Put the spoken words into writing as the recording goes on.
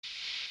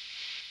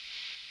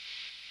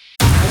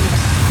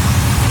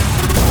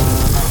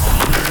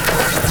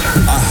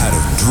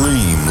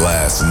dream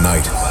last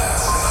night.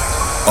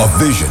 A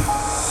vision.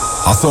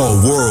 I saw a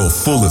world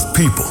full of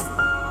people.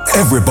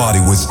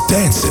 Everybody was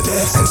dancing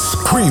and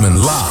screaming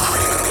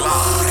loud.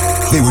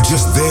 They were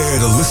just there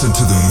to listen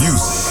to the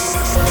music.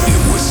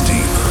 It was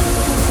deep.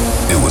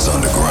 It was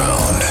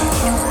underground.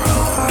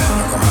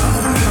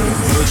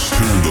 Let's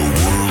turn the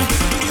world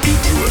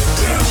into a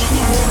dance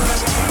floor.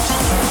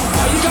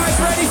 Are you guys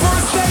ready for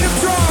a state of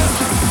trance?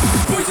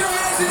 Put your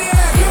hands in the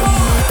air, come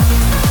on!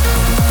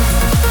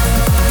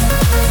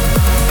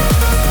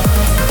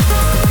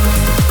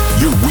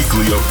 Your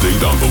weekly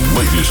update on the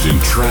latest in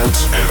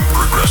trance and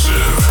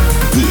progressive.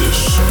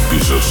 This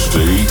is a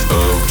State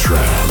of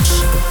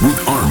Trance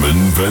with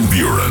Armin van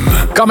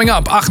Buuren. Coming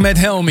up, Ahmed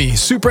Helmy,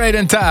 Super 8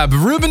 and Tab,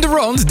 Ruben de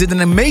Ronde did an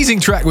amazing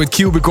track with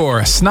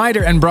Cubicore,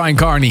 Snyder and Brian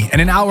Carney.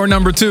 And in hour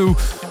number 2,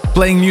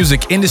 playing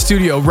music in the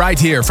studio right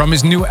here from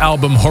his new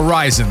album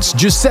Horizons,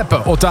 Giuseppe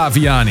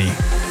Ottaviani.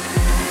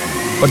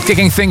 But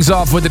kicking things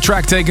off with the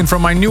track taken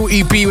from my new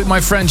EP with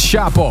my friend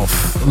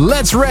Shapov.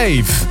 Let's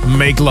rave,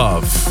 make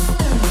love.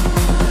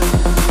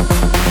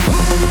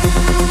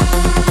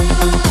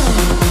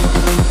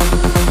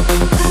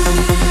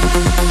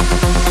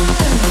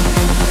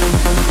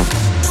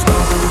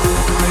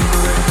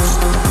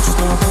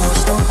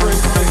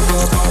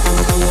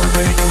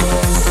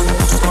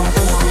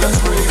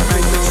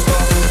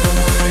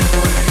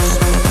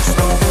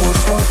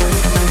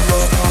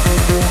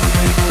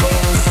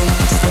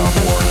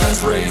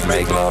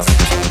 Make love.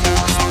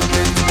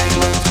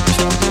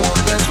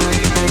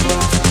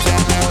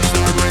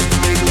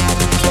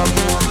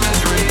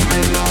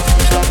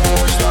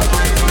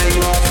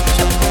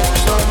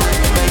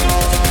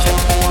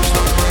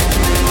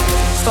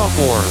 Stop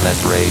war,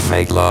 let's rave,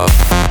 make love.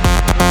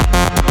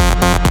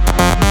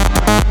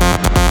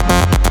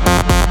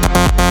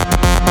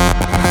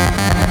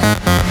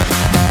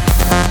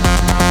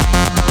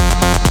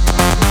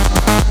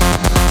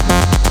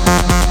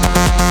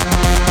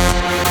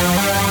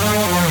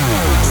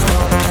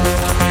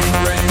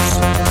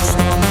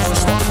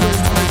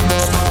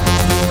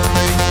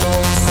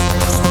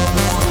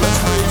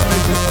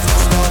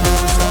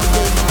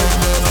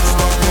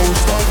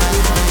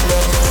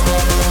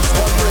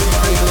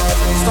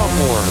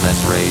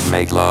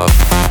 Make love.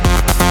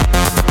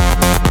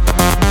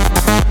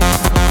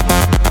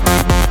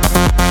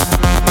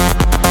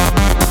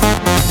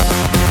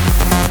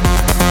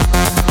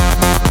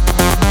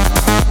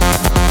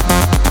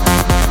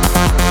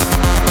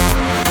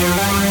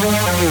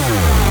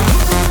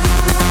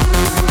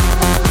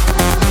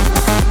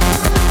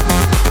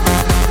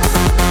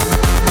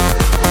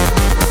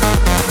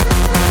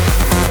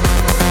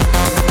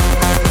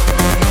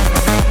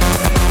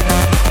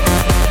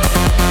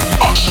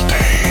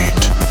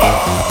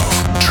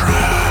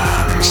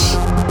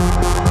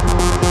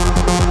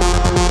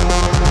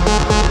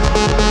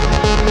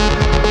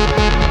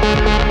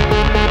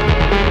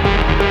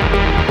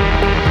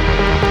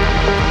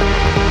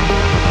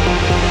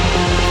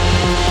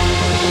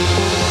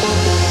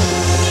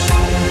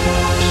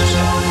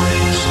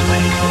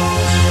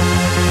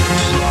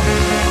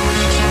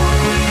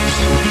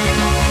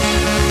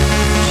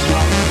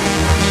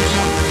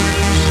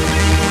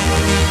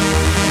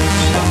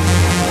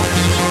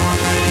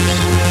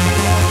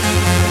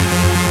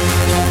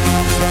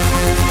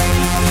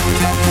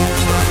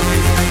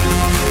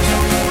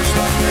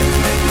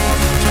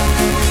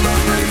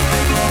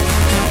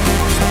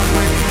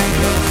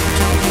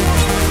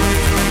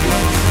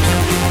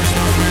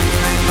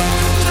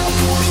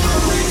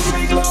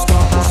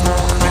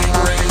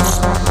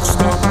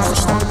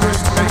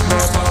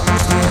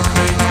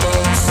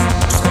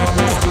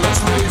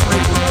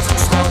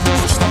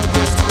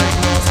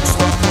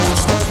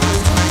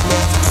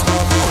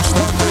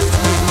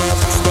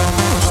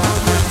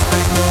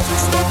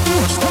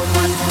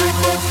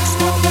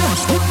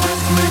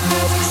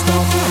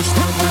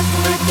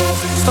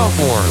 Stop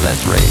war,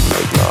 let's rave,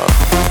 make love.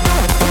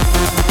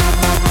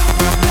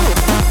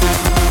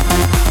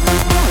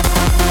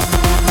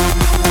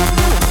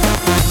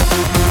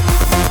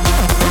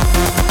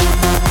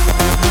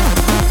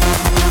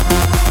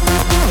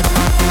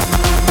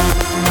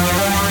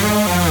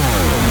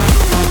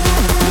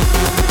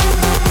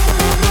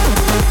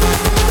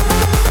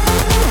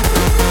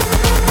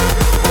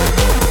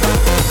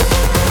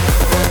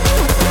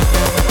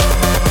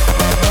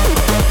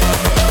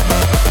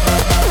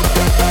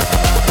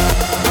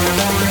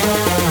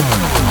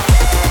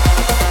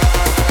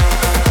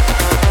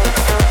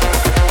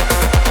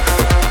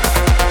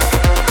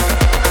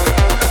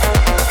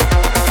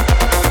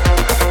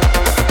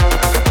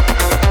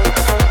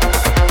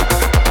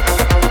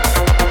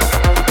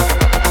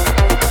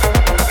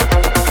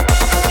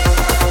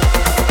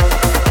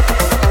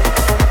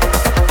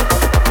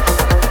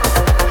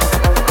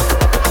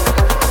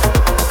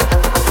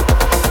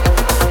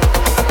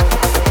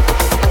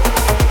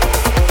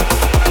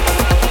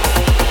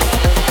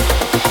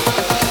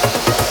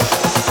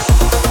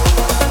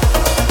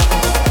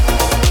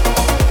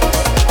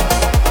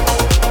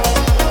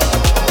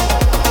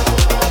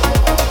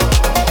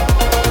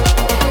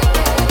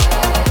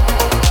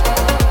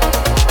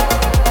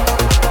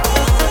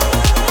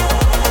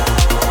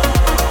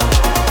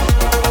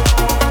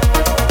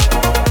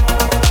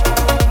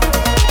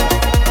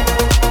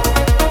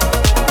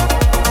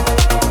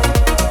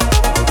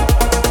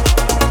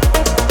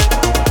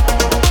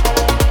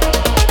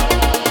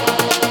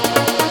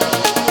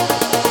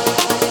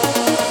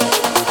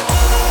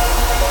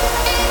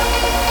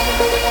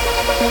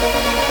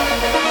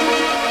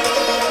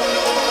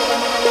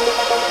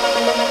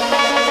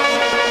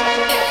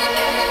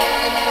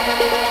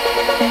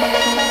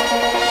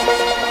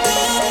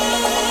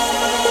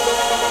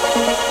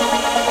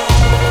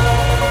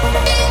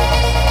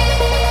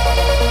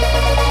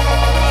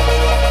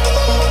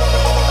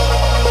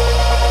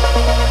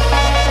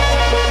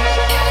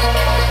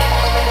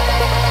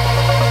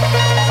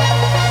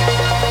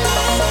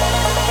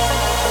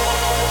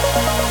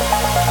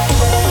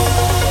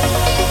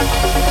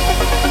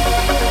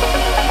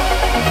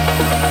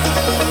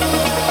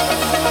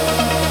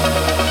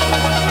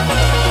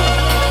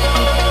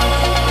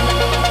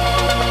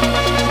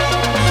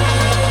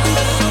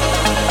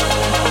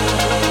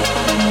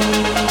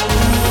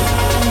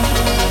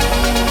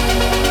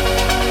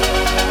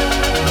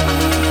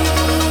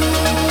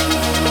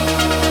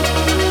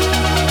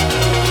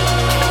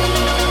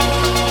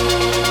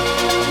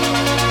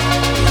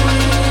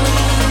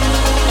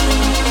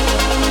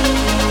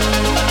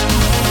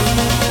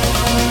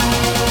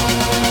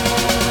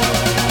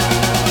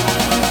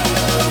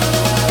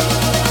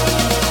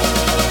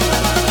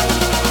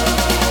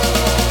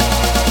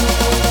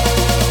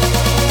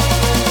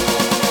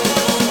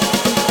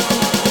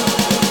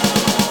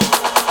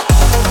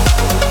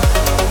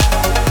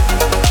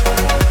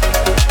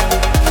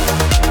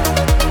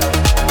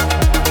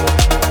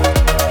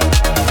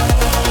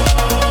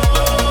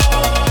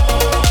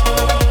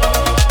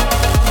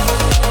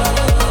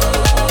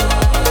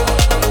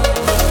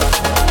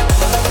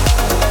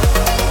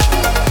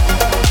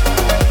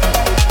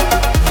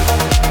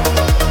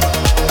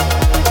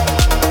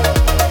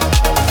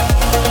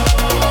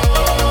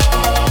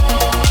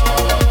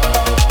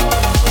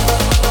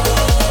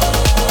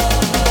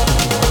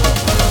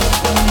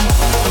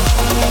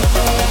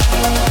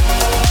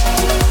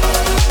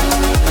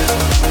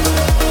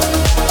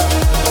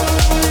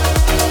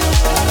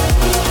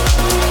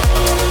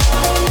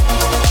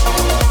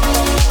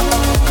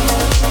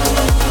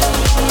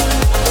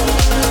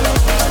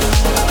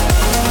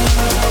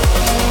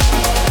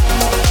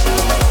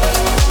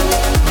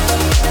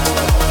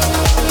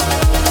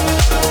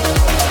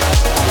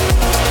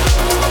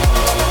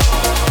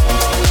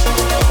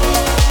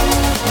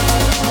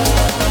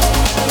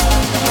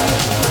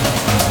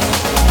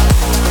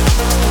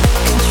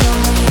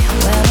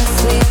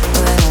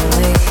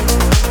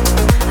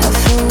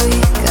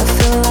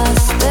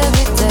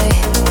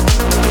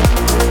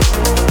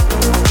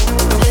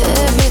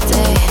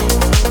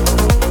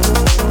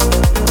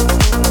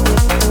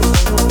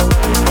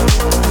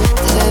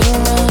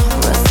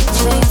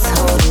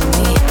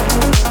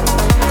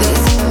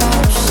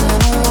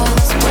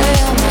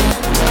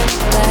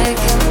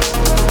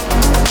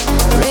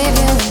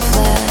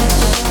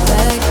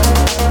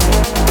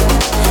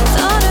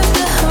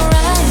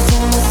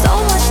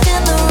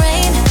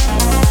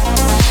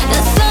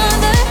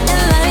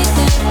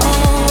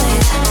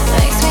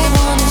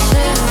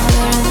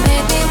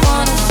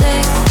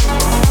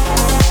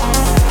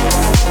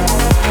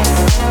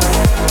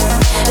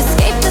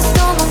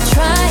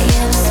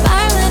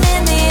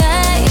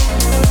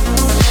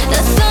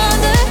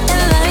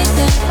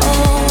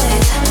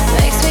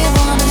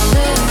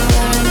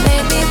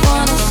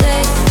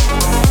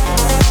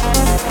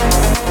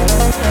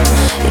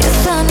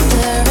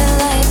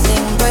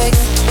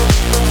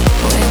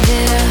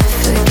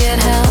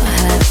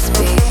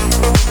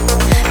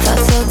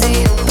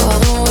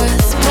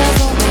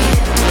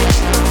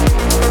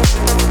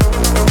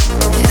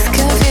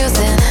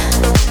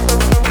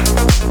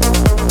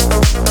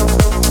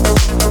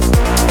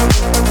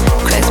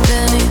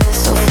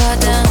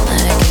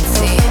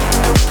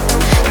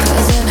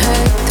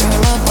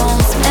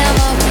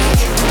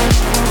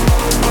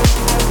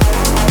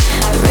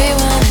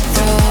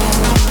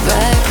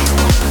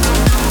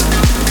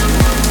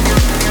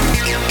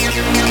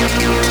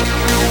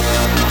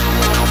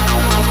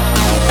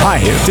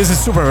 Hi, this is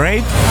Super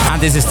 8.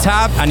 And this is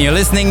Tab, and you're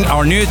listening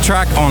our new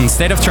track on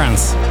State of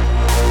Trance.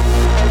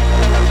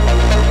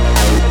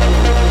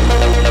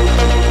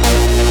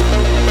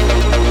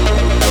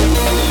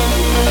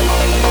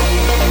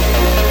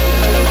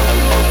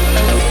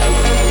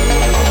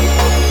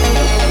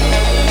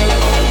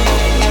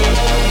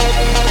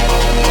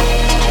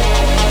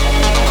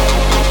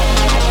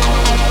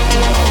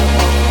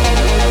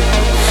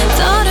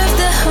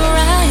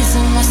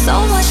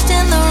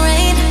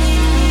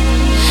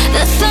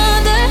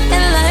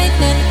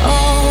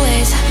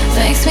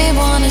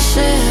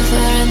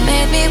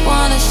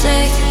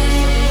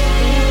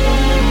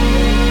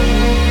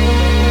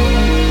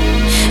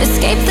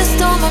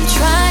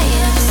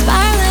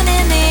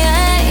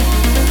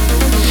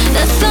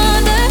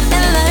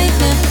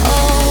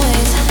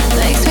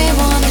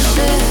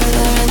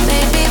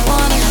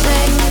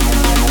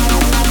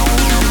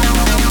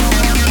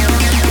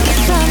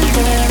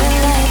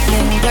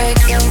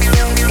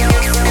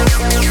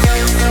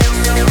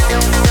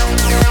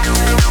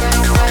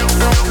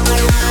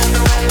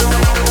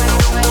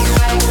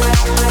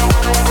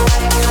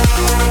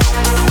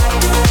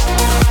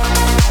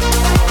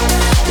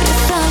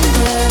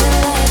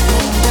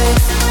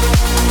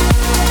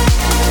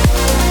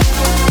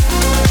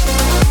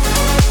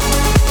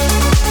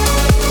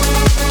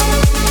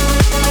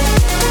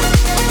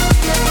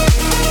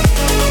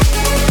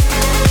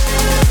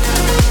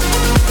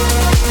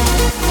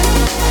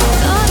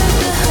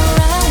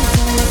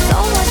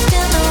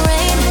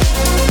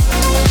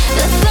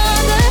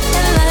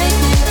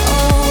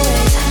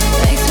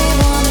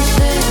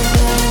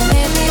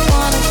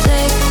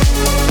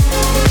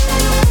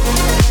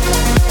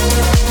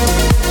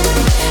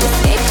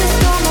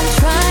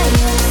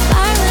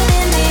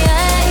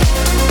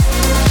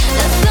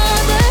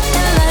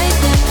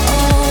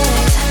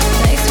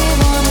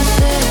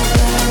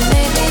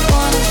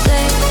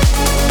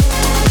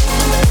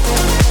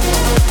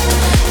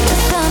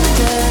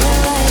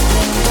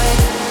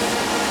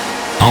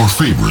 Our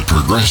favorite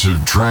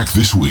progressive track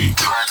this week.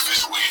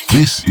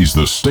 This is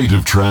the State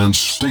of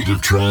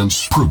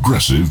Trance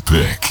Progressive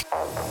Pick.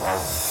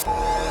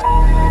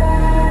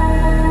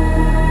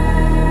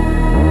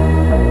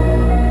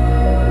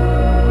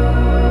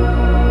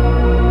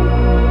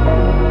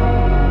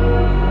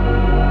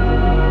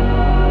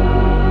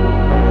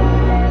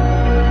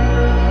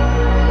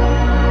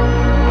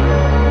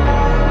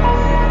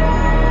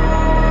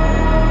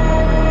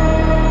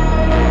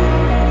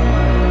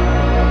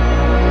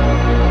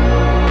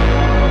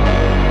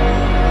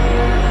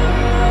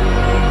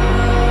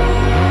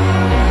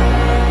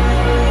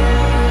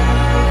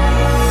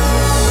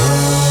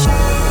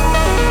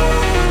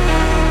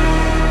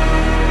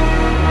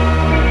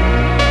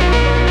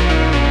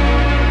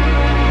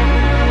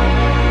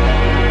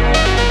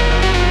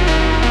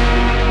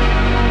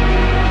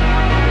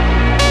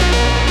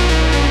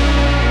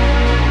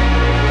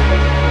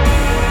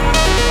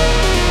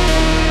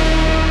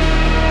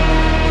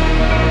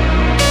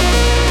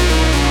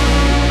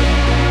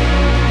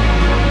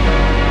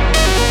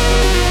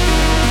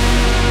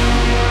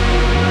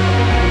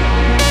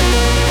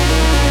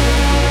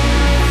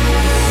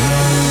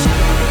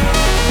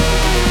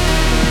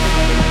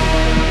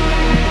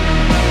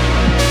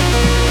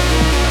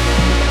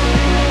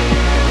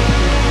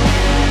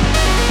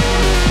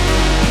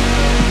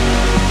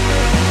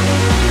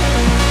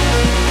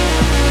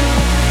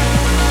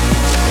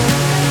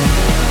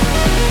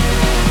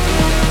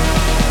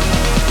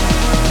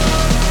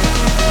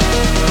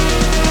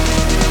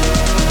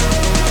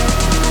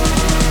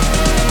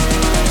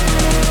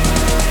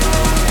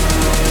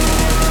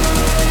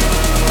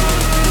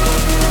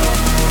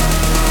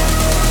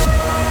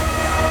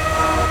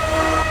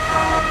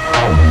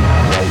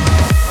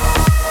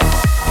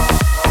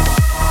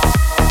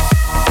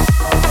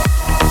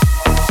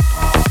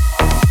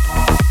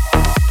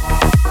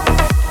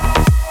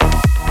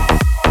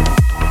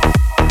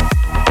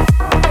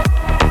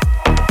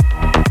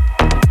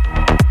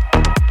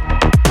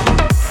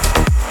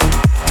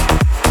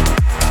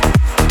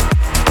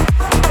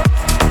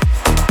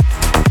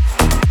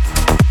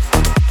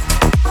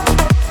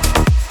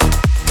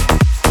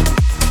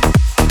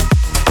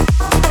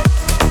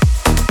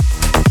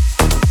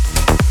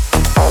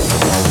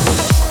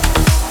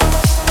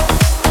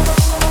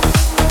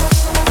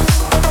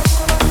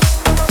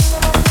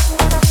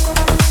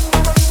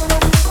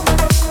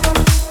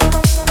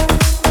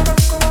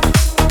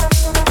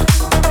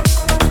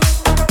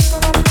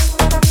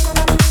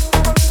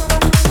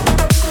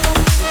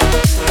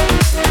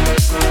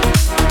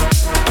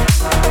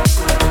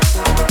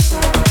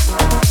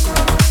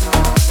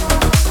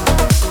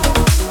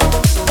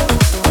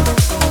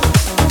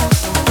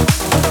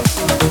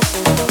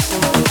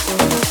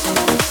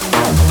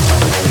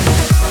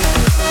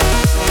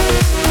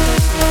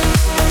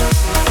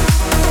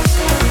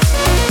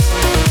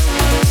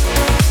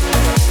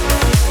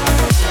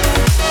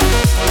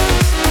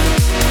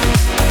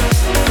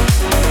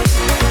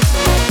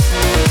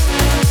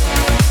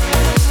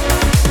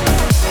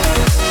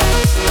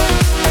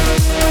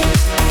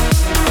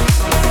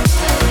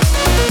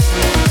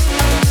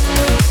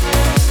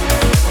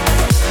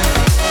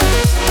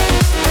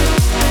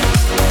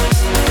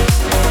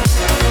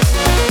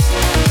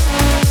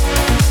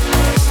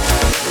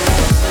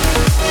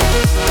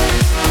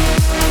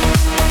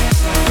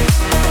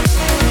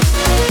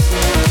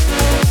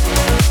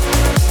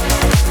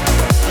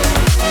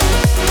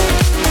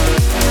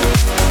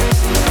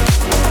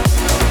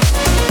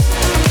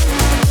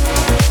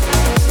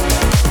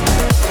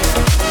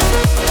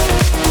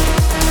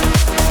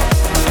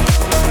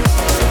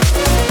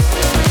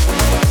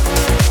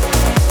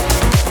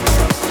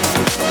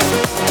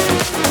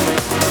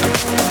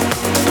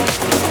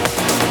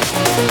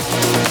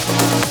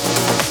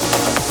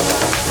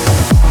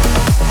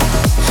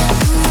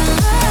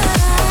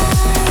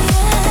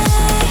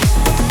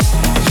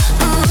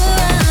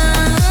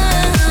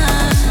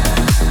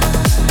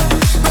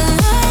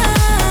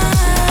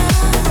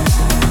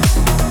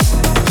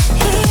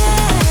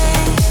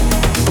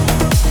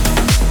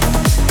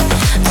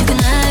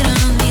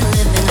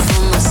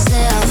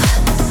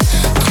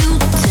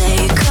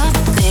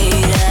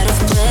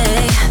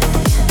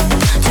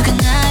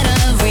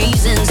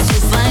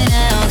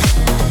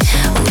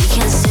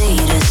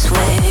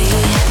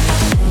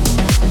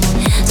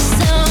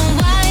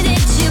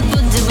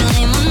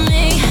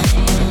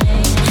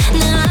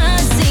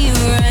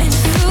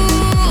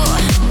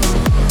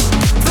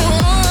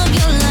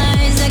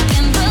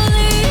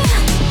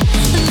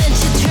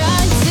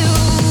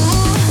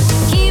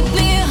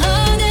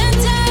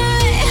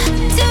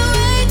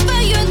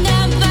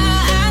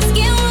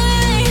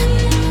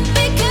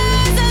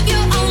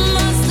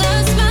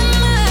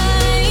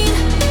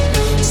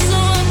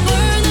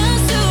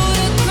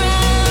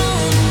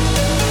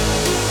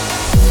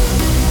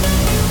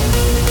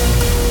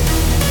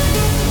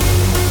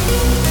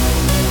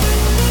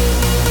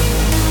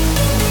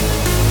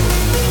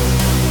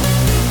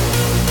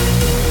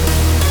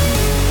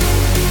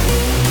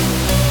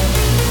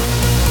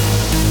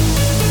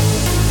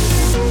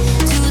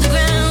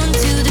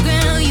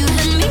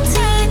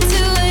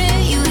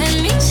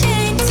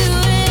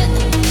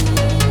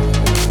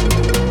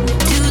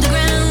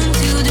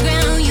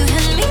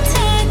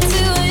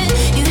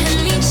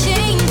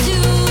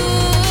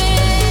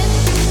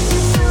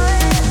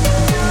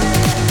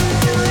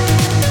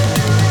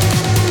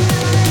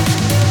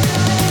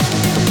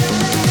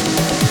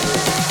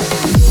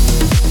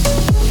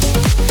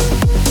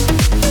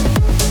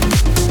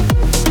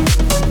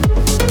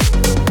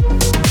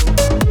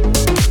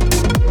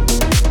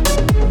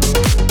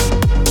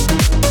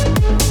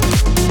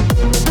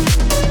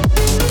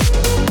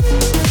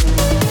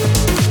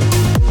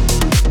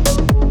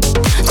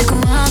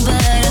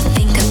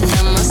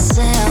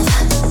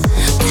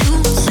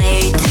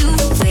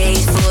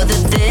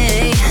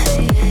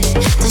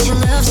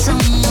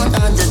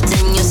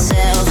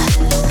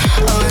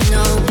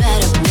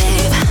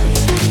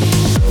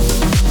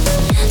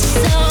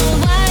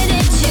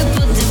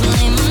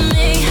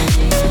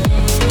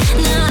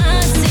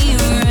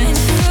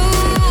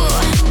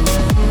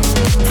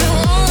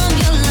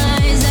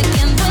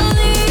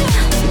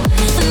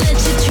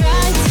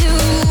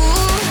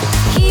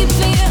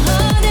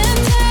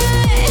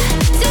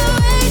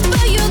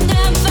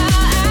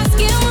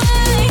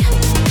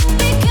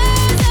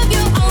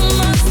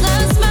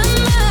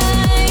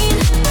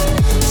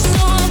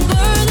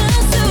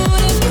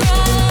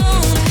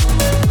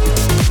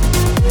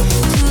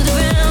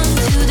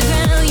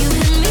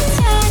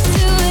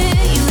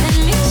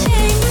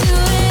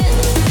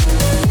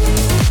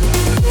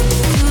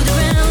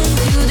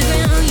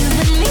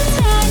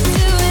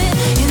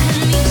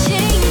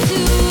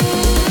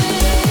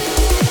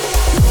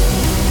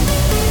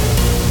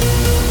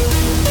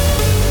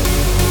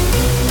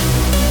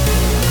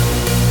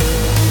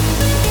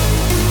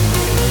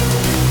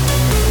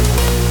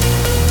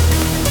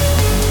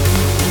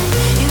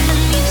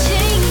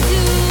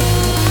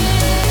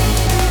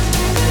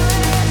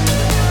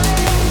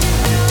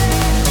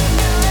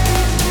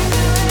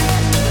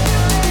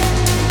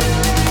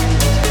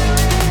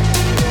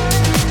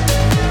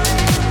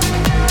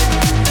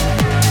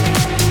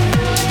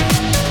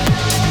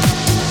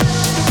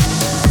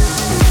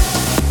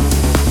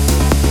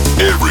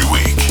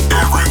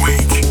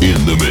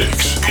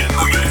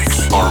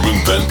 with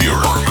Armin van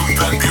Buuren. Armin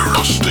van Buuren,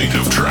 A State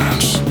of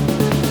Trance.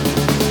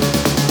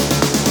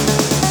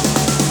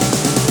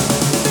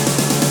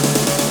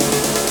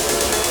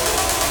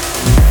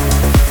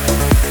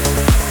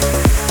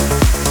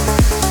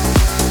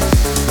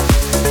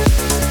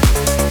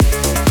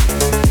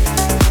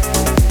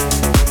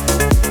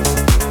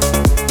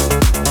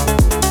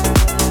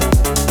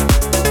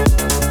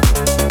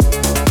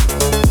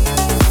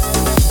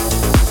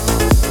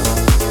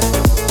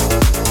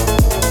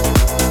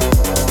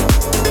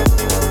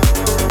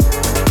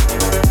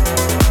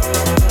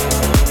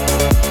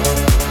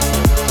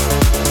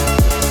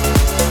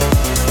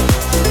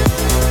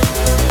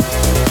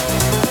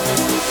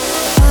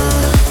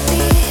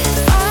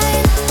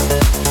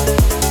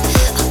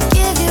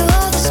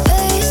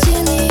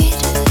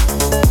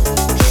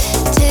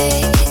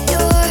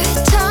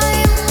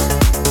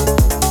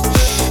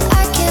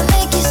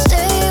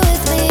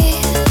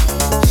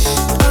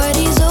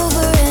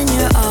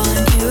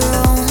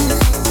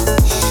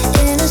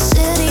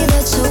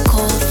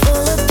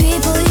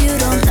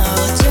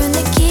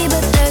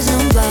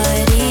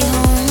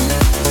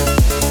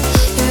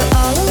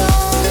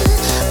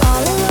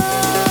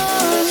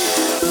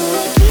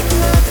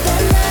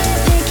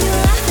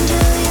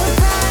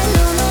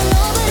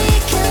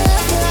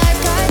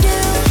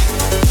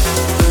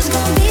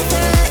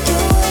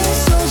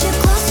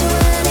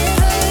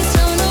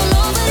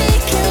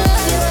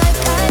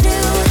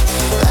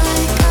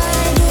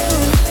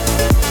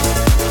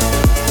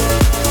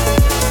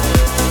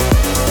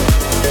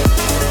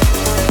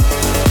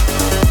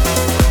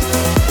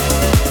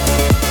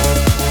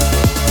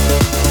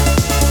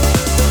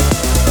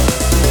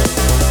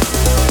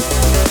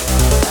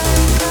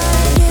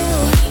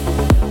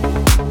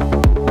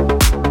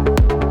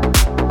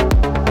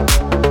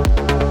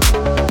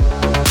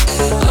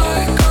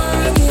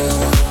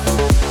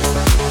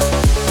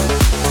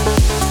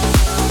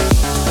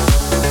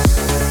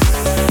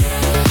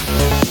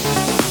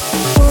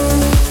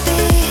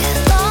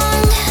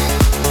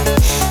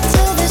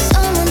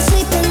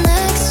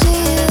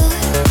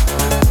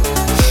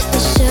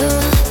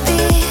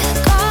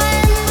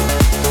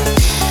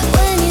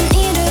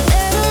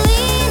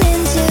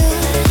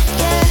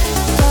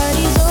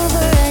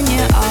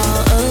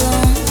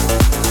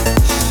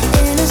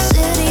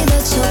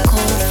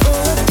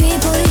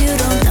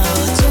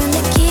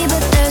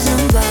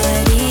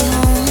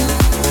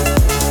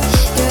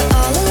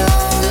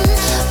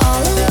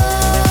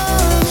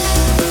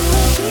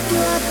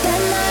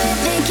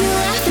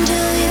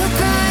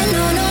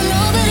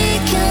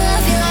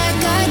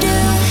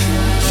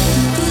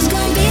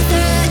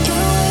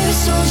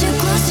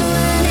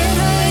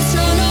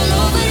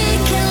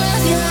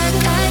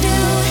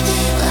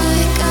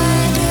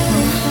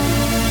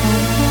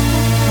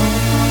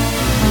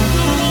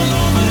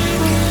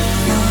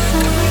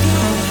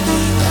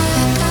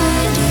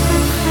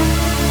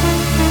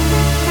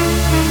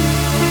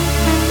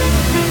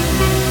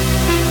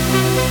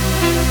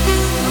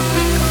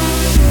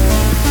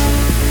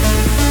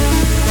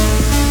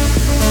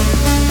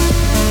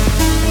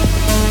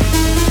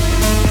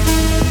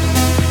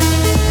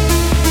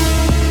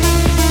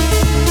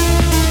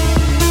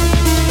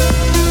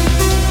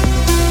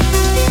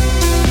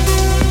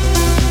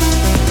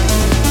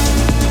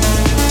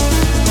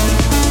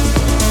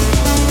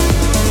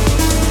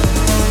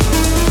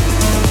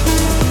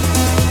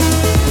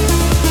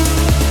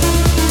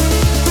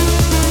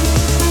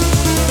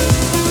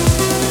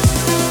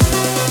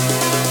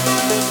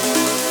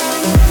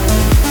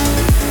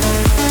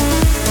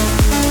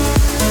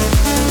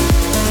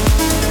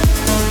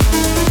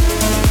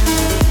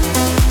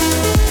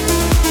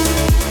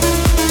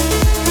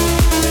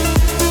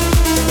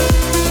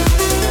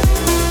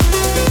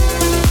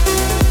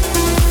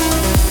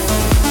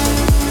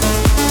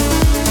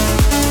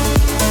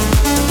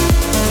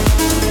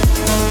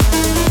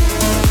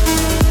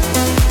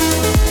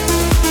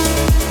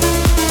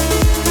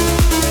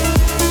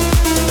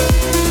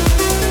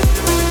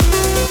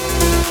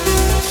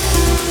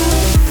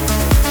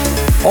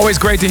 Always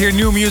great to hear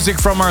new music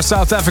from our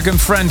South African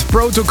friend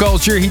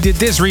Protoculture. He did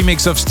this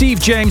remix of Steve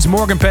James,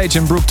 Morgan Page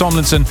and Brooke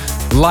Tomlinson,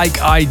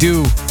 Like I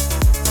Do.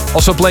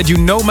 Also played you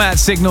Nomad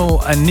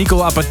Signal and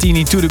Nicolo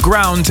Apatini, To The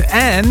Ground,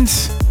 and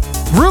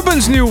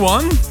Ruben's new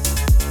one.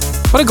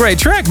 What a great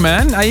track,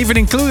 man. I even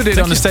included it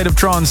on the State of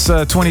Trance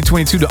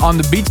 2022, the On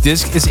The Beach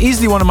disc. It's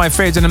easily one of my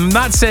favorites, and I'm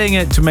not saying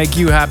it to make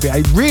you happy.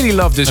 I really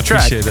love this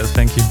track. Appreciate that,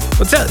 thank you.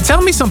 But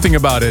tell me something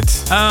about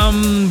it.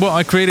 Well,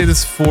 I created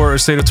this for a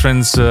State of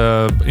Trance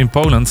in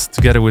Poland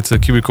together with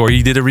Cubicore.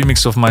 He did a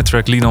remix of my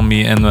track Lean On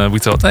Me, and we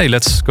thought, hey,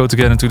 let's go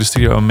together into the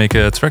studio and make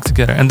a track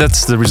together. And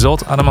that's the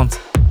result, Adamant.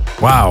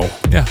 Wow.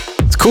 Yeah.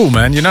 It's cool,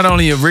 man. You're not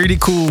only a really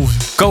cool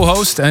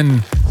co-host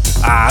and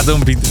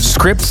don't be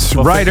script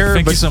writer.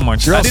 Thank you so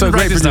much. You're also a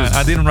great producer.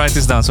 I didn't write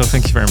this down, so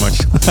thank you very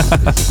much.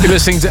 You're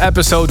listening to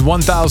episode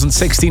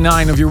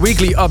 1069 of your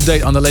weekly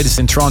update on the latest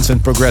in trance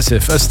and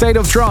progressive. A State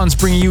of Trance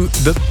bringing you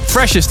the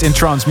freshest in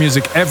trance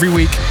music every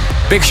week.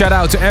 Big shout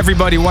out to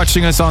everybody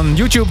watching us on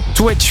YouTube,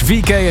 Twitch,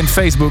 VK and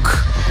Facebook.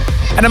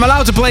 And I'm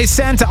allowed to play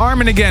Santa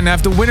Armin again. I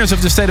have the winners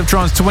of the State of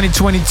Trance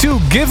 2022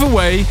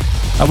 giveaway.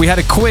 We had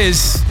a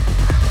quiz.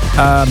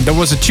 There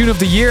was a tune of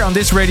the year on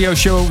this radio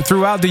show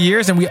throughout the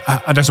years, and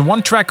there's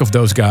one track of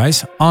those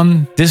guys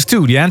on this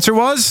too. The answer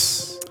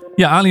was...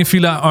 Yeah, Alien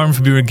Villa, Armin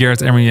van Buuren,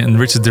 Gareth Emery and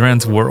Richard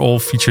Durant were all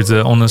featured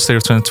on the State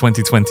of Trance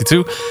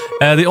 2022.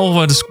 They all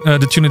were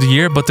the tune of the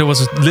year, but there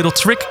was a little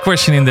trick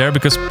question in there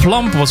because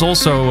Plump was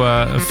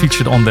also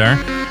featured on there.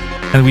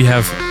 And we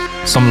have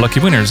some lucky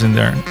winners in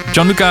there.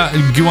 Gianluca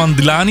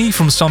Guandilani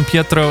from San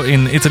Pietro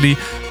in Italy,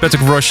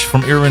 Patrick Rush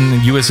from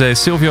Irwin, USA,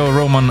 Silvio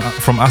Roman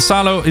from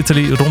Asalo,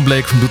 Italy, Ron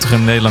Blake from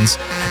Doetinchem, Netherlands,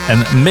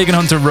 and Megan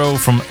Hunter Rowe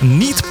from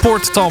Neat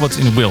Port Talbot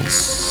in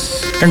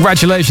Wales.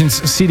 Congratulations,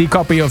 CD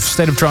copy of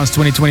State of Trance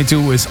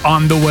 2022 is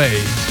on the way.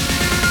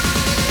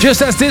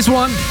 Just as this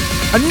one,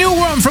 a new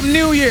one from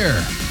New Year.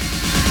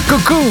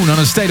 Cocoon on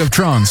a State of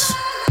Trance.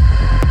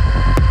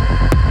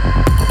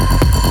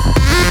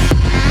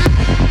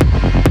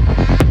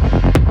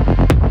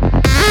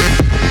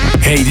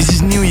 Hey, this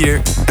is New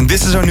Year, and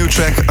this is our new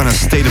track on A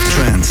State of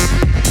Trance.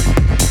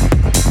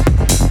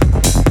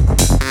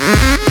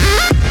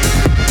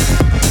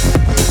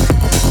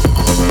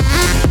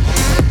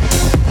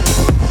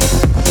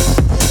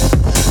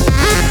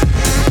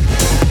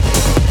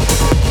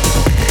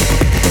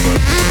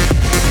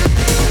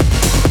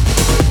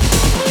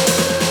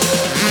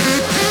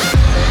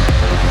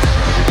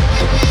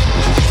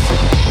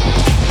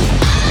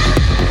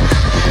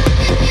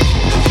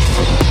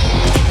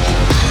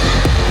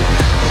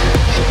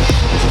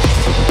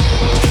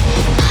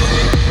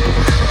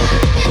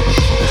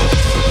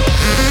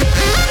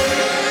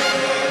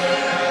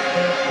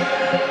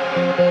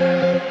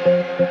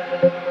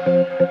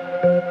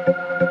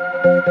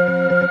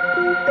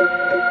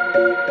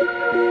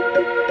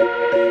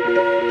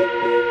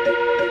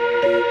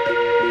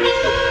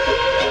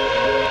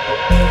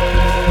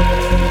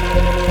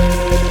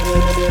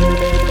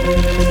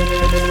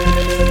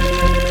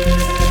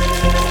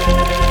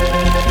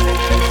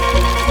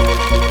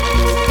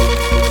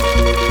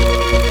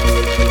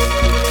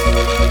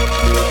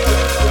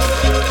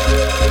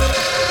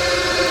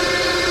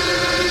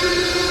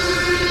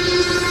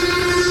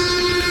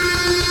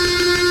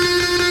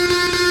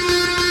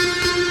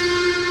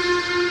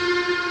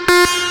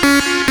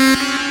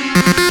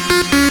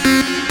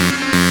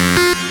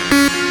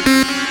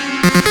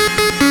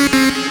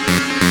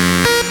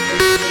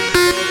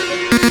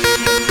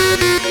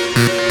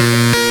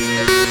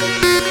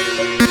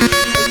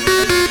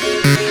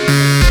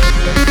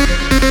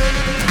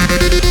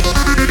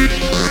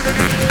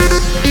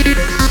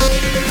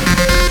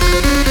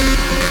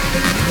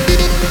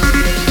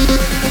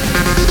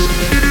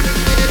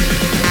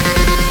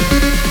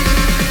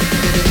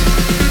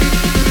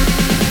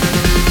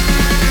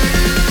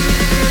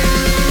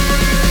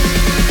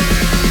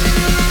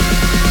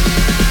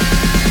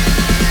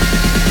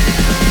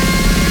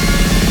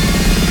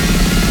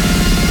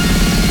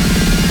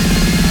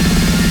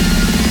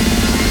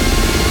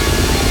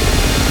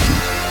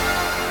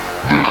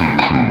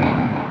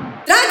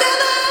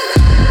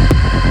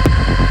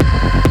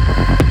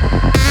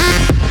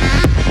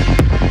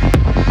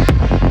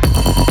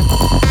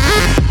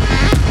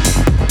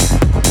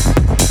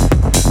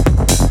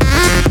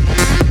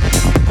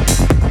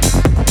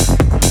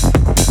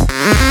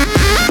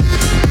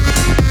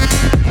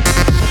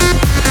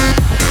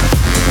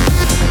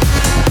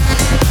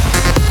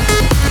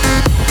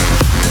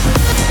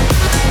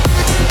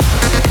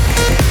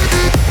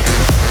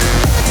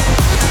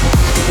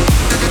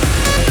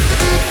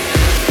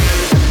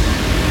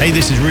 Hey,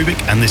 this is Rubik,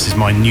 and this is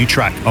my new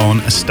track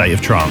on A State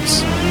of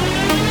Trance.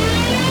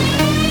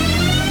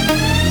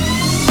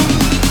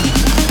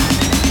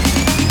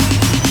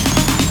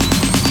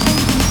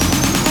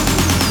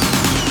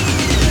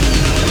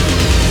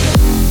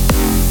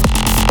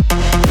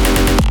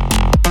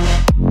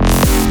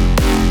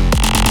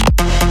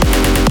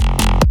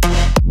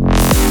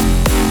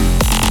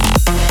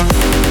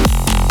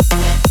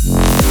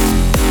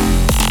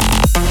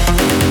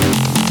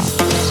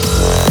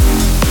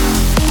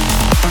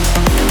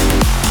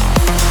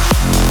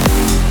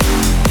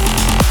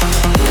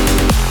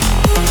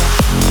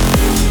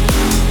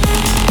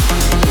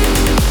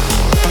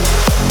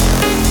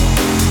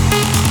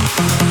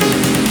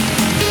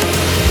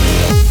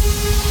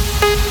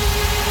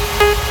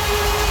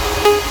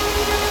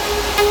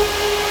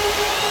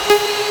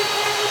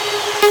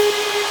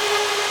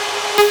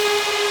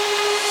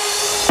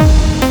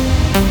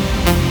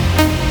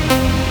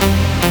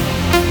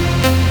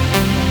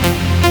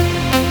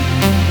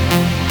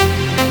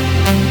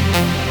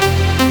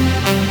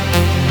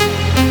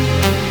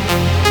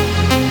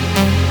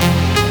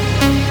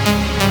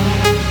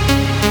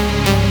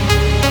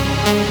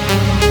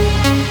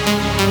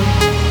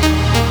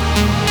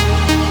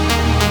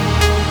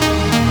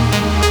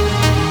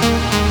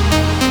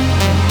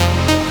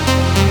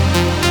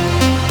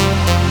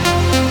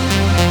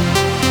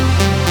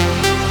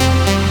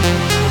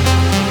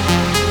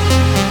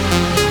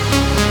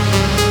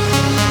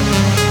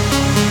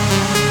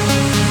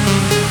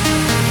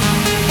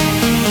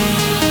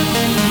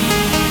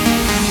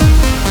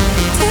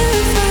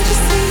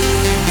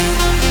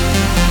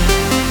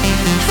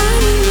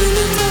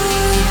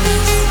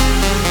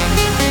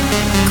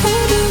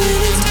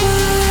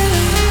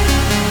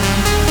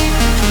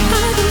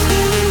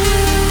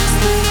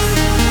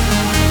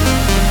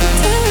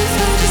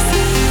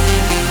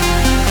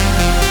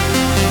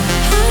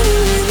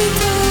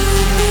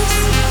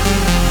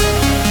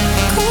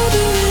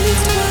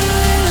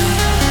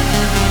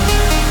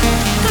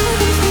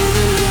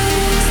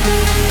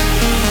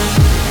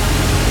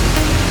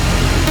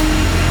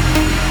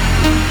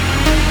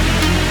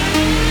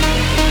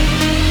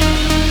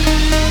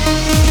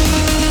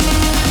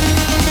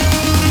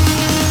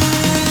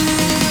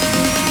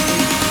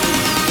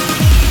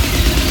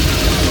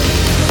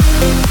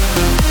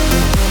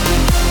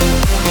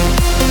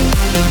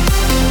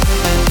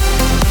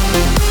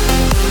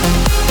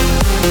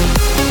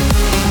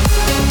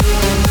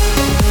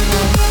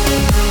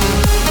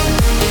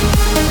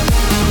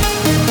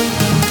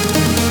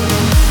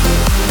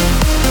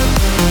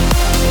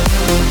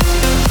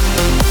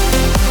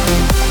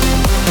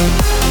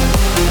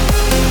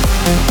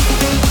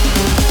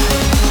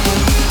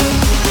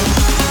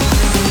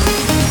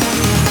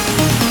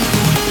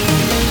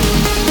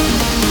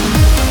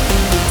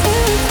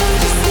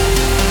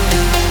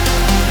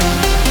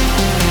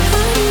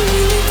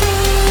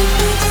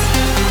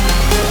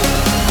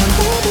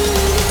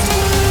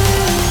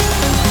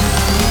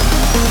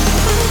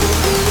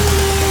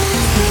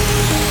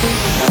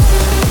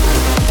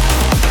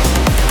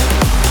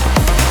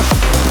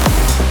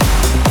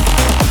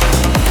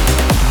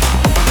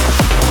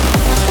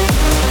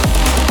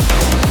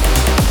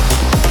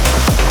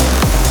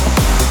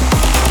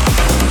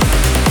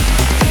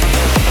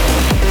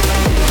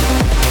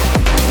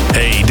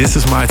 this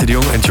is Maarten de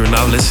Jong and you're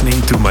now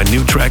listening to my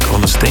new track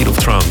on A State of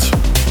Trance.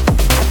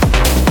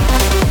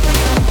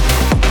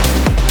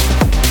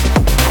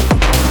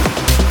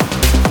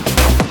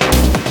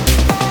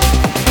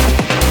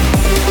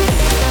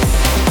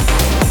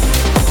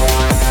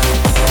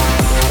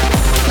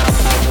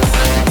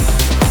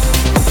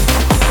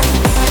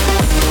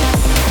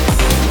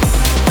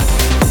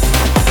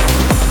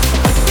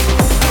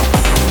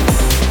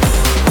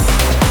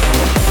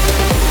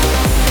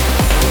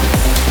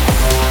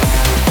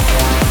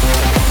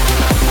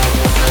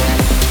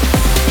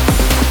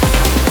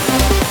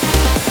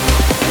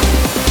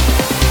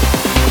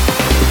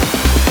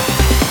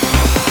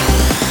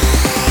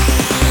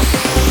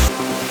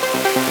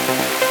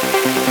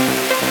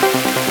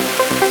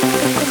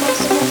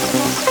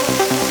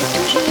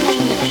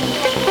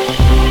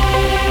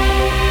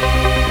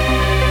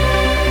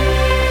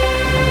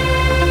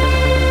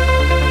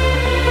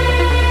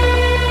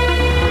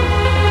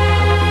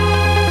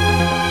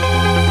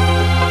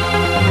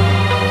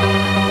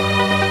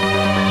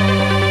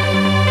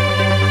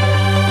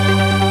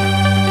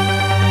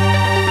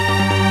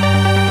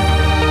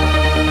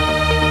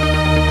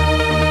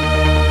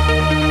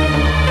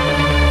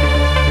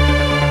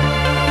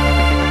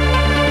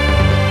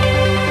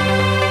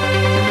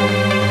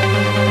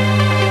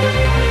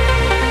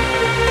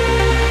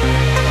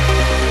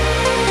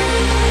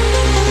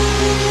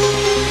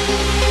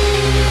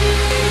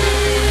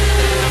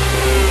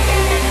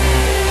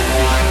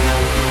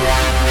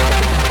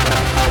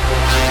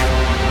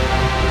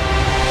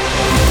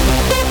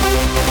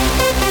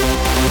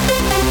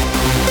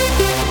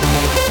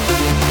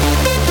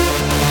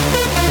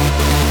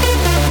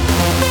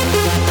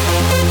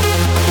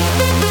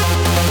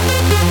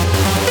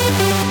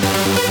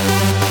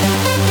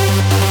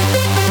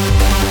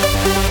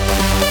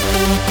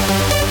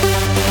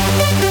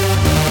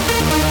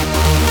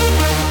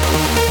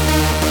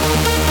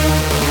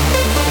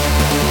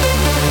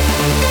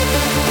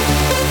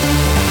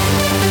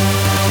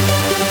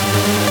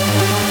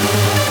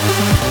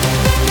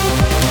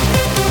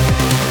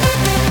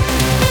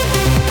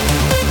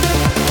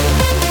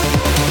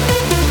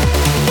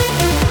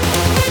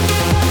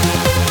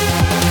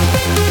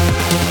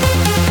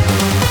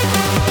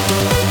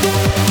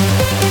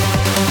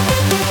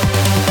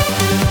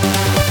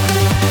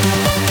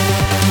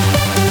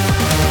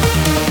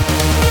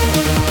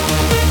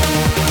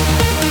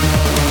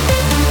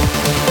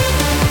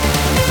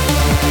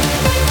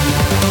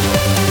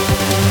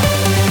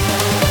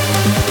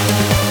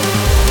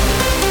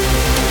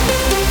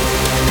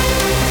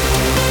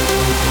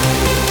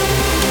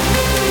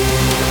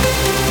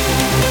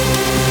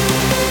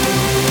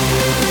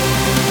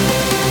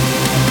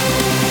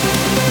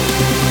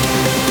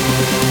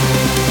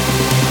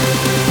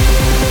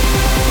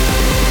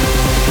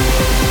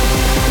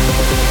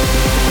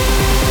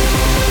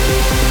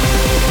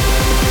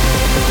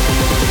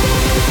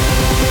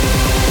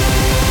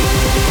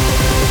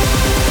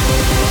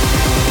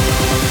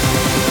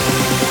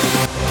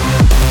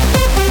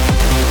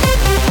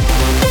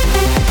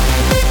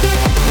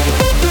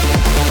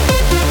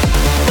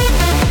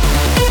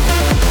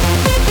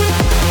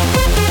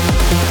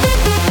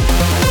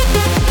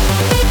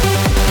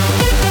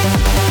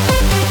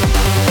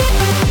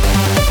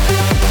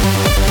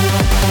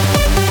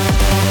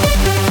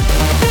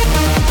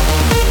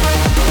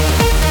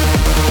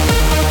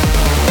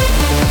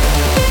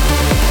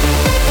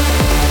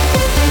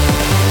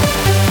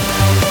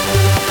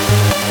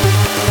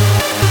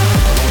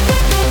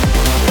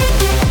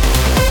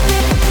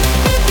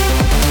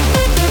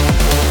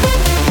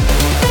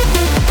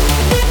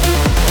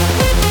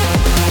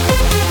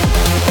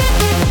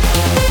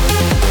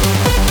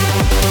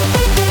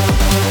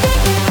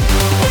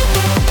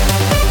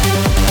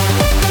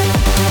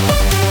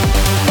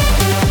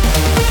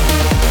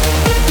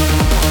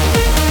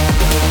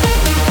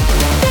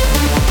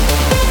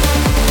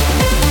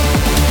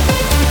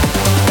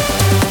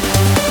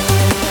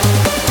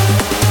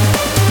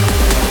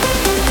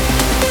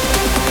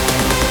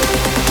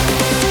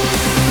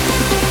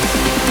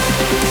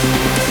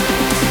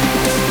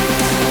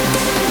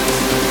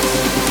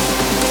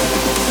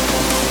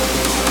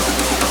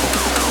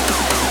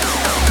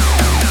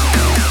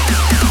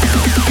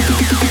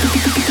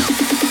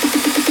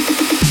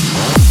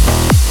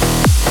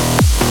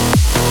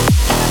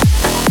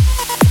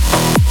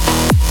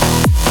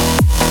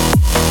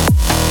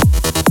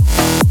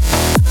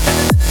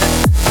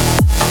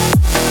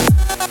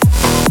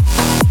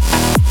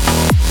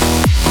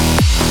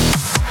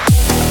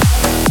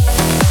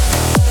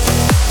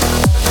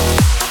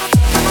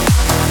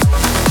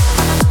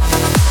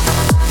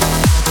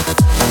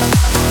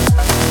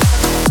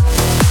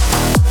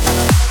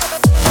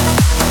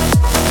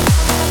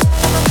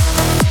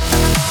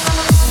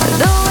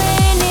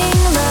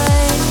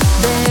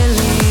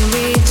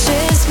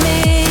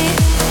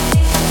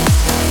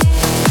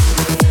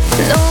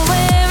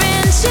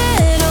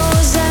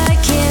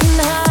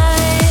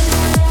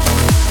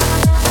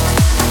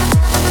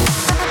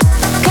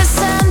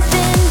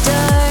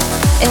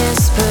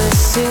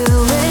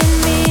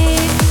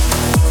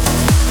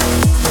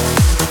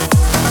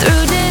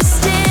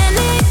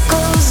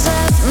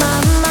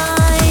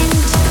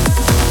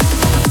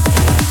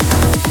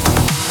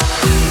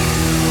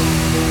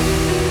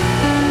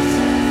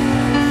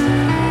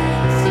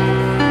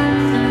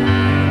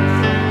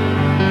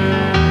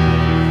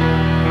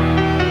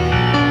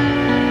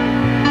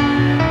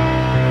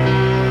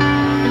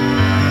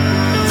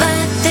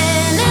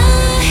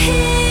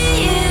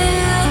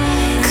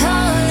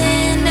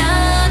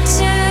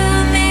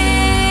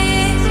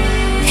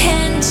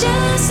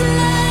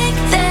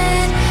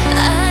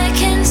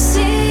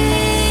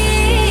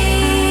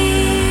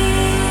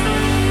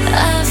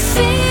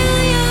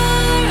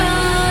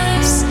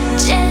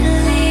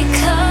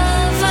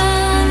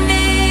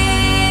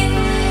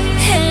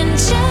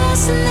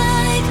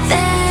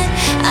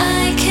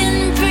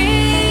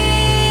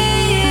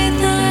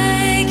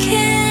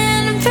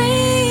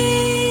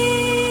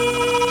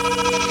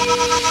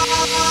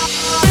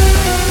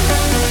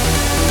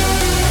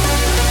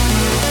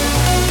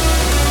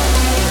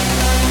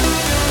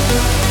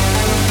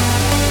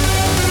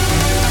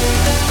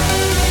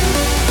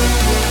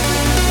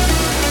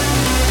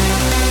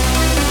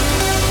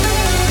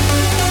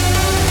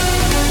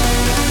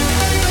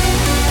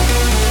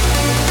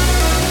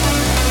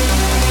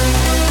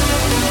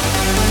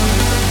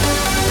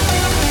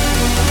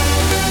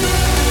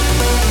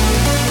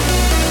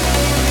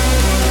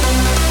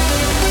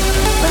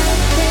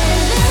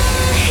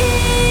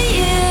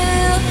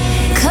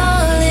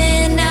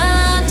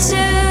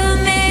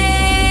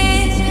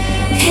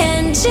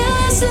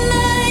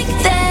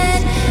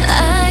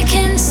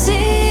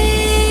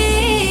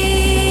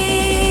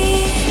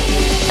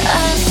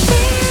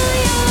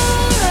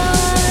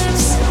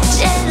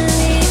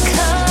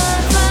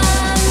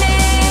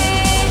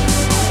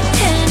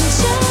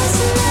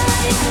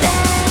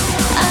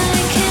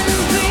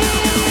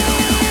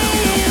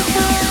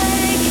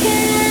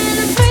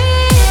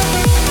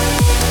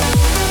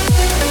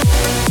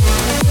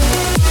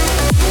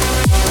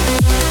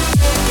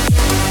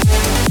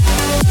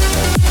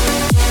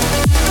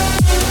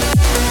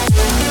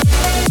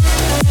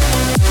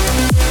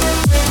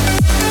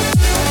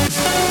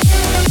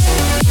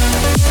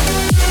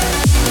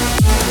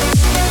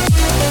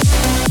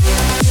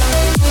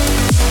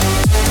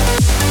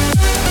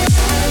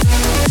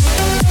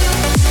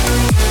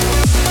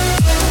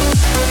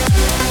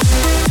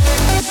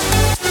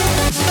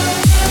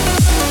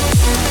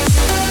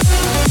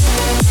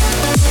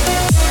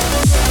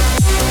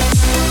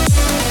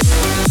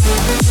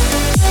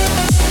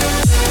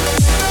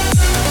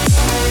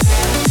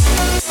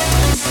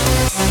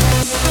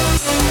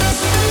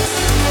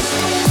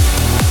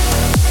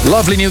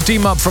 Lovely new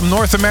team up from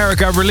North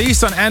America,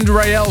 released on Andrew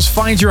Rayel's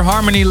Find Your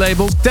Harmony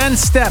label. 10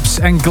 Steps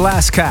and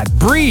Glass Cat.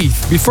 Breathe.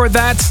 Before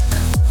that,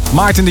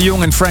 Maarten de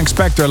Jong and Frank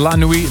Spector, La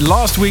Nuit.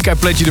 Last week I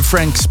played you the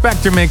Frank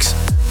Spector mix.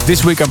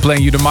 This week I'm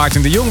playing you the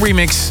Maarten de Jong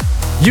remix.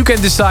 You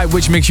can decide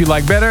which mix you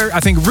like better.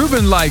 I think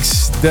Ruben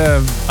likes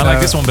the... I like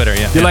this one better,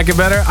 yeah. You like it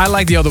better? I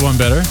like the other one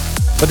better.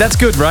 But that's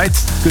good, right?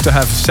 Good to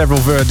have several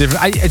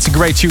different... It's a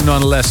great tune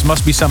nonetheless.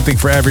 Must be something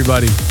for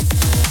everybody.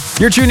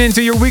 You're tuned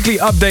into your weekly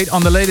update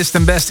on the latest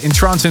and best in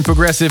trance and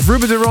progressive.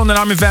 Ruben de Ronde and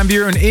Armin van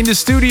Buuren in the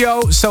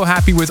studio. So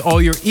happy with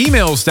all your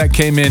emails that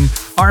came in.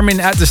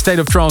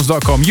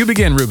 Armin@thestateoftrance.com. You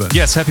begin, Ruben.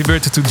 Yes, happy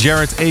birthday to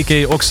Jared,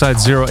 aka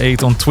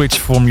Oxide08 on Twitch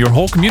from your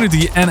whole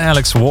community, and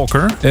Alex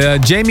Walker.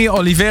 Jamie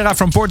Oliveira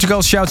from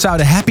Portugal shouts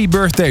out a happy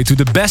birthday to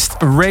the best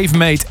rave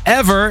mate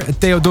ever,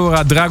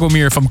 Theodora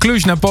Dragomir from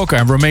Cluj-Napoca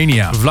in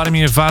Romania.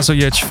 Vladimir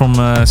Vazojic from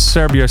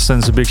Serbia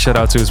sends a big shout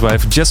out to his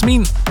wife,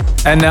 Jasmine.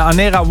 And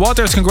Anera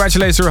Waters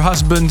congratulates her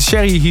husband,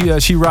 Sherry.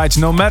 She writes,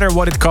 no matter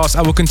what it costs,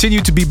 I will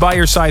continue to be by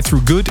your side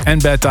through good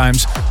and bad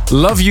times.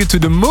 Love you to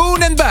the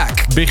moon and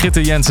back.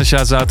 Brigitte Jensen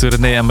shouts out to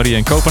René and Maria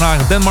in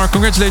Copenhagen, Denmark.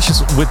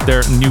 Congratulations with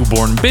their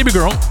newborn baby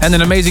girl. And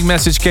an amazing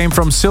message came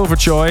from Silver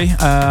Choi.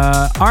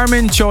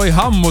 Armin Choi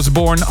Ham was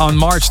born on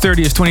March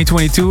 30th,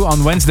 2022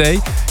 on Wednesday.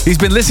 He's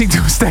been listening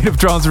to State of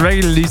Trance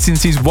regularly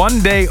since he's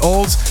 1 day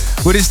old.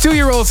 With his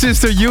 2-year-old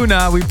sister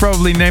Yuna, we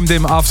probably named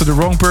him after the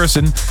wrong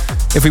person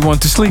if we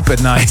want to sleep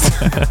at night.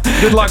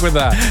 Good luck with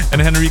that.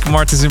 And Henrique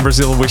Martins in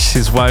Brazil wishes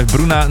his wife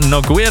Bruna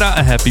Nogueira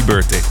a happy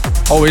birthday.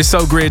 Always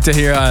so great to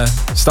hear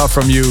stuff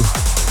from you.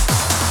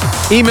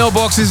 Email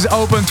box is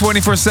open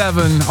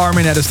 24/7.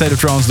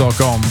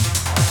 Armin@thestateoftrance.com.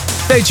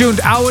 Stay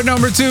tuned. Hour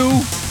number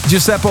 2,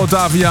 Giuseppe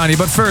Ottaviani.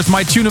 But first,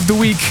 my tune of the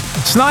week,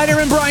 Snyder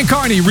and Brian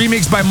Carney,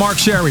 remixed by Mark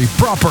Sherry.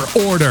 Proper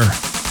Order.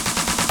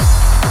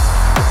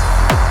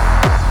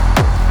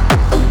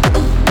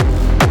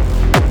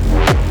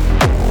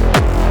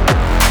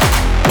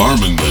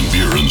 Armin van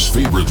Buuren's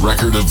favorite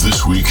record of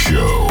this week's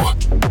show.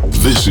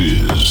 This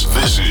is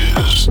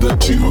the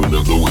tune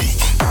of the week.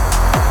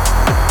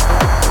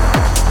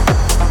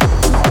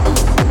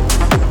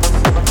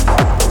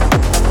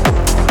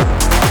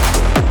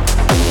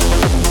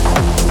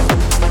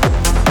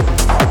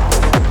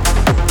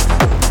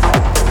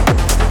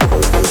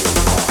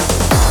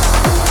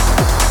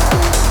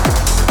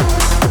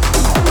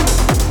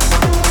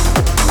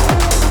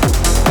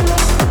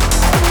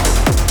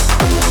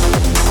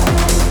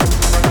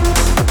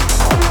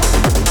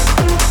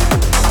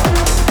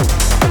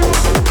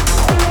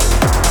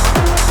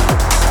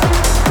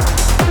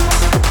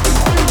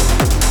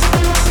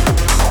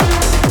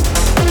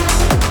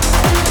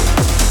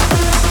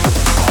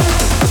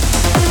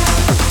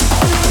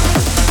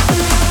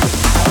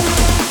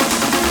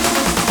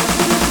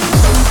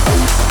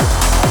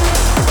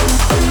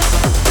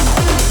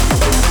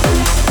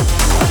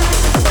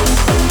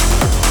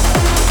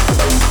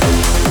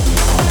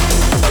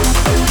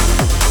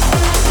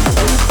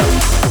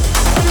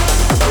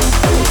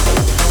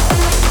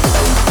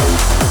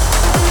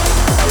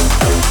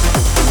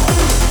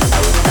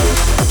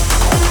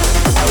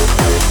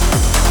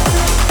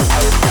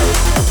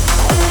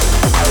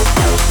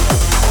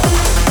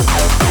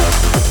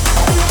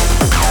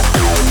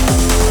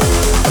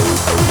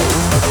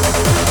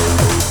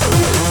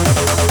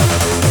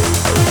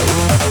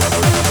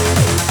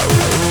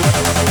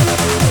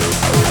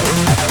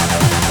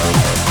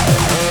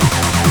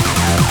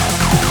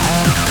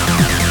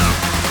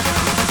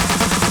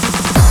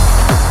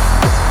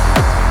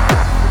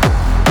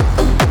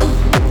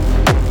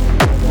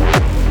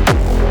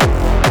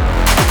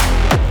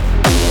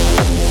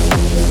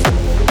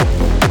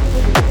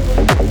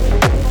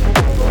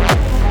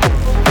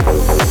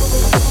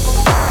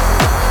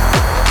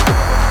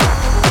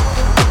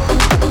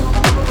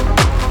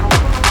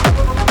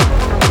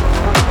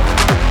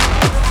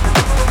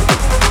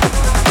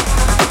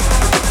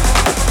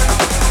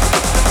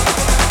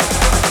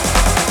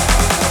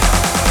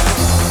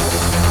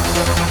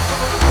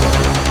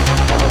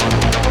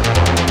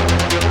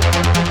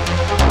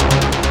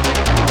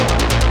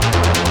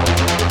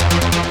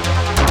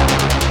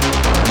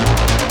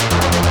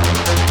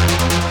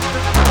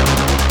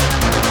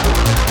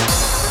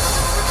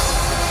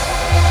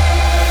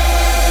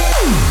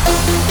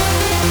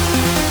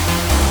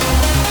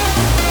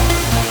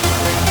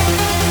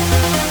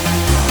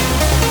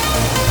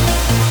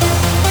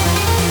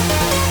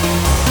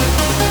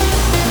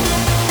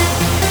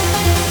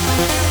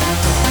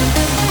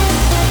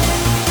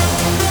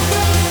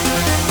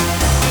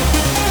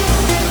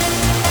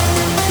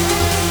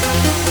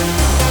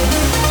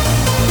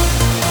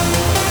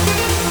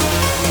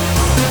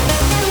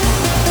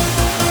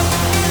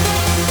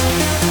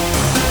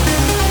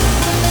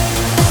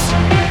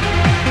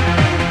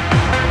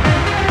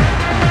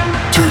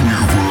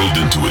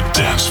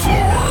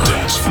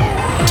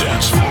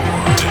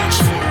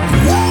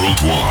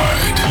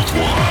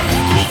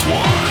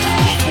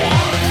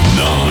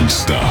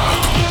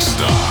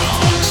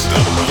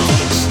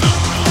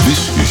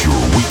 This is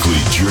your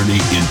weekly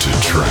journey into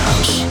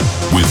trance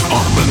with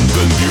Armin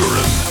van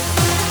Buuren.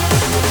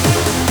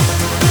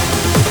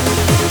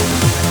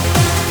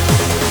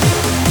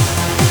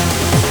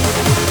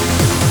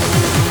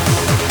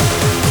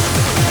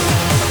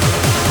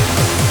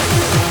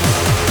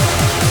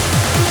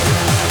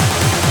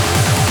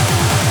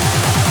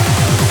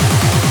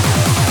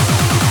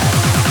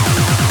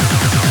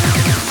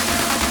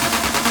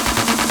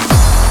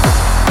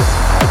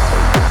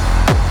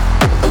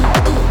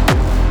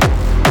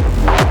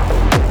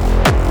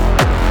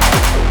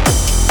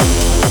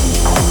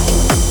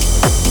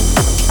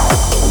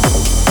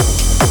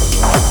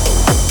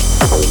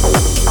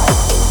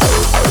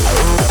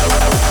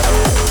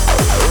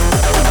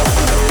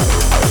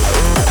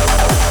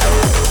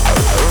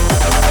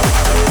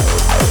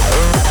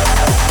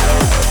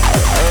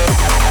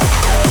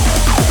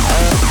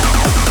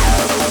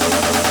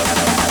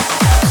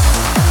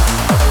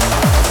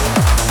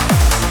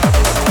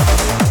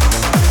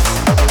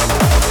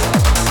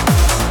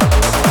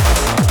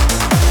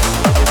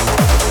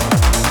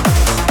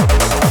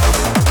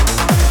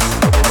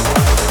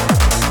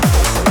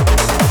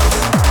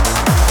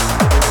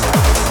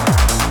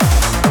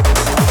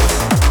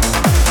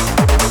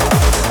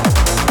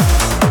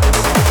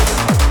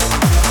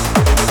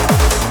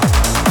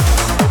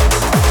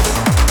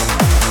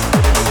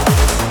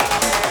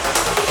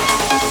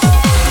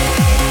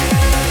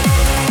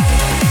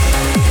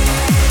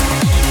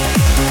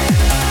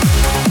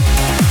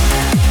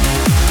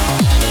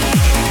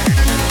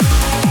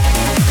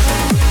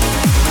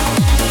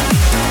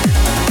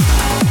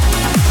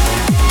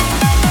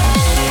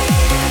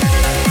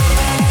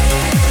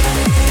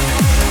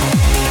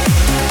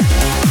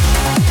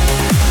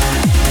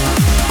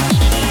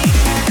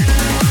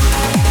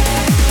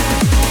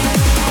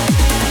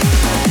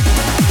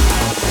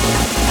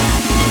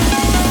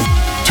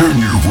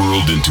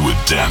 into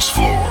a dance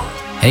floor.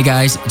 Hey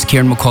guys, it's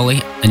Kieran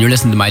McCauley, and you're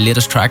listening to my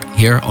latest track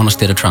here on A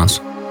State of Trance.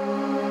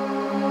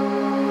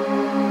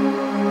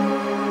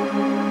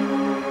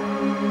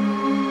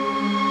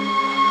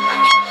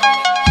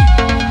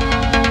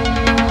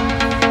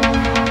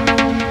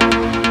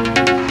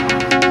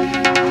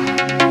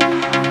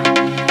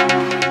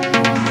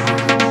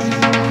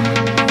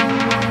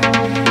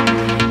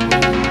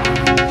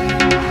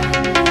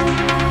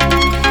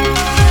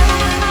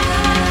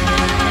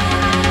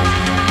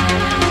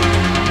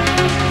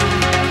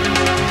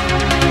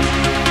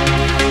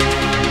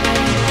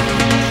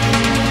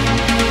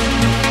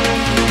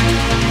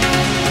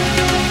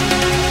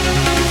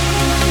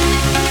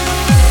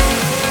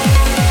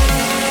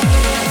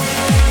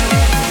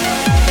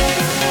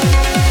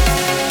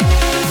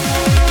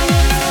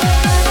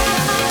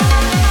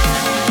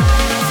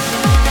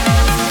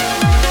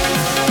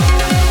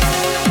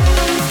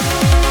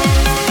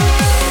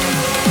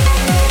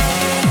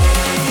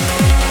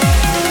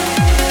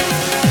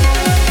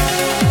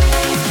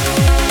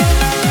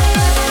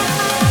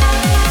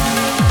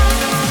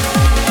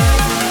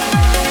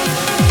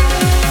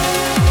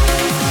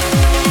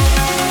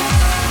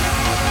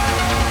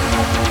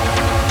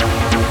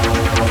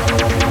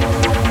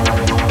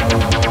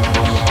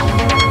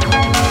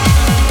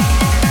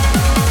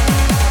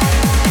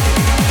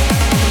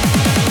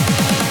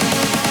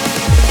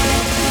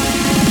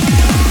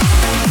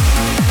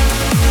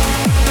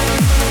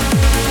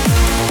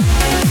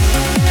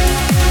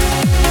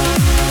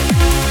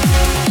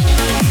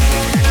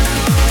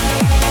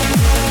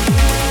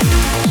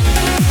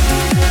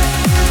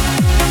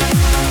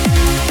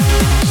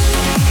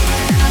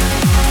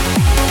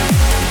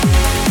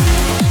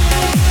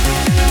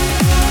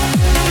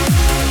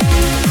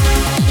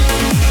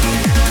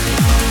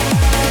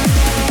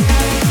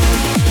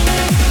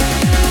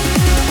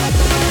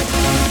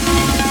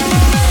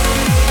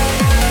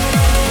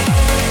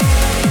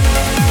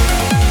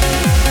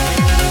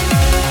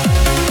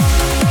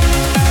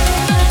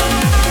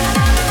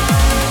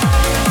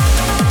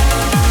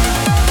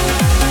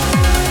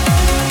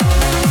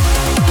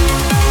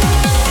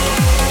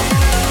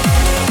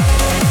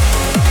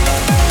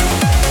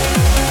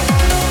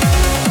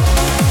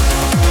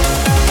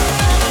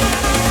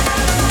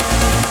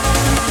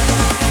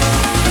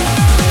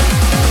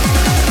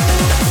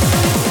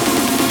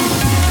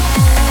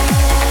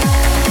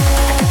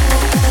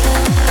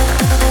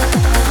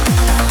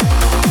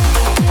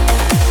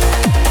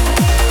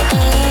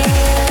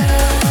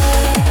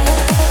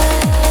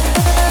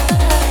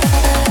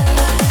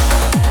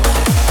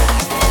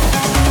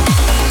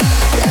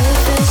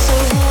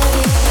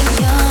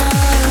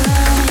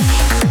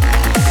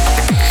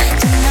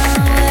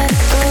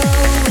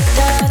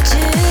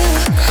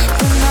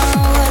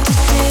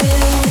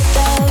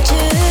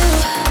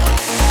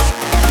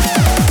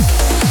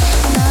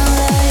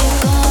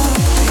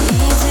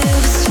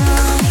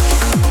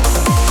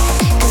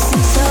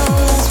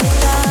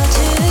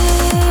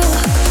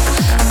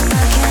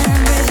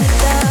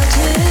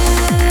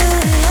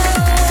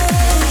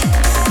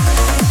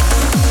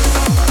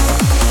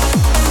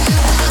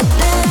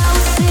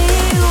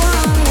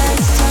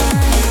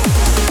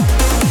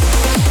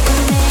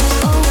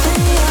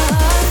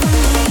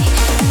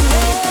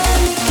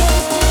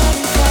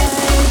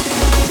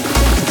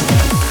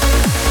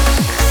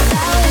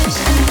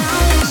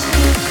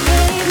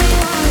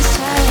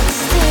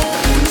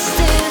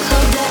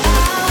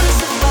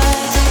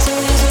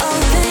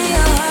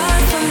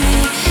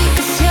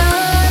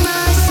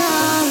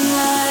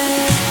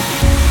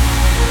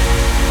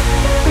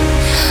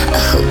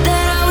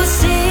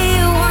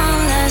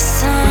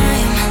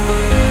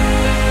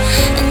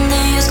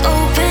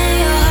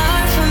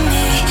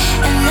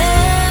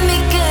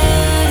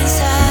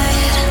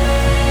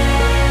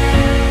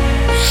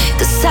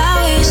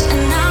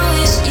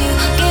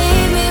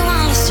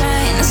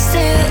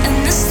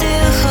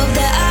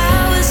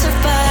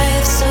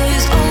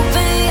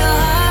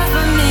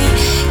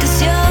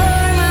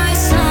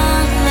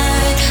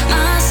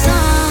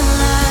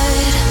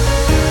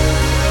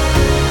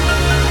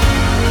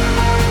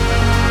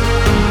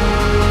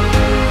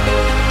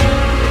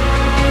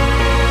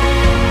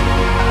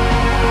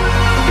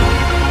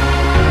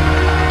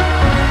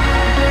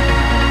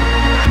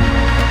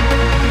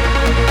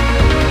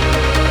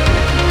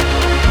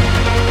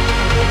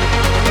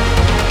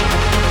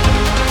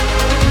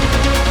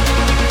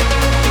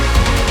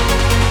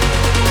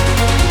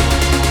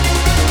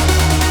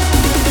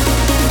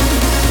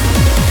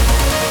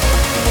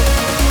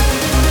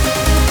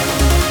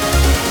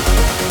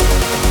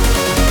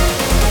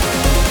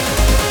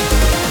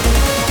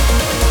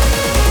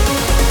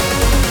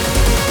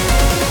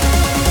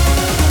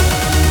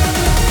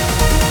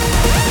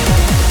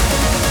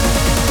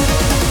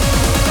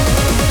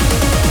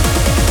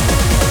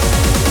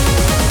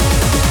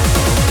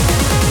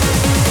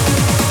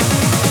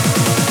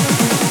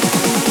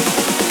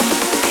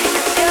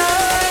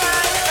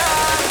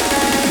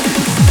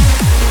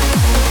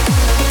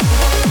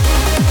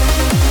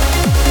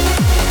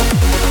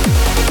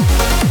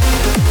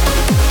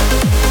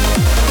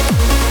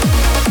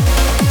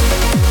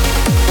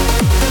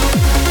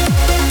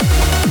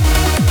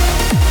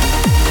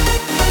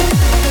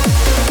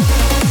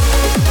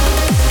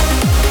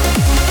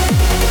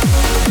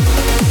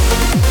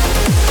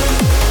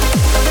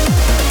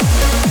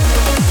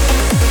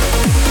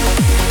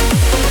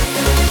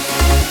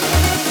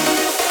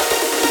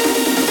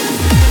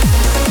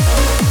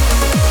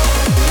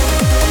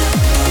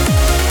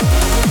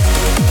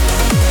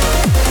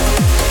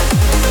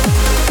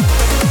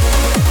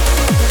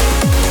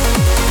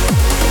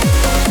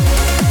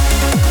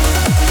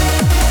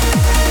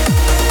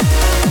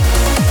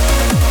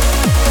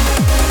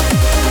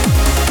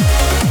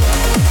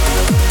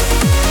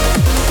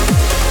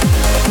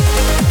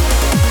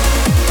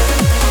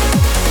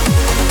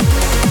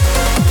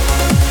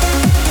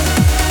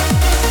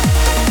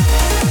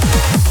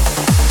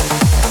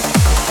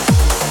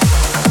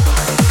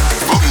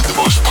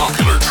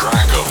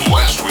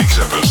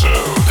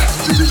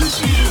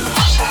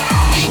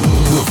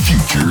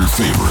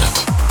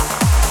 favorite.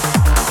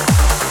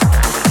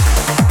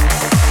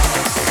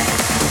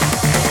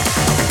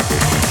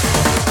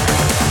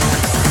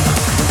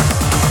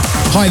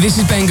 Hi, this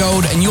is Ben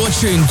Gold, and you're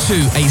tuned to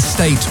A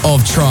State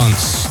of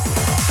Trance.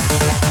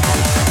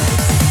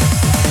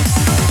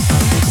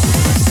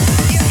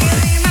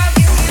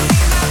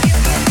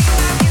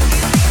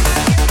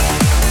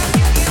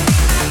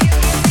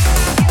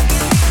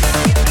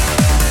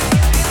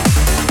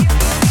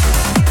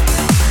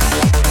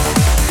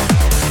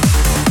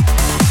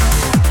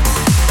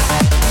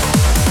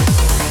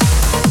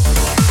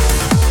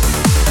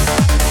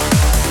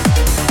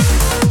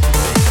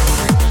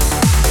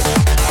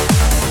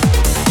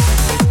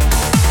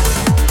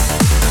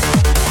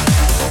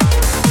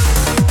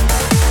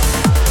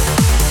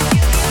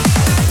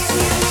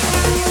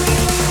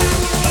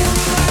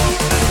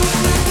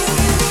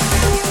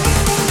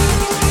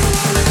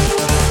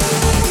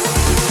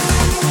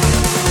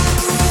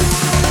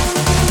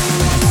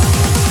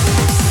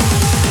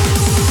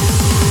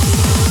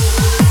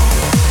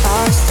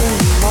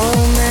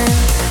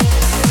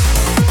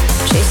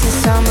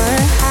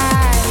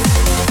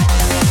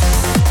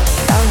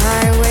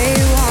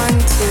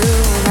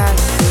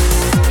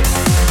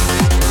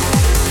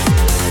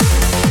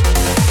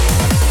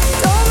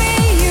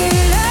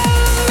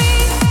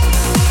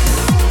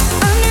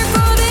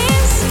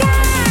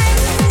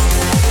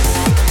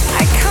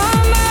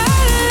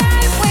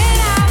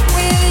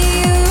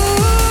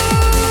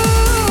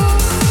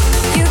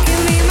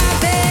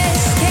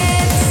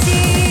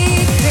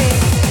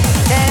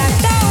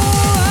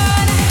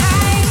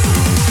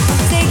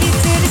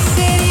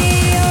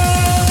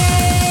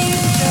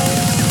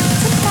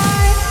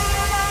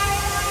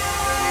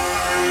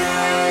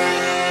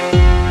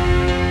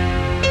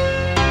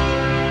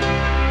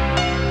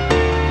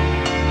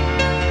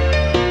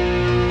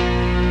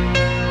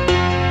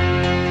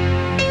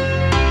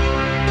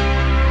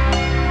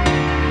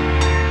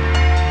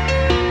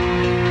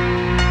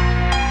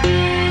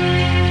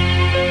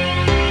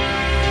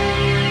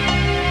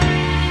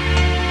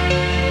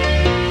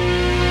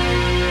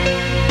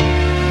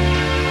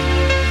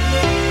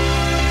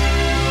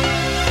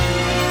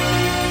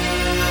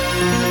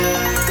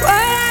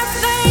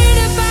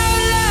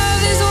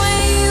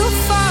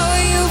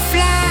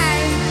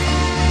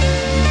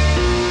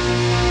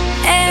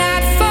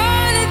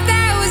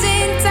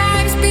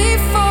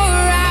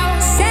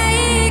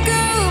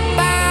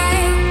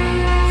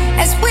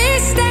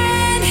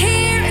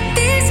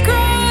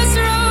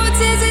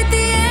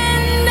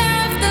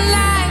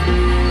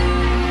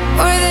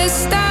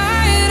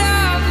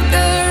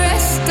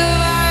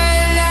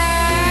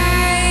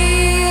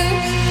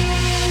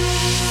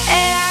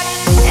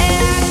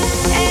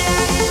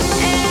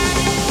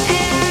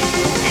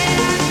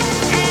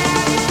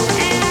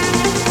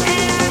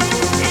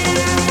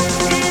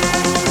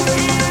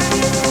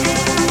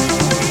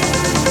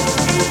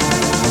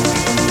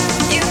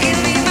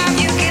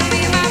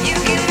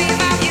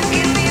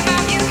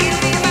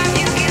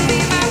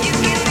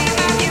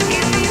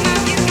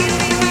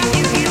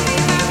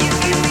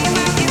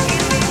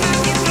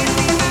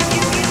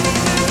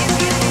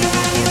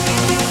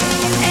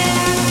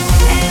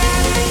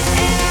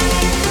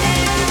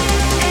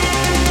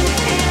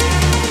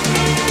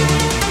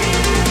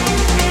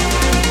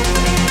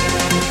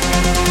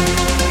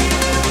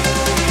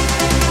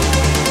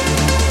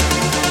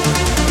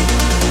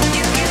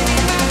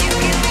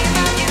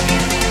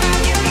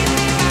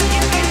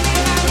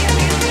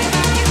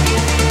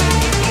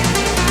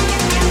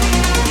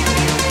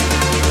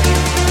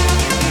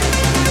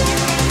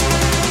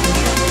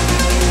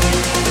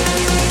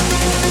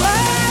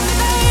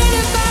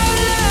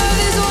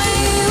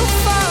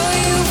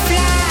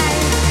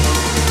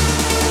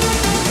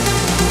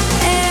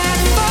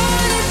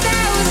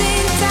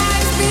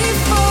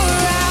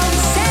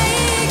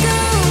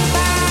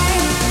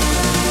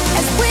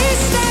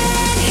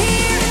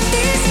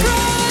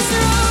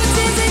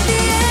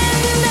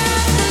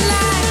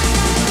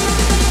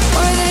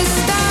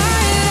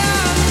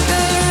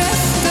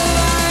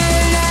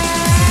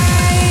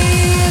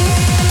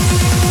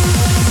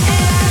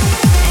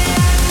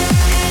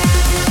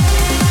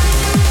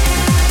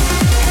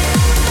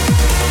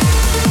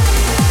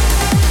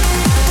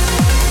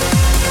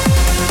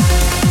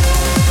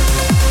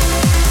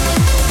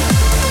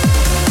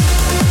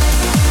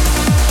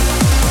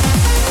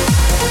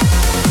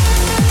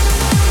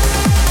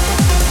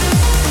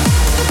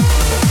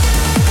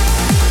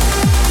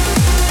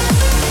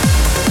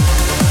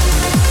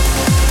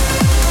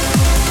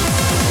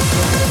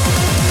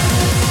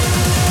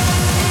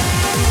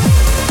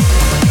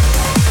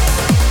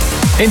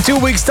 In 2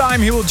 weeks'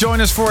 time, he will join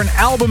us for an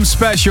album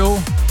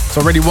special. It's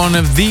already one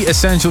of the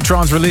essential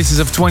trance releases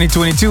of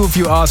 2022, if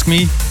you ask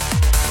me.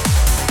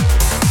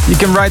 You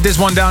can write this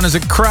one down as a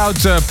crowd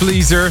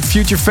pleaser.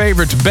 Future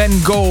favorite, Ben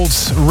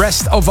Gold's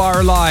Rest of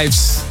Our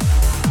Lives.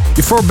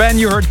 Before Ben,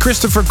 you heard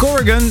Christopher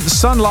Corrigan,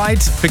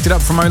 Sunlight. Picked it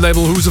up from my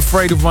label Who's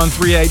Afraid of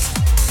 138.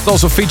 It's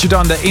also featured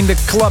on the In The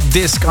Club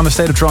disc on the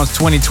State of Trance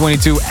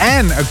 2022.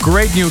 And a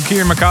great new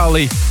Ciaran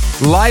McAuley,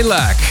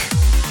 Lilac.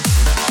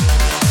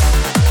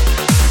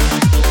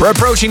 We're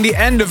approaching the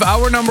end of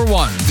hour number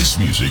 1. This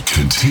music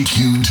can take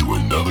you to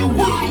another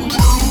world.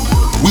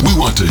 We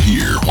want to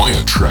hear why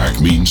a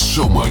track means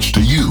so much to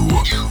you.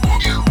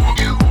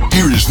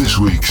 Here is this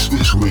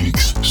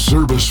week's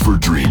Service for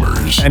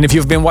Dreamers. And if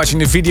you've been watching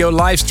the video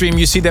live stream,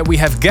 you see that we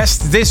have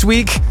guests this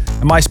week.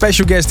 And my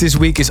special guest this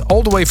week is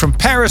all the way from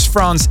Paris,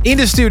 France, in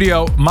the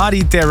studio,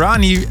 Madi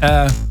Tehrani.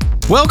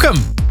 Welcome.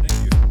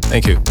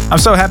 Thank you. I'm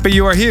so happy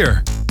you are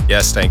here.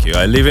 Yes, thank you.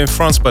 I live in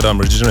France, but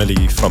I'm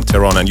originally from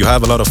Tehran, and you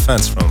have a lot of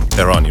fans from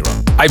Tehran,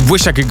 Iran. I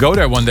wish I could go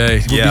there one day.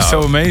 It would be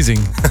so amazing.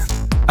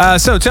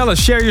 So tell us,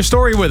 share your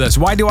story with us.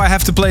 Why do I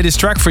have to play this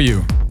track for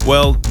you?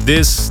 Well,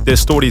 the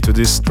story to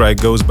this track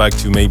goes back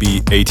to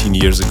maybe 18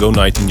 years ago,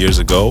 19 years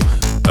ago.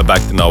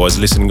 Back then I was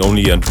listening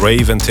only at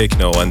rave and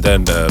techno, and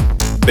then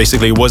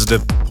basically it was the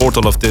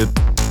portal of the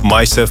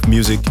myself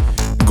music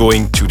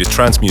going to the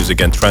trance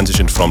music and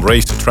transition from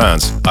rave to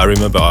trance. I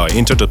remember I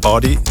entered the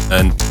party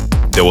and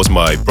there was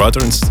my brother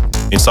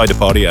inside the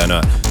party, and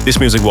this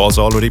music was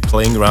already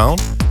playing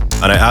around.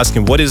 And I asked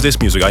him, what is this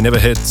music? I never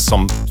heard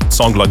some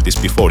song like this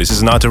before. This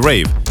is not a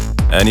rave.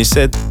 And he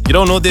said, you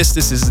don't know this.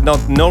 This is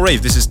no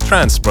rave. This is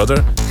trance, brother.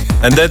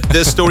 And that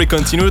the story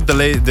continued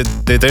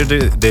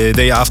the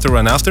day after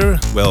and after.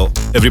 Well,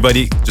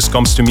 everybody just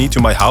comes to me, to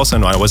my house,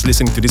 and I was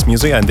listening to this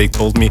music, and they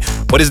told me,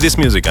 what is this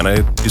music? And I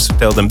used to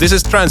tell them, this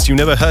is trance. You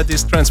never heard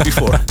this trance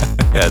before.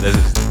 Yeah, that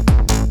is...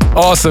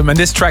 Awesome, and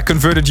this track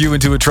converted you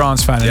into a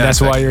trance fan, and that's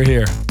why you're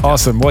here.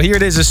 Awesome. Well, here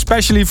it is,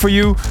 especially for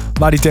you,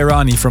 Madi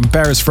Tehrani from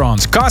Paris,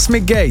 France.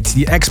 Cosmic Gate,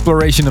 the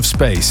exploration of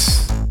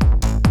space.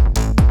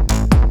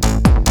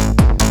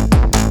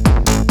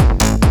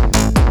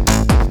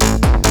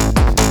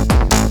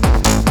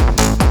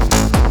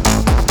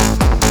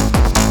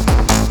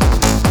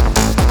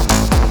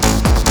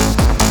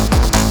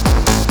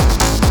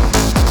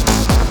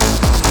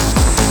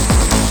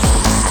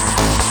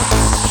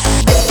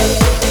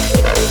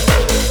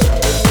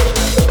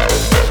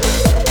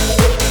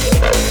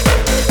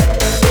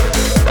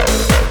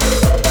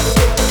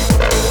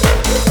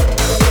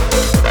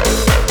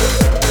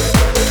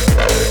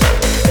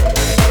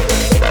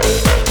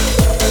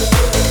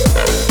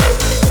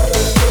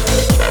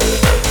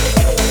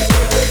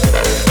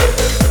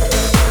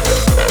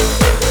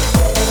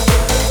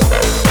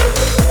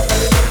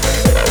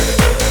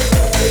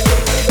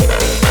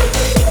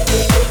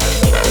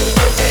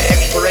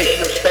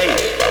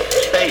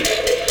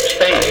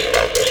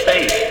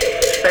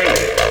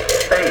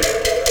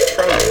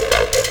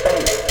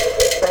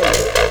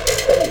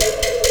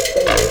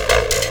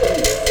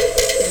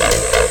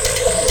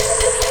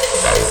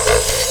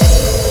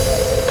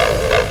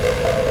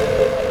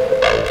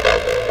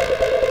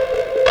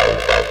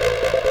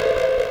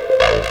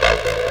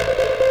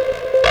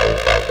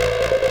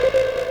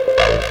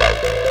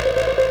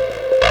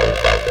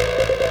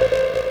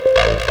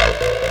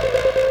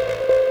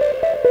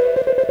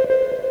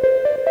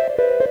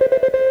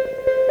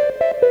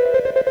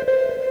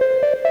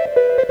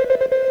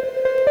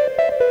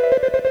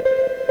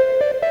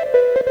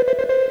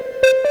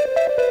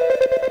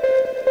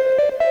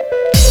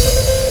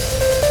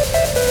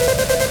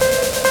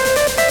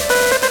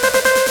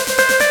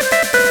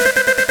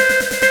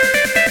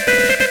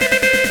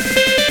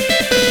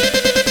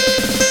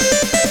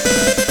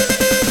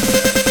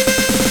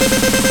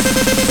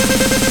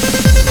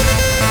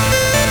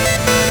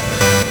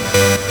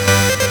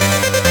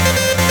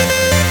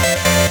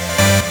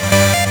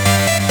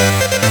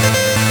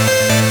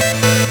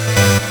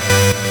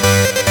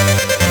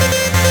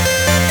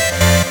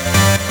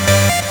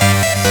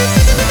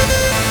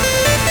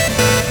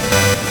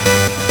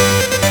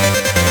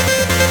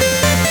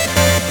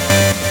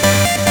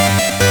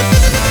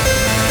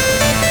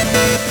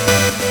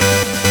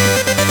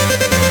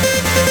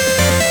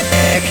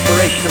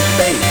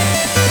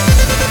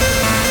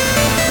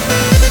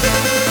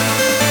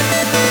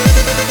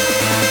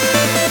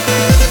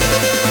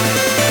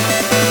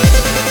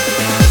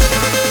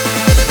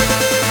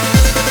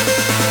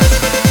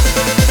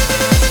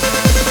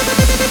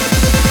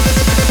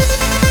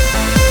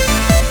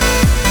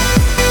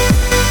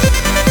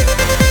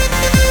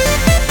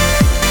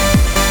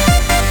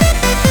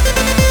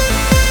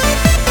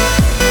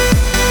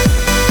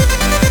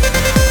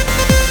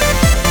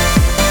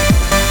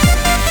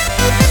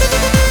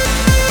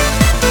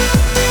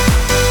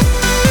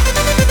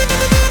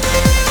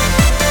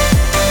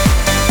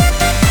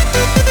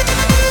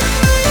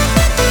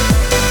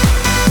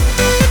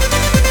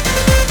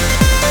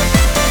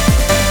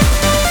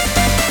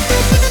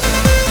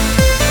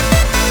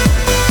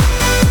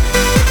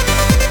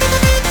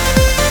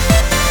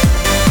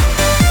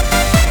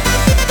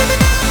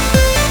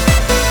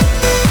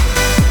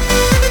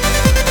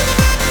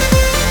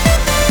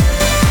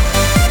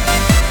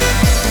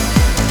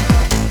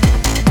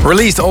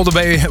 Released all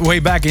the way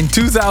back in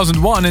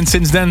 2001, and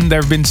since then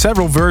there have been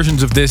several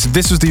versions of this.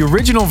 This was the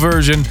original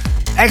version,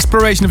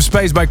 Exploration of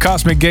Space by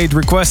Cosmic Gate,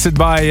 requested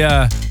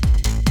by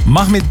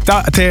Mahmoud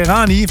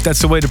Tehrani, if that's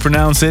the way to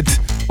pronounce it.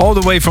 all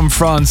the way from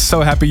France.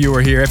 So happy you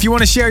are here. If you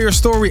want to share your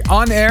story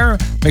on air,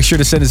 make sure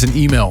to send us an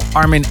email.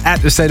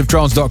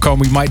 Armin@thestateoftrance.com.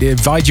 We might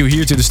invite you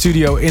here to the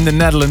studio in the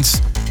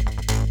Netherlands.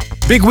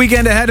 Big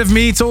weekend ahead of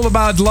me. It's all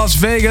about Las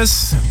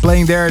Vegas.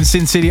 Playing there in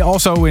Sin City.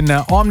 Also in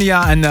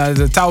Omnia and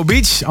the Tao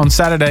Beach on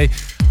Saturday.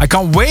 I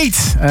can't wait.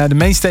 The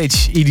main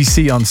stage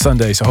EDC on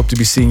Sunday. So hope to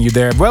be seeing you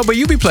there. Well, but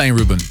you'll be playing,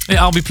 Ruben.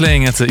 Yeah, I'll be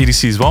playing at the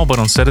EDC as well, but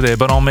on Saturday.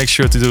 But I'll make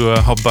sure to do a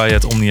hop by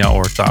at Omnia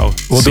or Tao.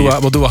 We'll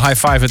do a high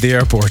five at the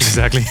airport.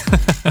 Exactly.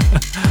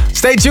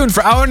 Stay tuned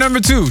for hour number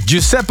 2.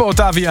 Giuseppe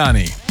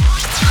Ottaviani.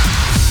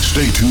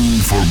 Stay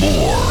tuned for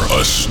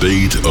more A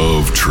State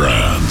of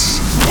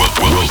Trance.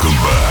 Welcome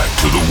back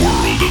to the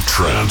world of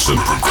trance and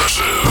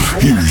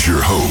progressive. Here's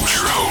your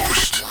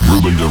host,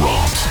 Ruben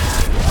Durant.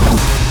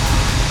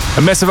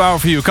 A massive hour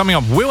for you. Coming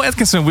up, Will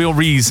Atkinson, Will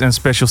Rees, and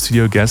special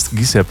studio guest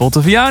Giuseppe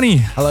Ottaviani.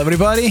 Hello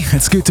everybody,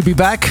 it's good to be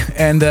back,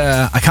 and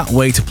I can't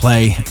wait to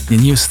play the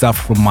new stuff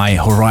from my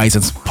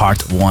Horizons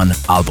Part 1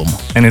 album.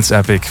 And it's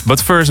epic. But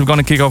first, we're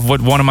gonna kick off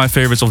with one of my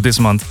favorites of this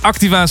month,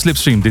 Activa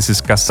Slipstream. This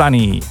is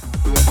Kasani.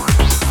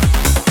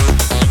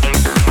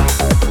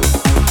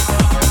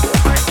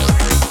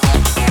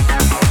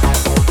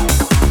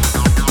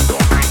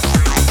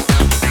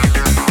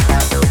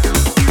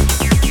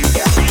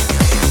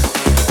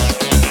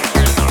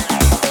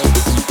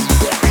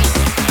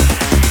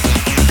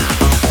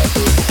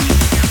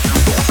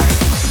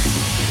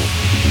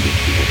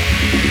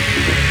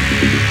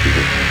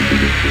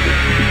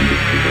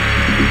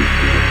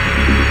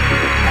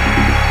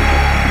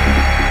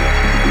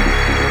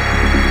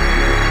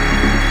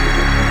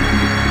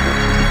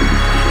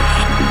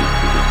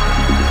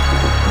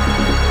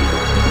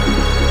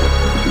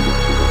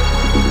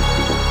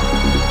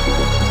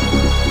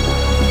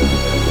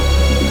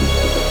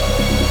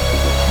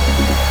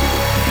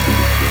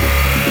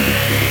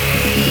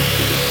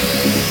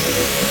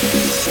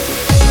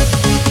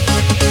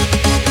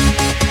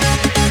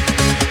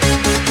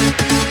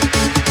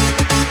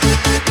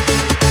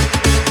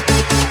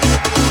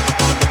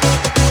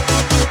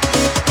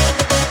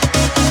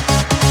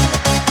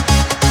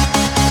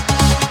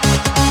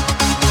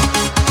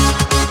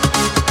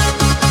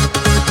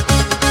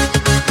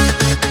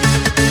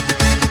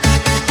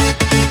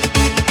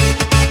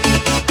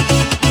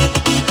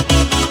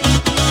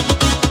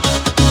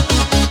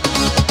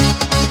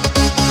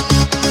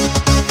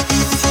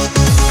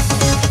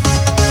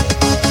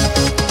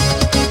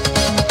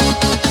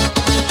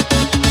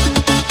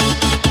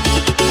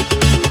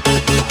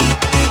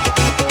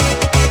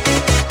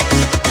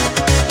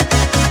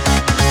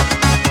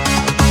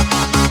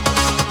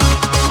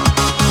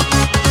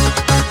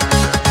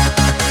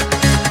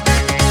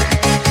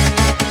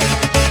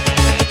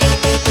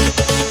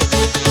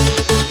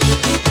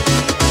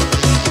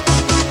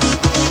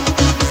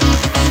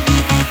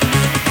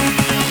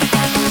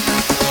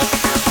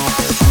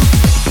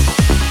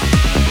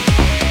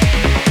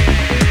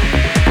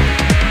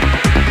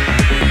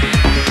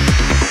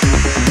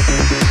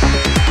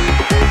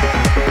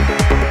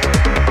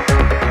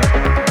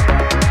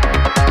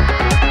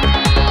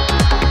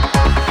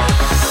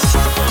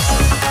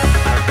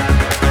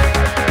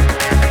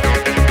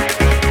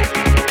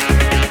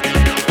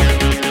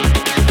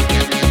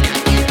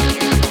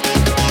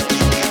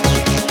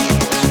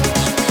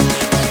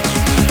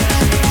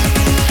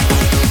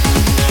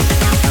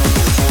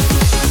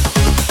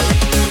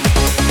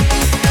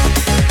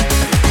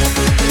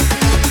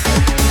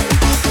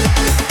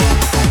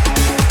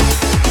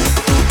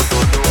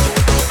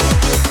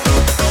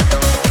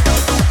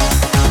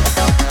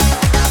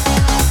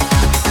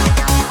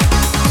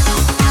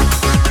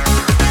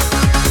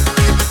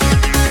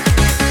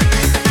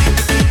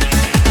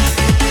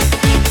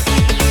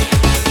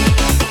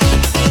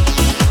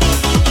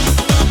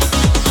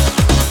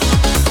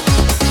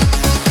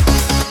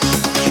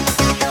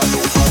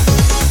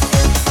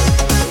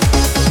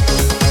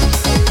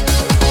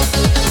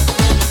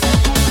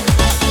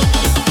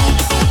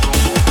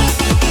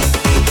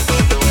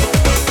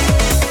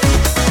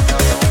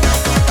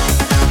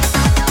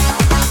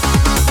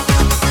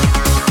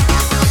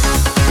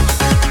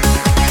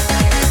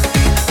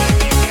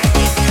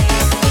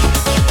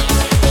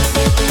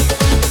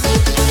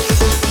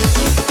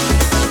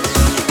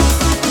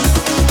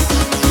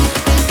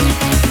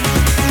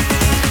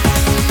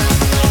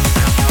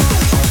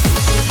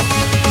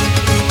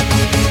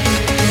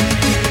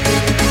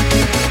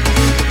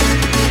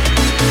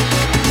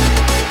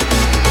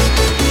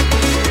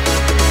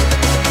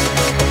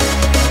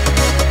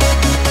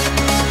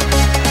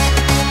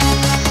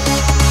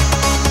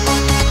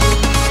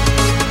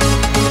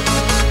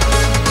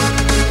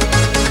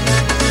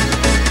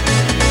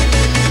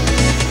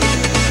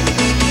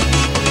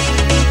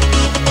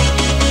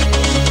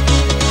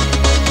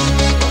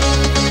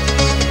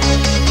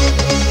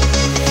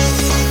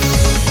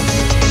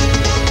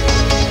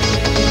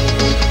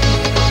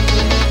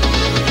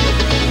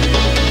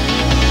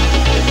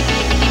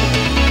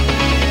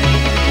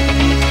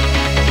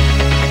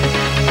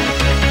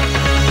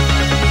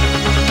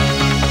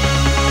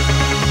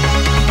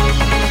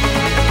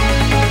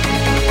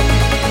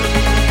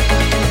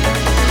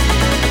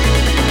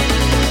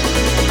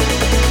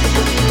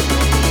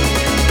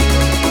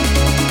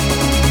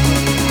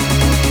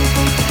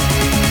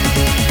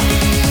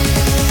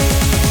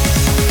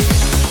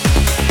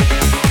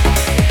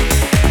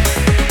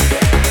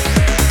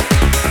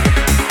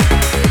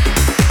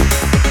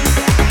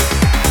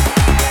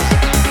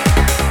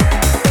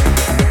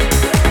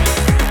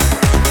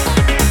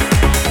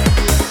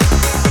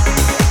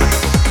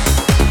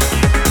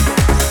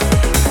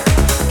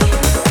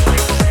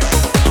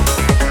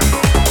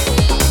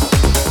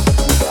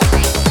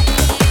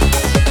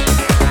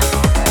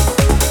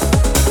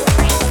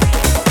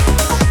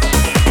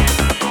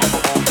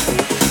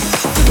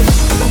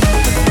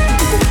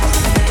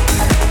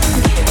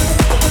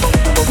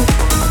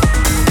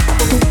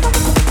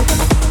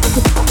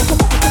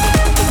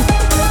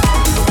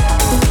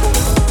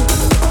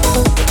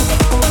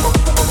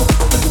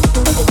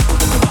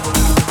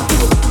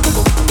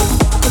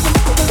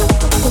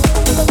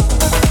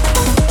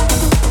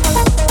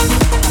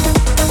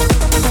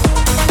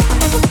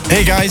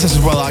 Hey guys, this is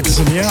Will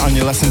Atkinson here, and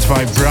you're listening to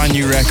my brand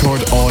new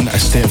record on A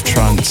State of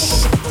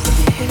Trance.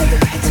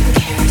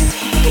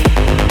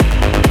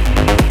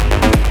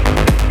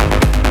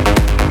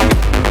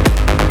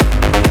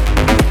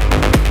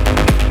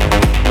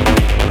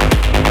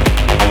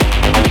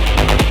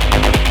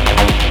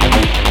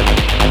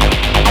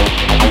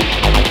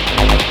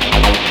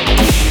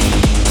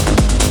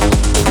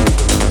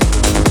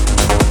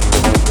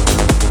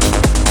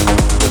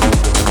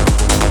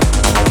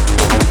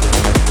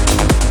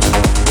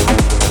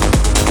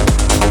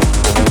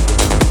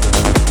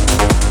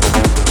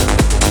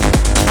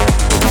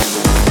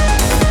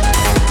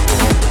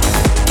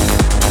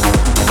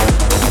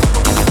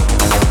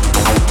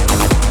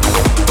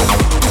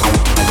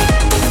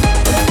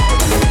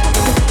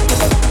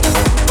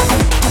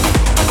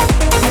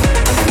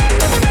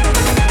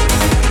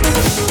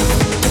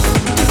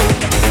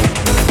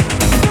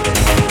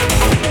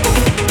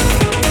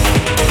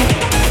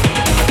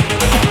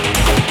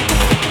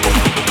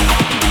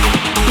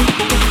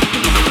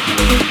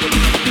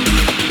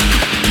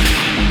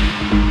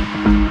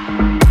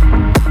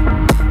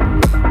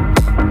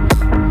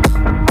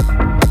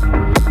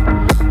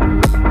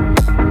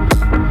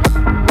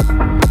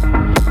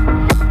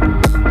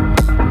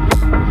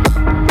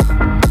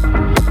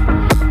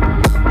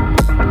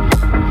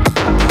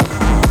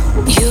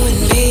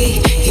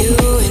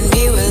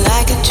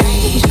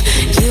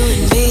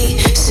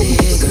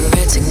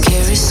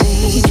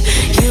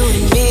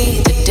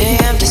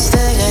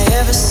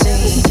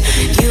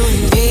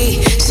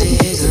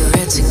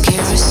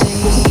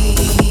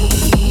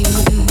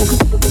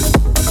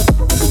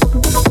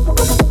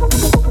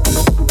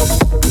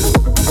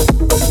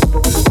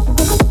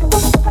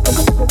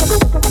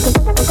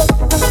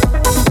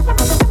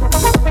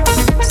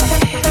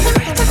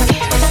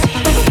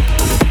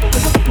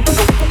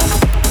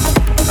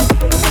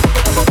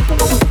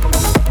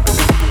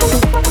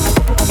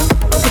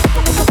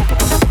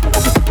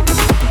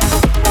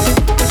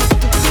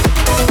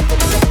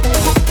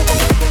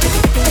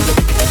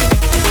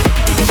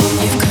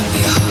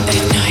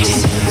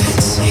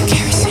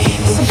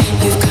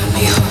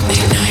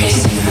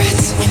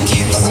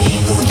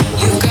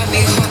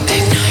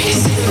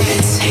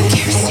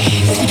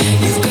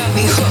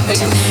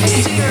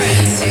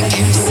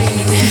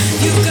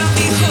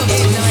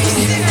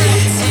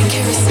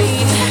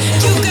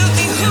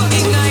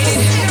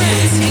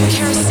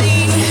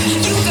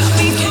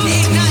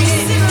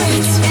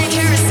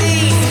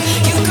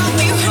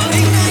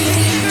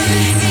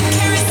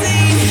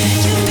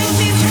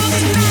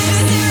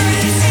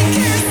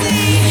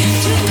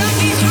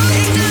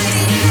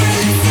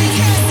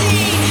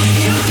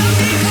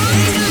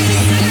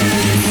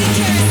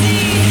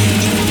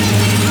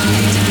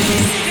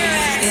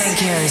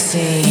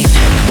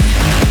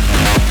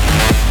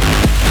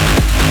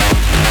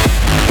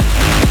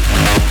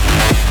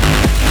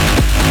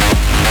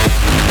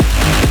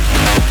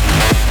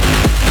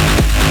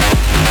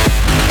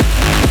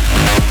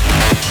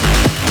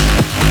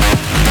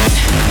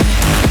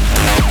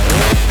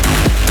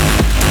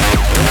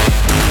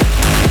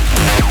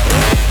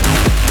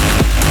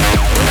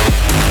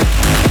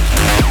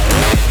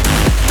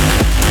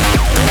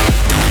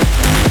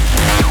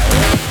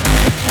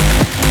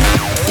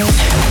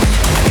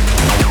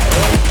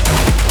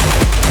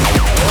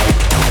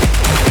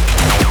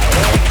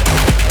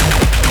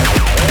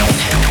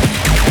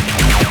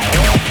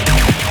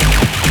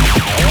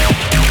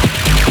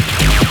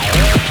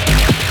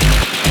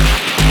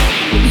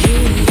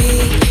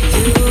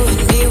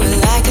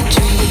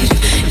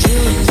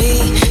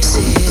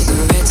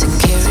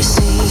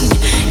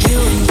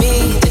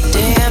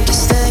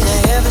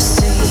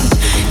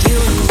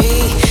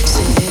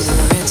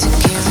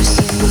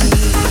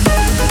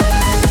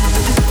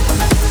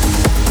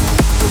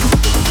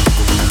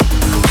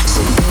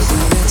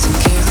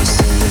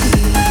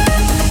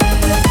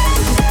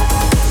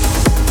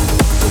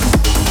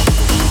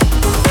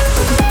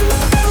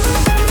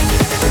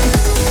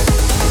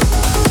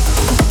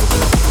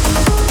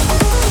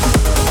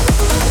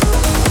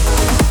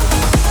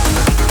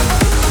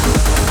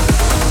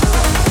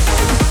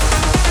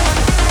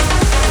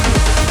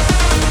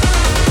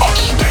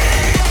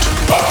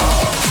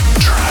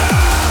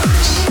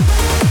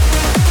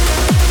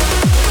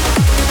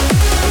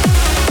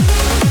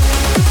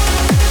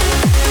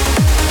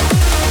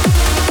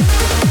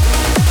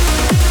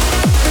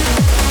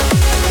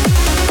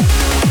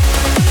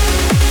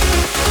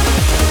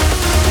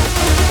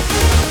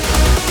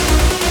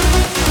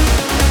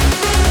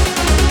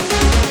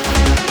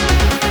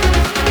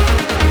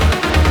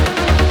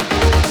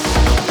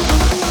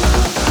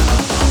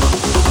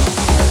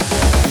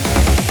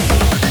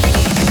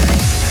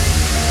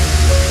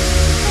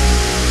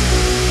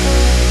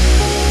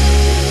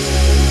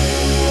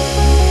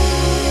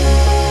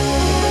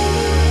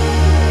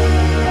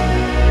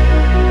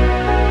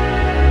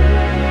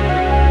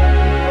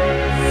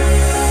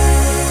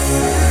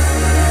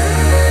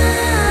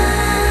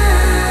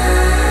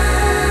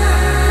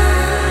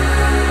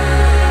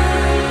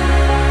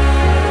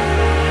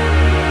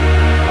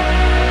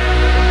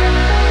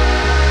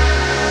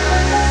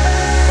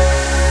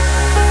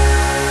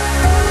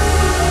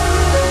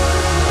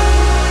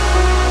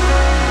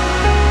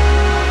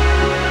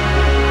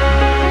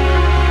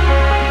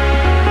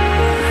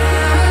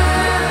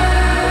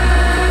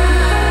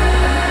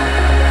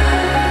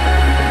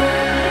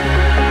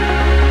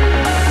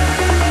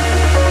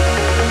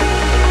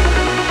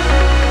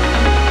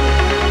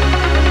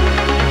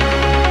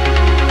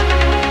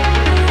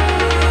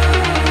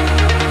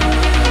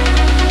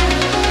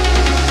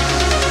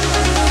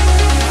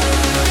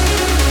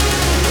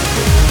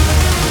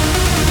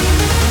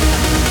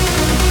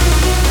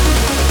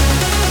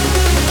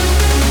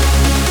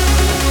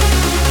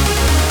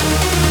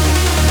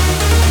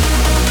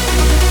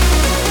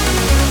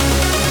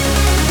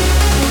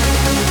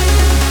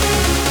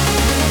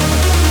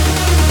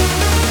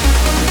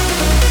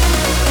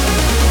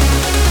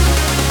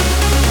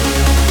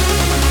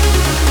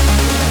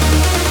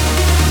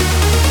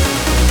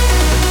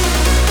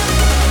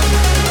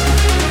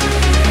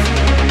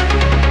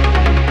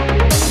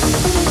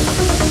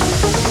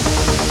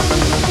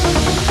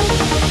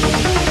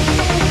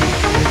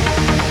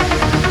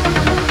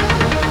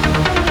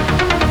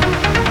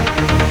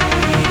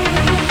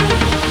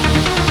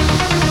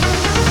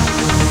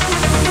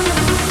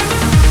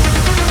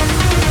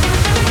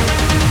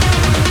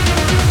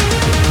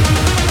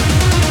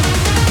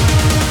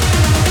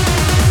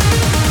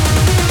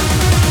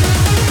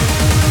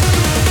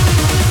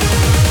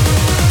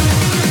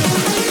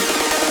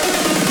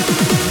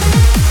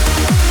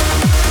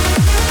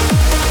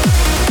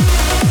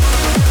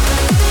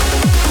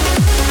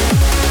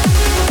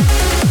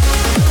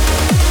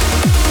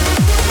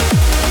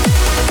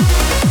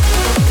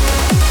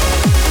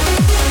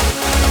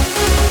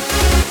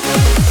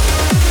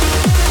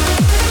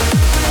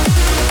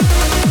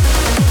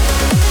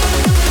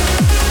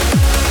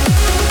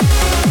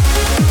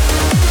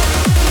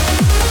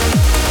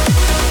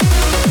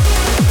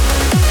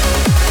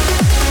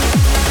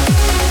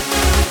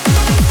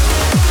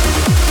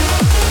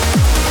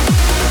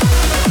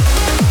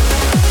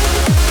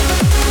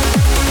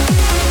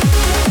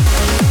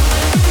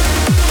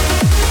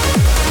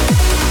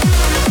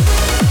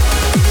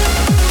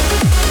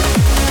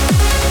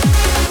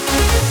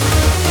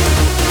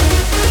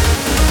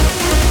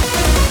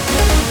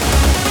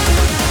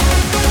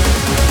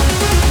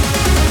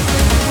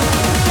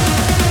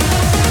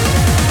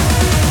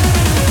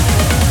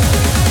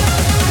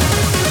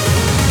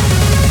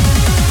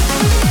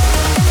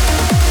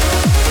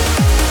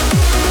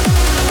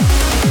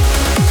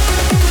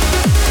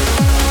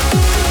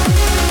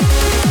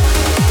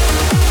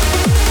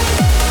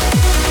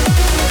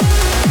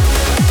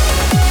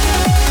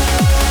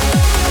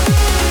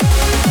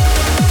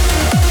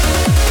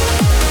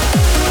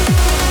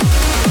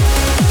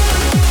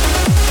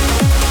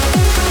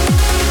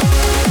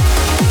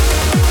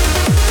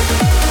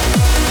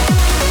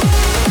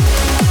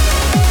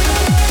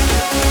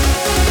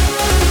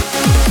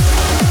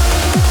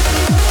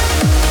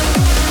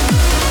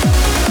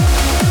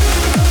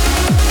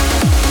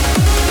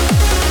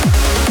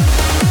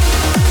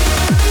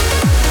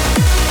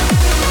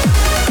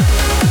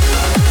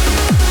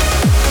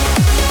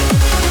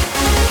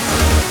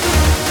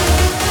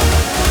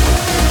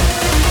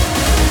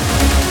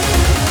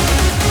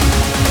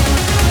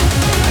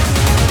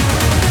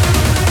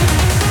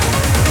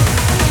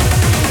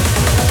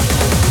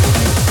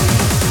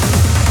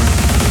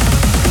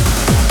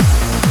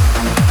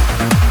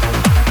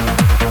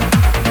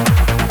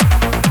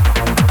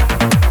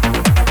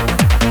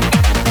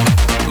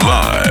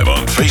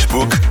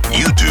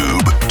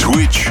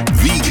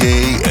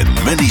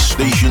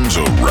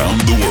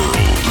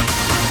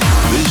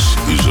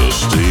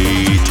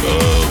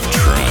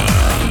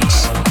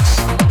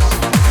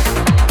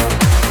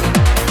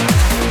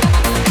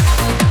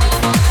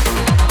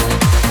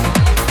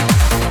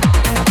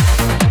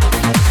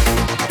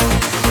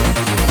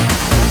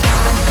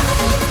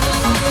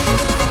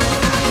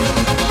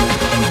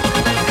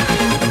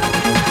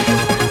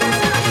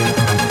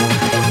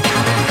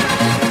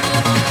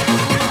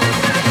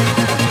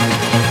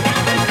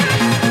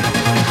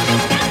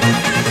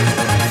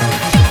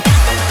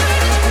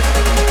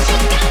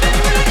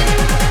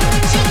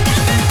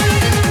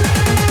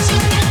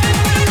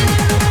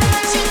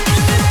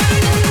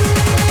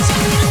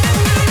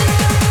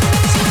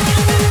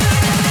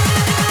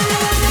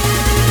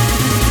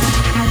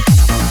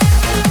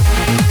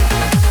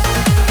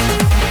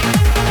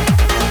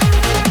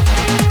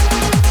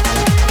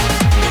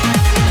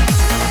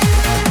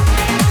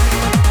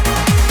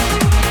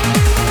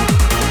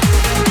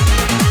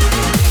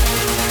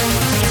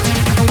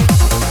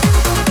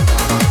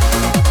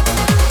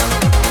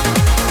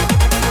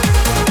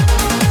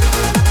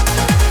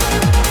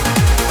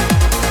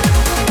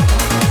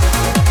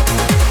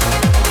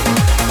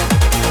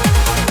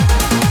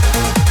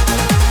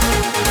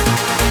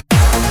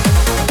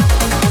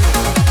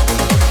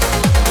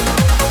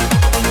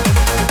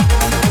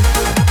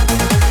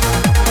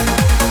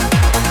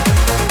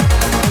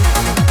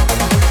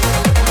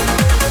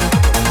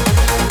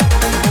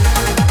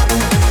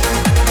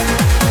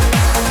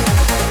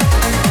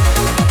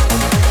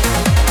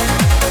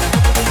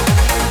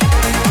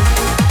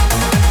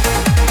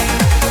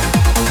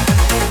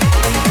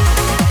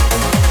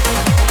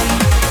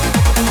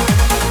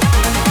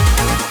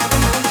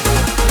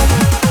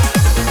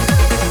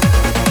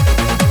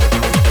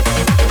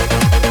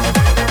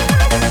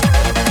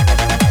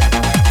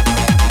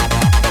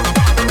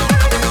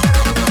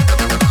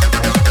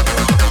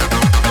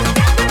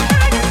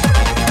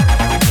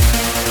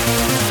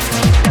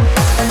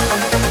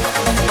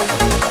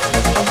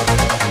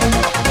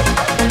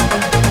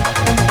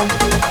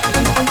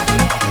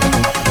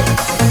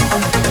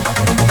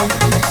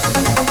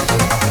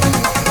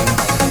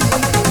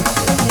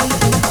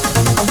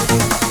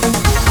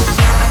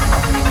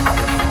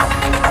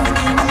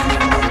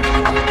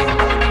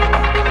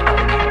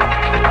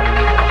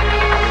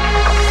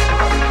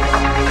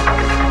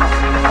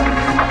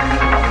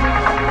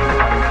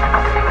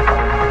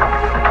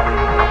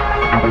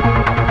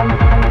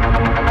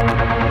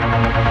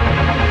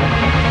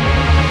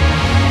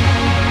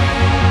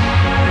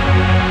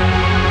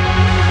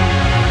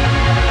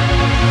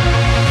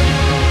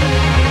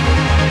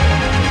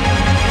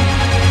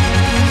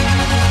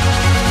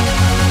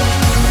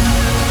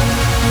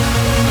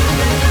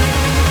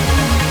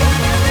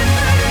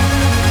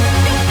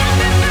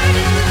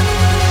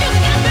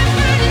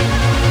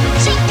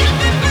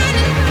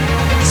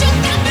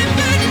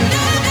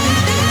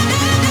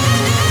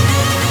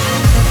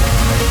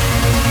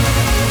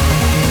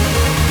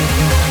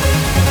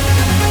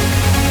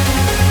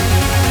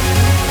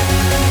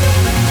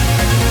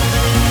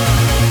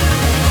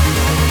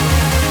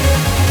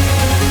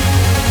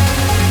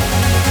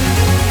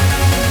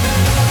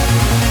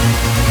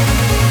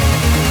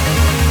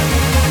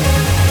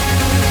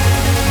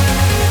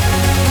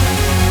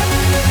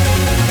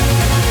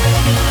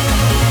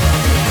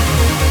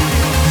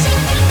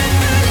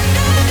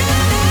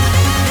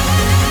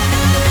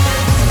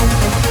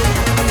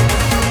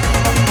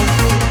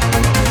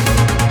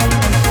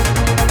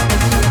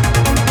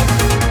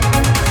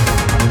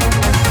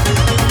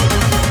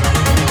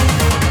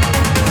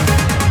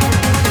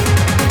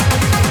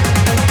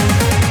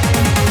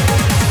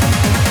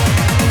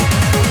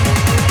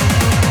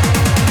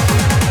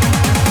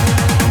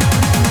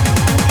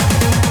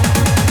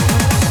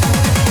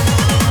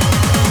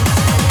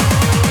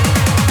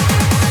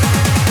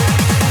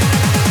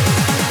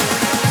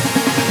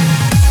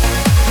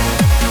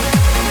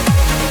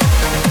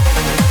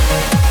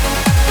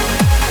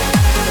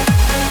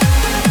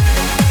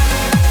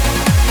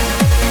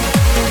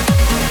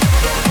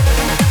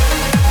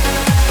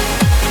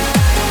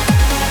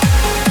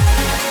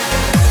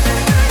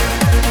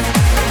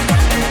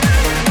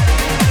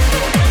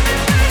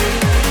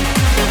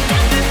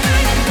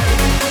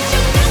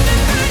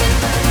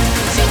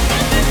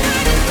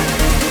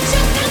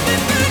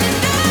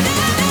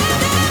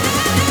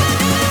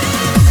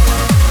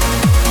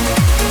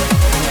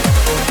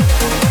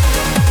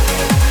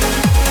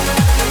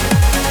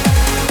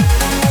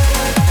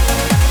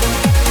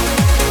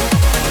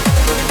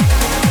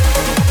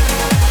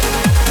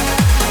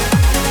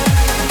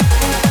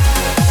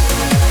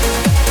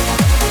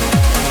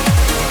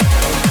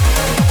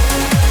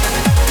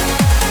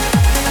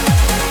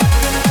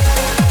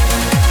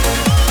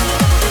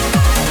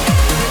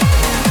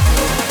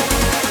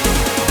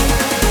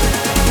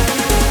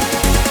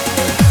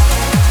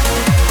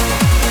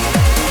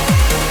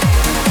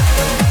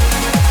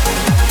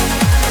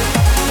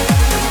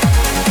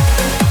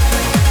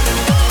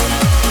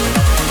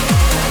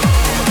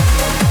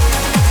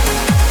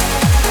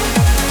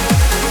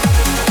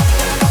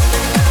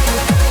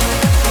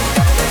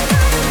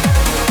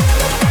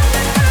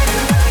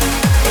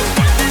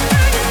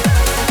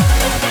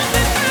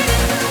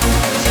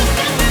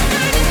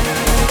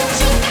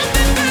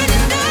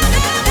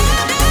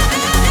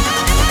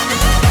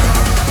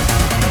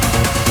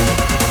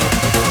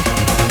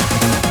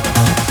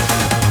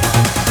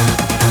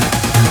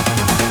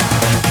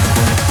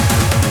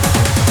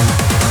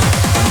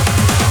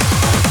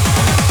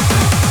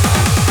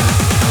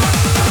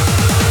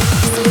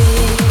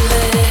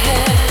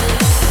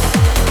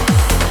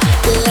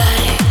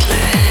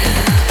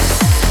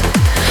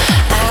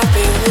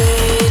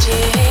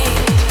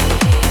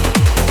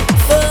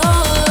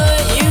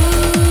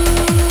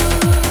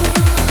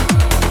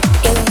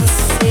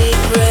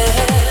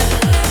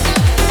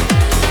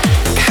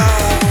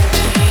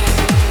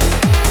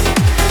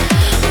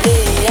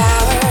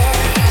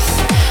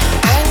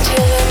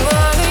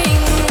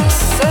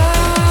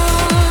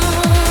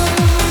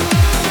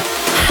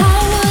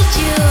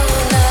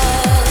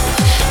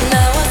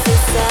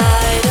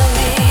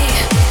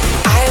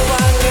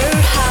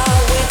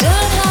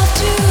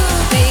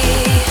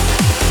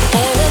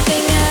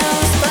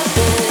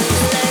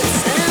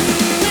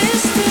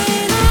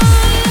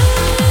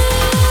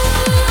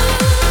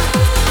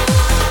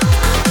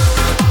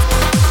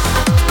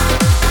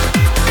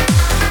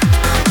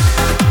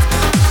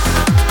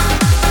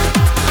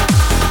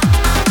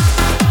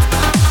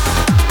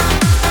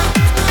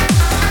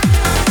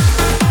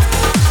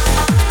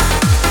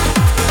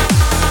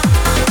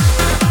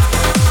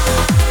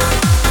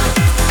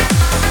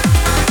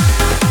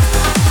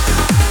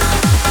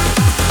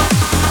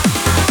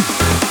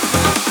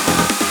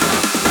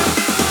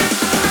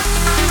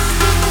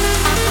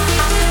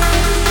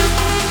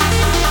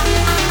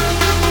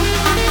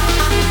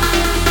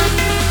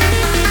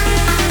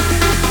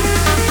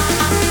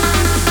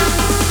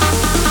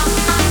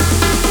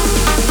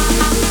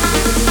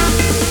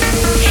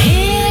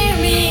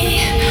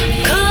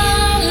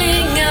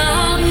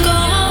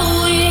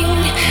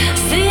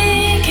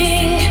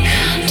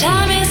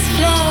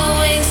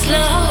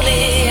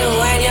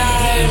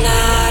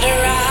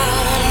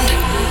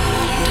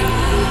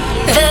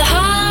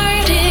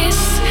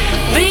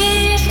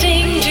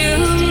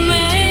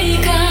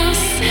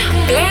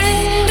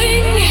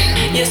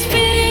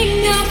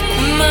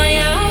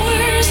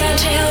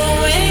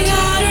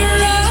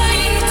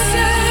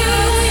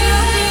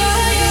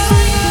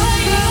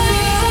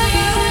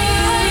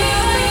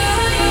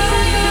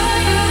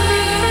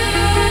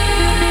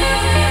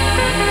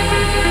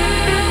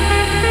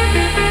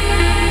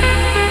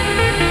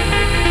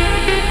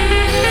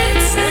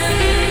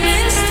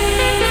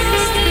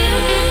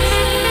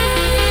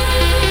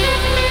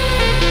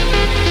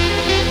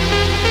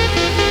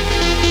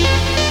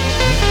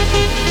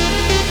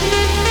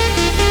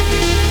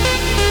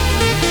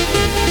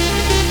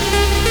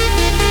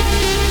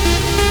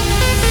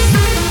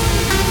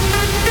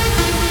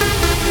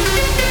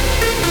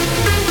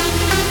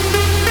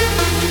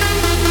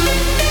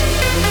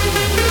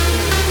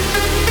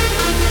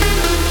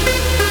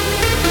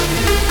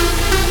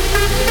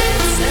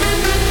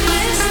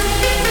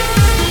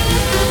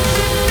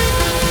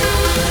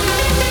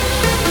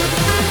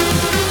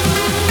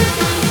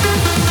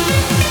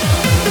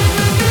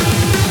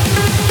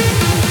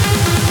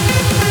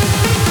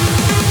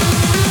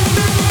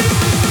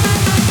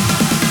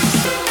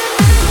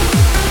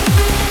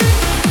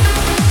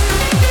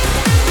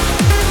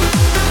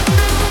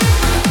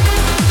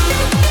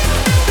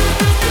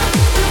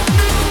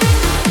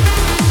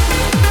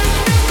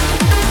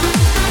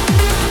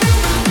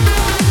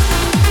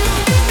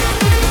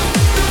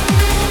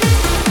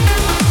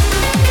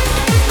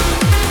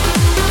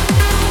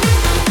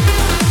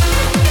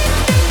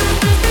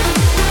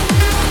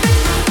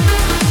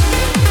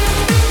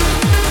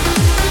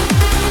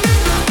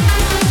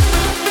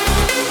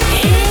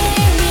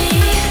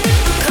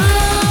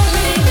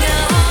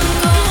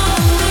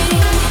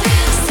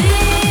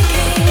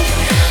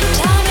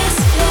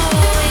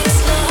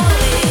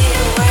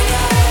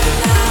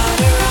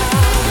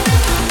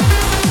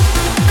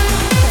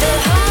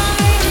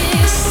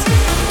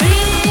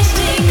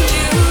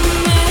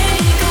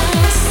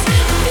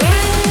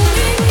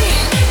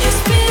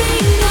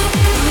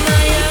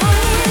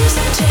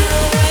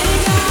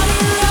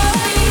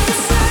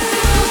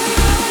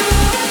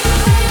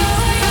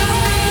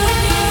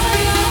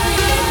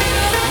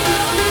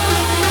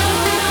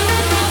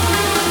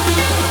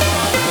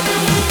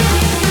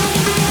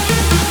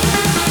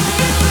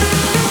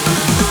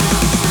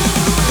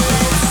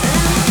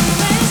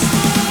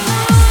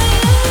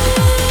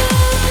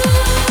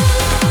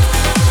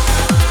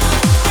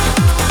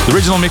 The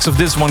original mix of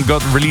this one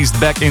got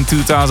released back in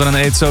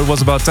 2008, so it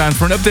was about time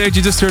for an update.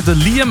 You just heard the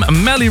Liam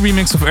Malley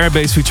remix of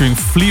Airbase featuring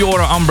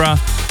Fliora Umbra,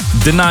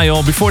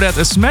 Denial. Before that,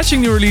 a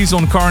smashing new release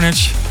on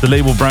Carnage, the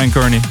label Brian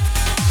Kearney,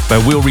 by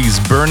Will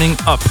Reese, Burning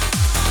Up.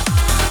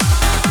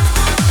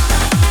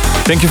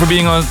 Thank you for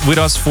being with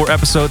us for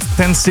episode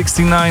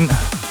 1069.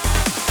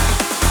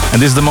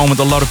 And this is the moment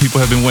a lot of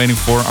people have been waiting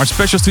for. Our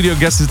special studio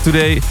guest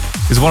today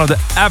is one of the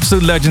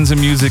absolute legends in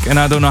music, and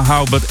I don't know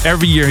how, but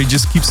every year he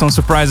just keeps on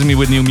surprising me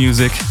with new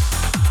music.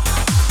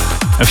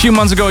 A few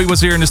months ago he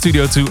was here in the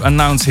studio to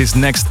announce his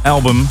next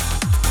album.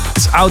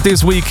 It's out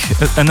this week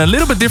and a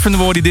little bit different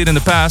than what he did in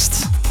the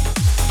past.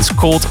 It's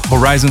called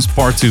Horizons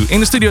Part 2. In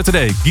the studio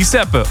today,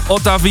 Giuseppe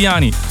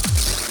Ottaviani.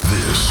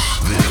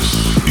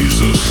 This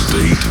is a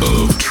state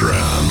of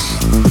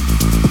trance.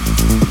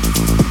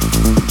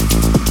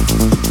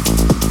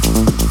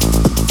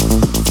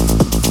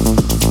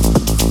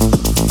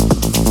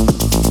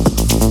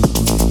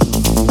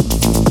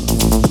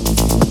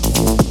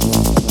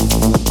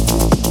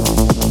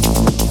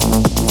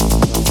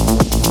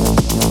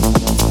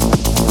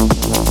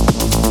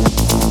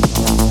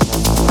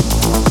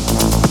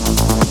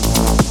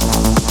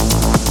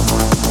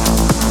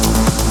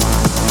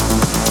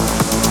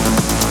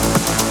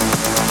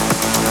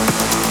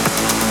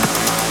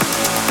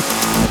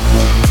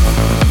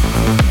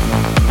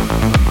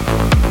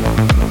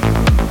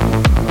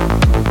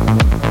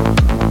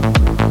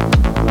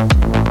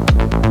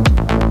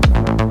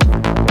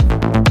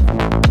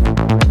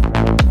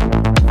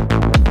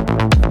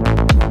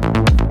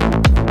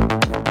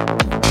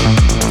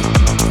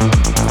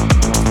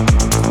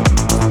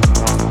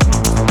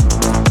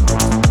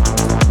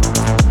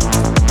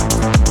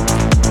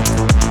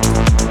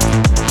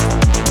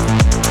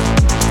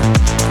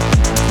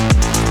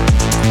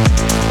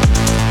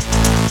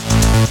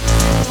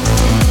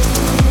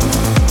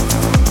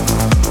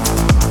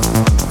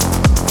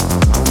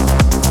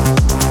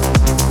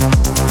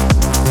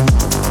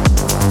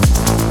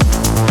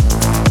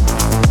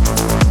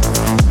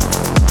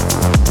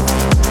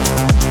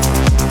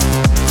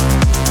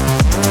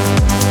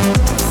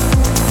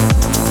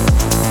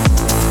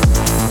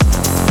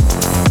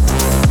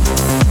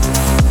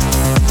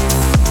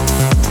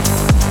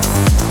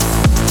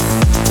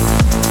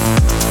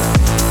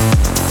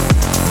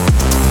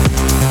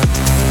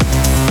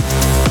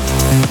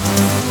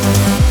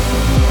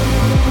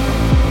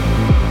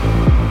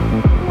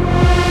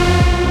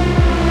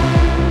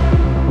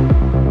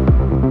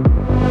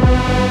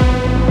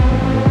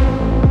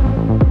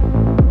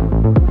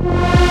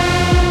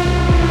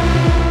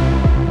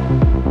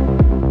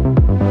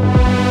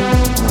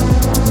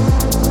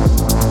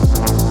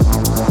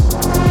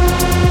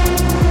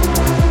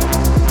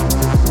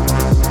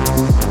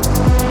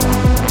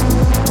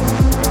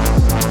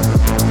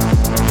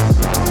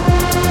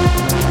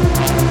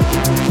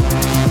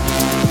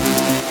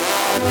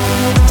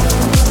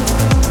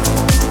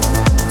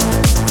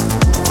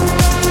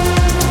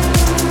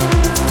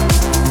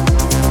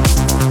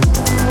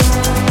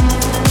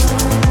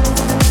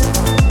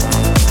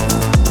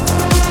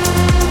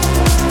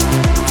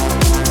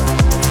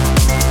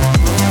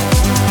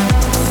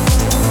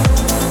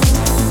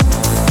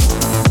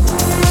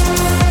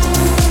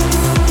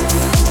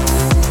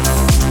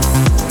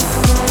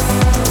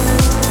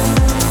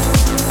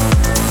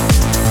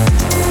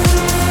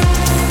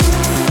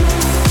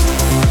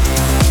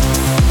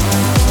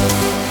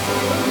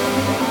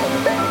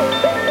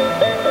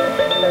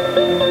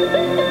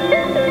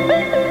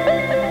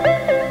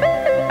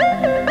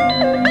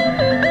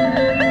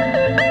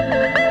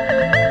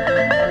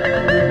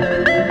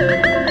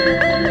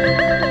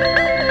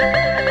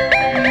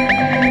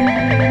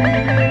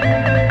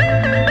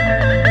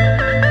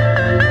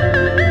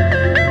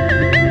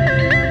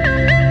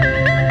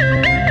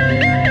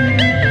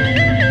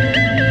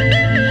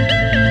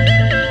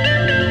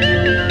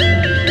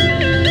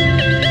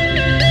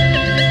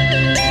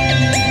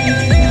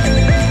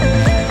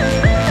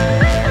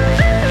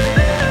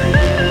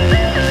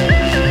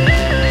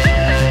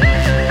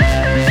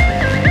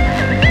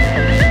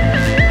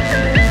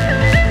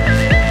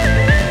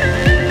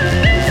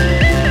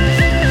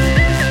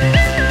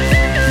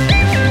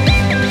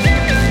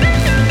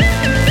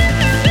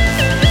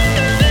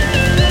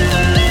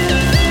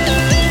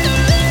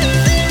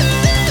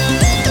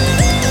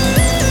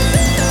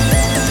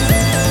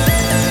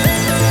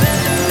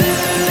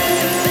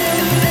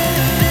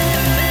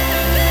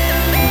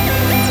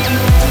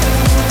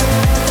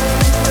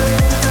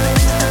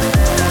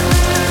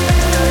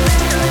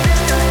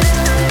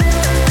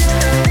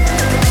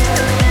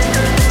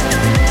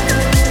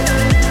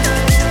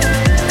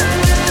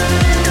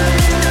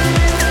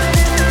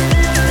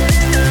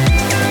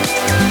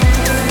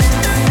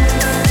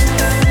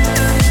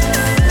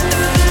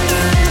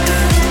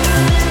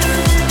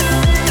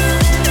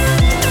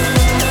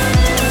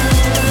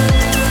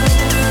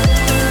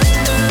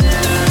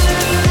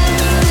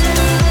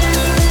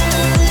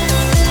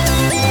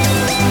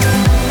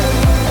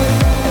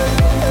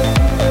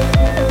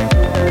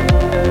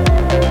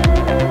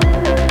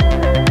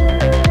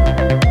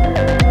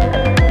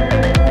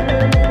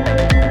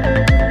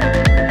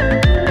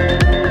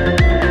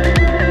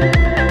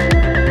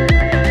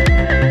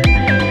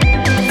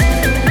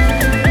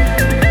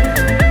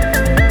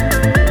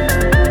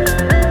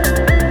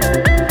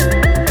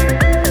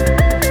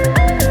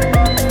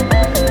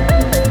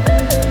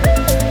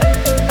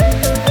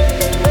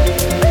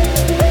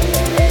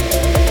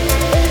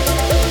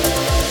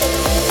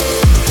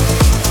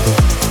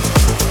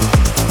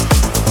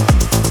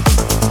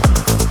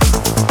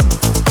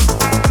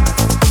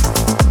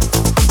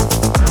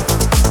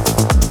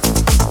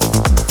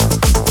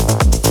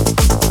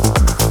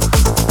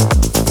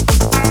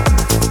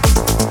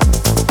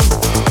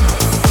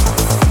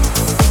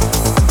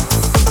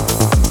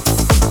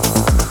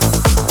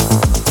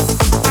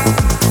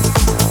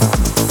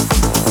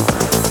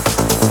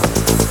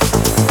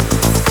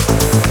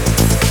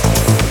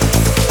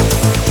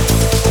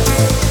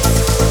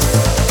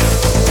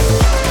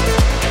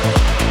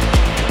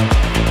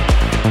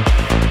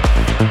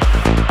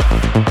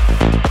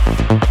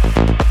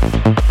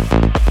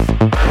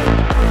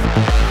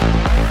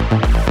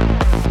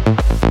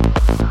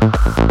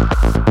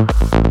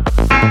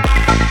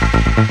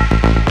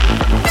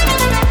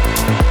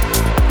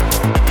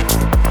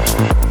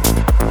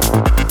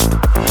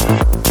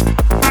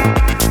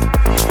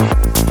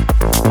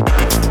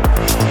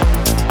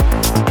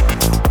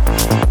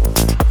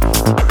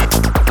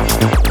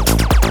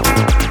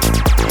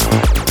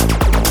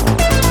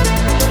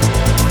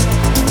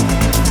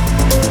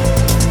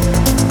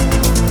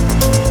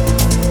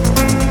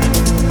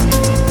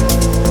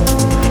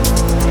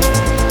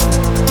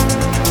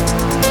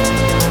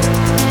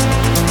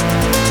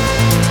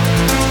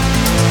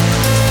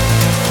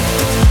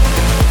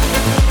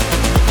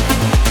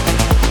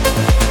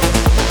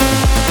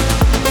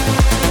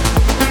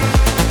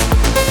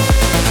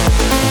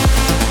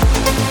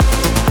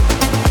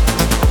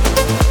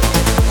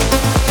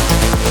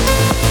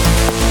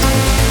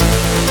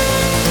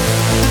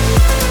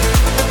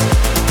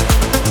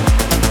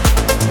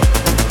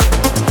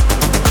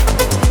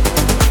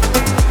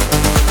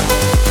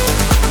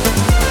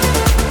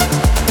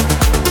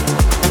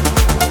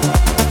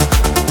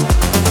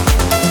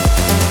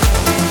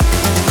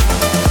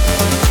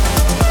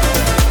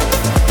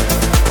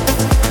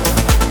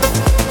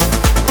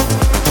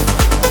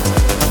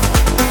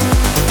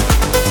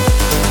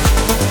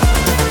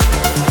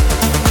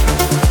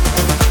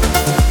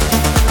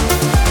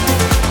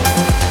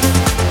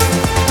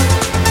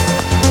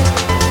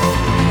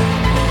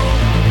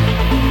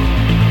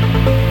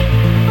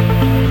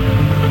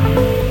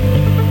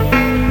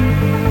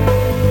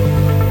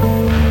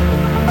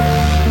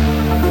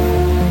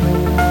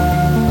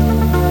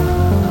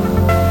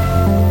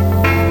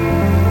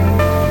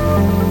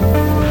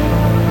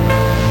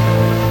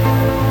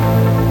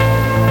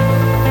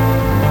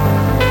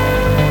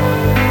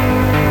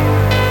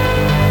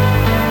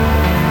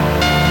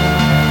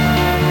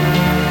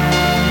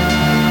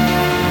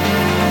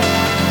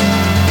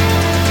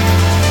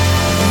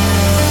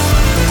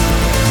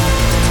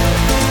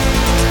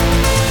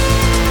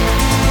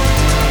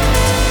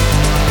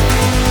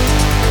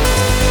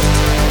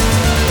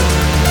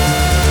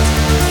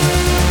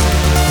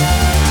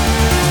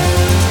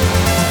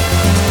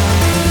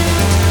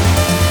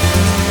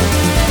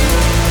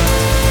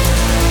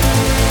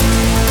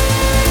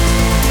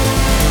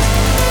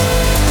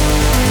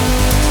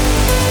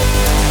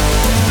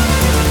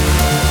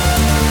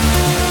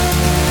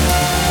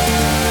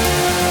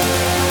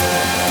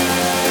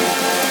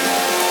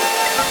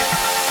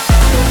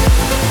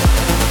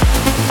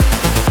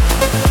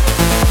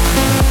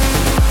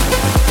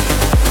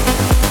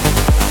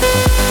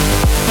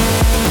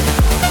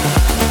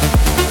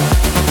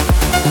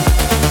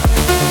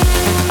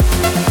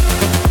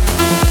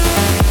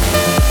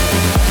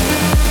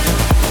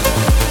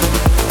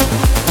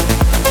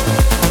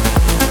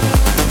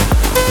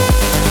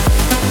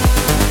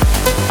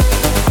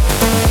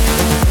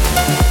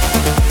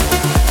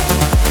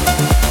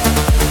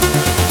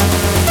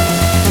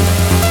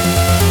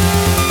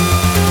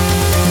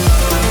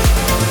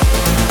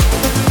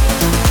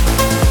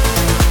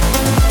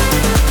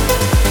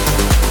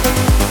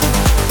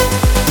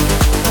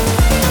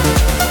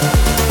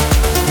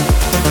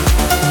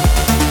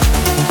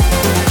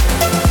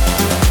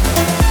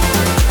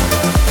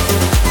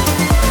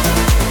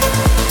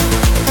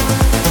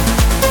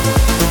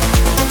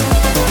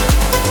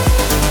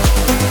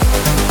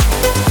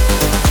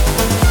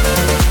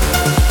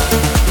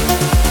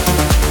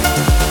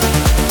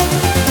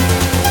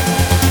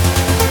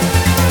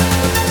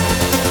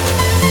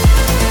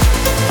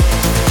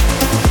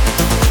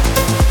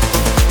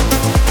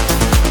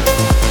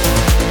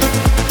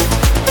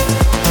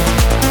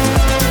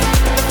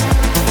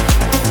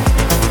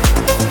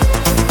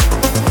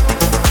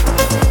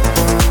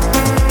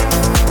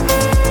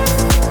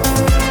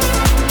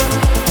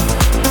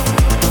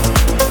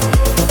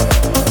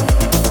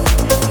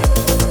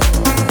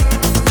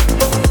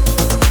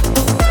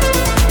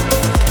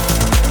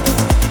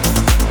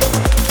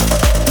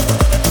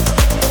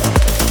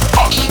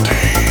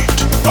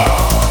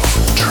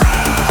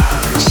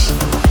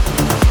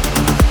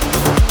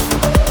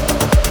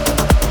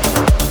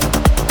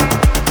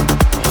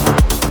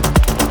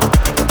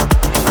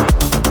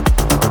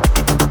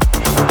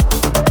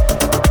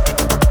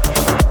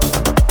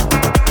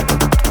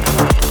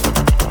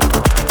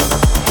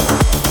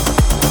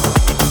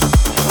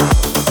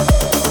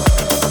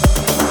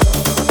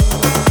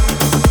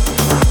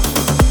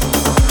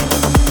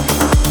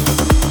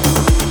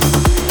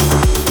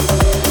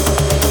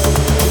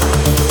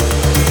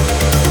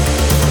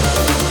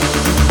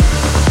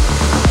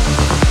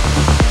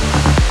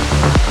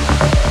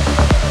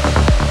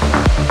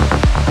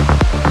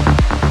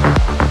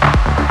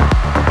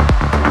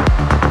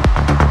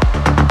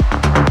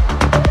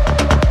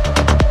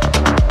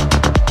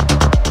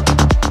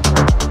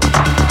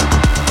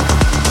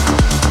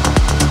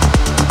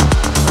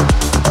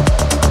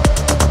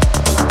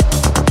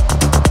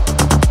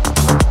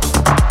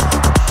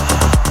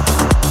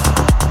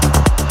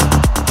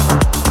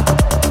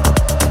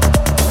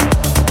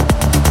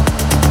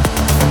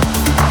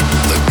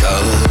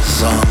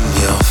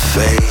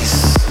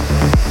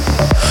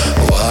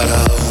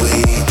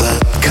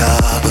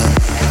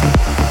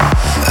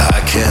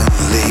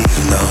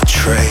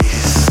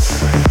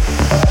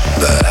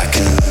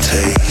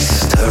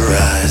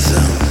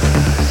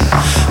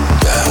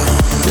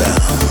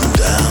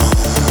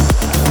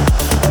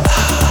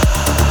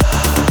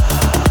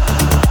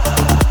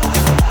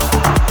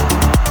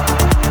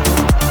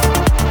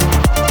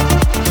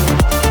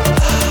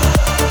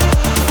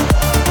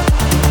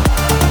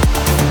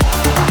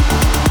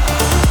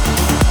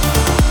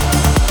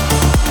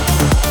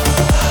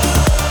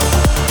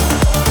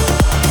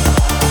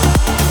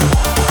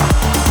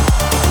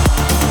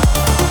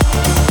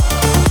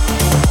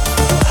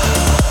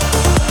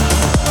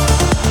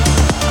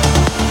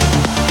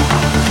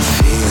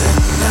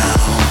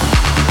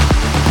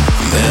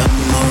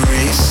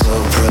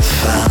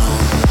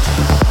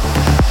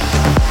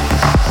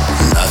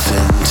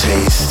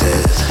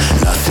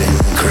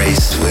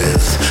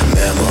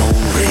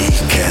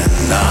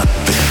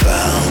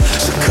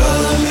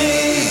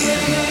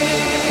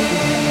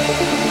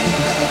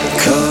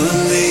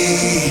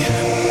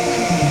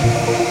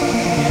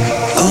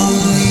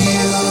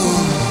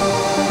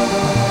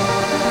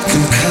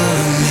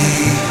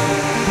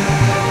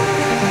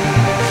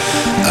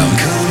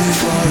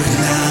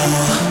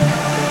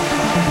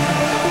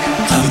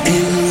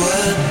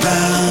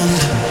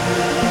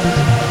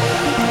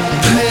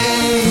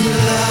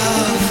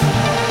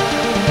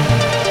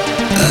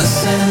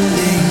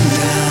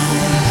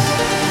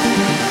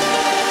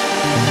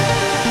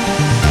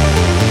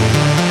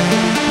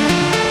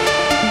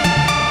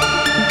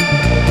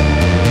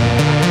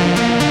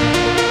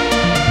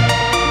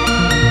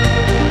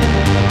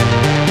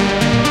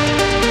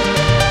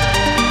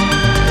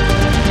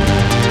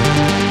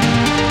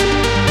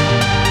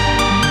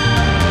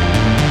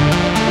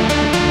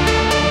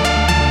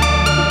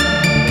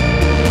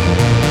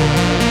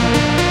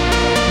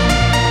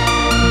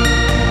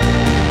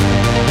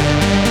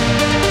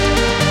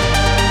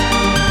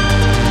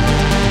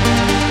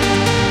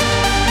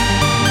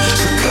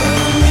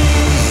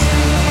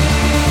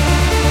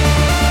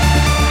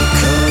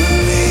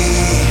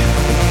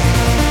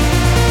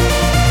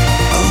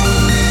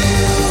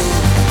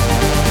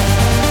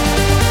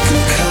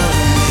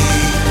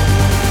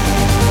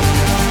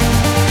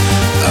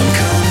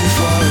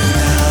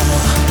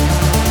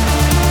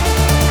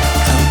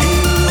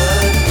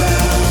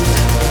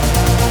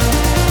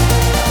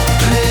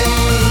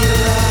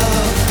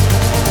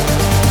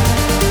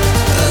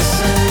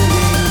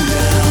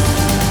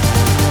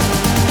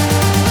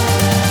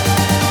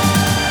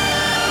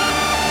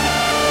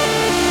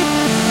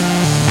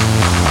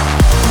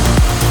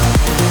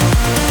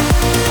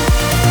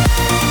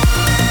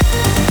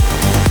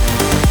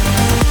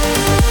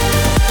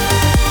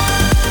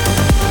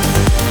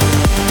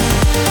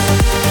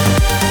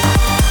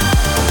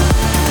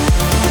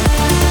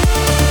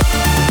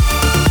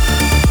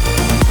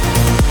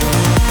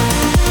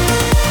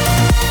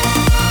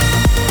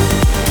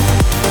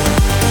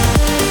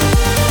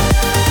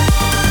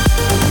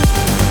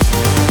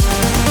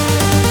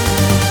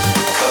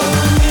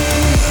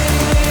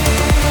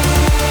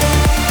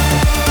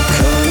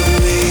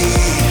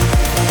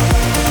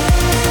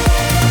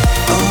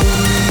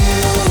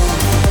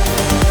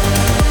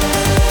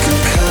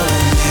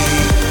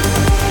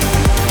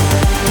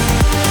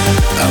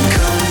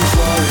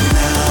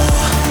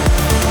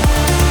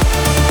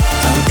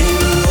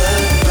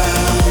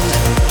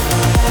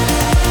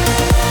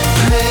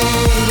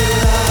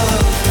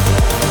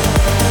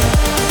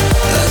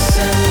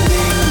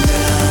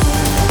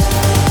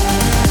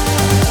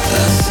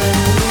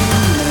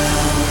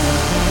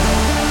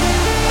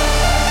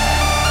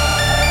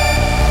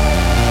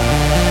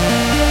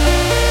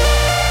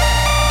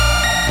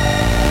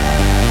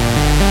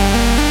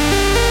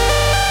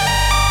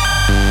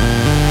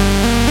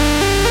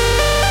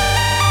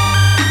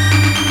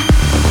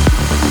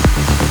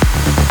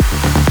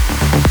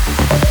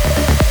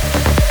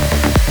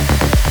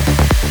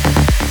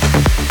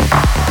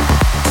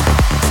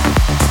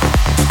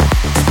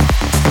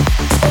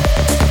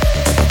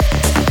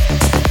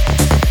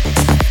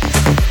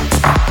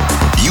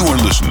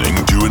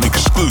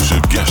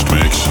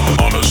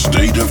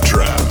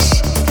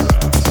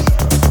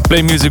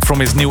 Play music from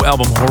his new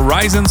album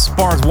Horizons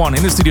Part 1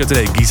 in the studio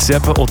today,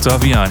 Giuseppe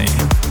Ottaviani.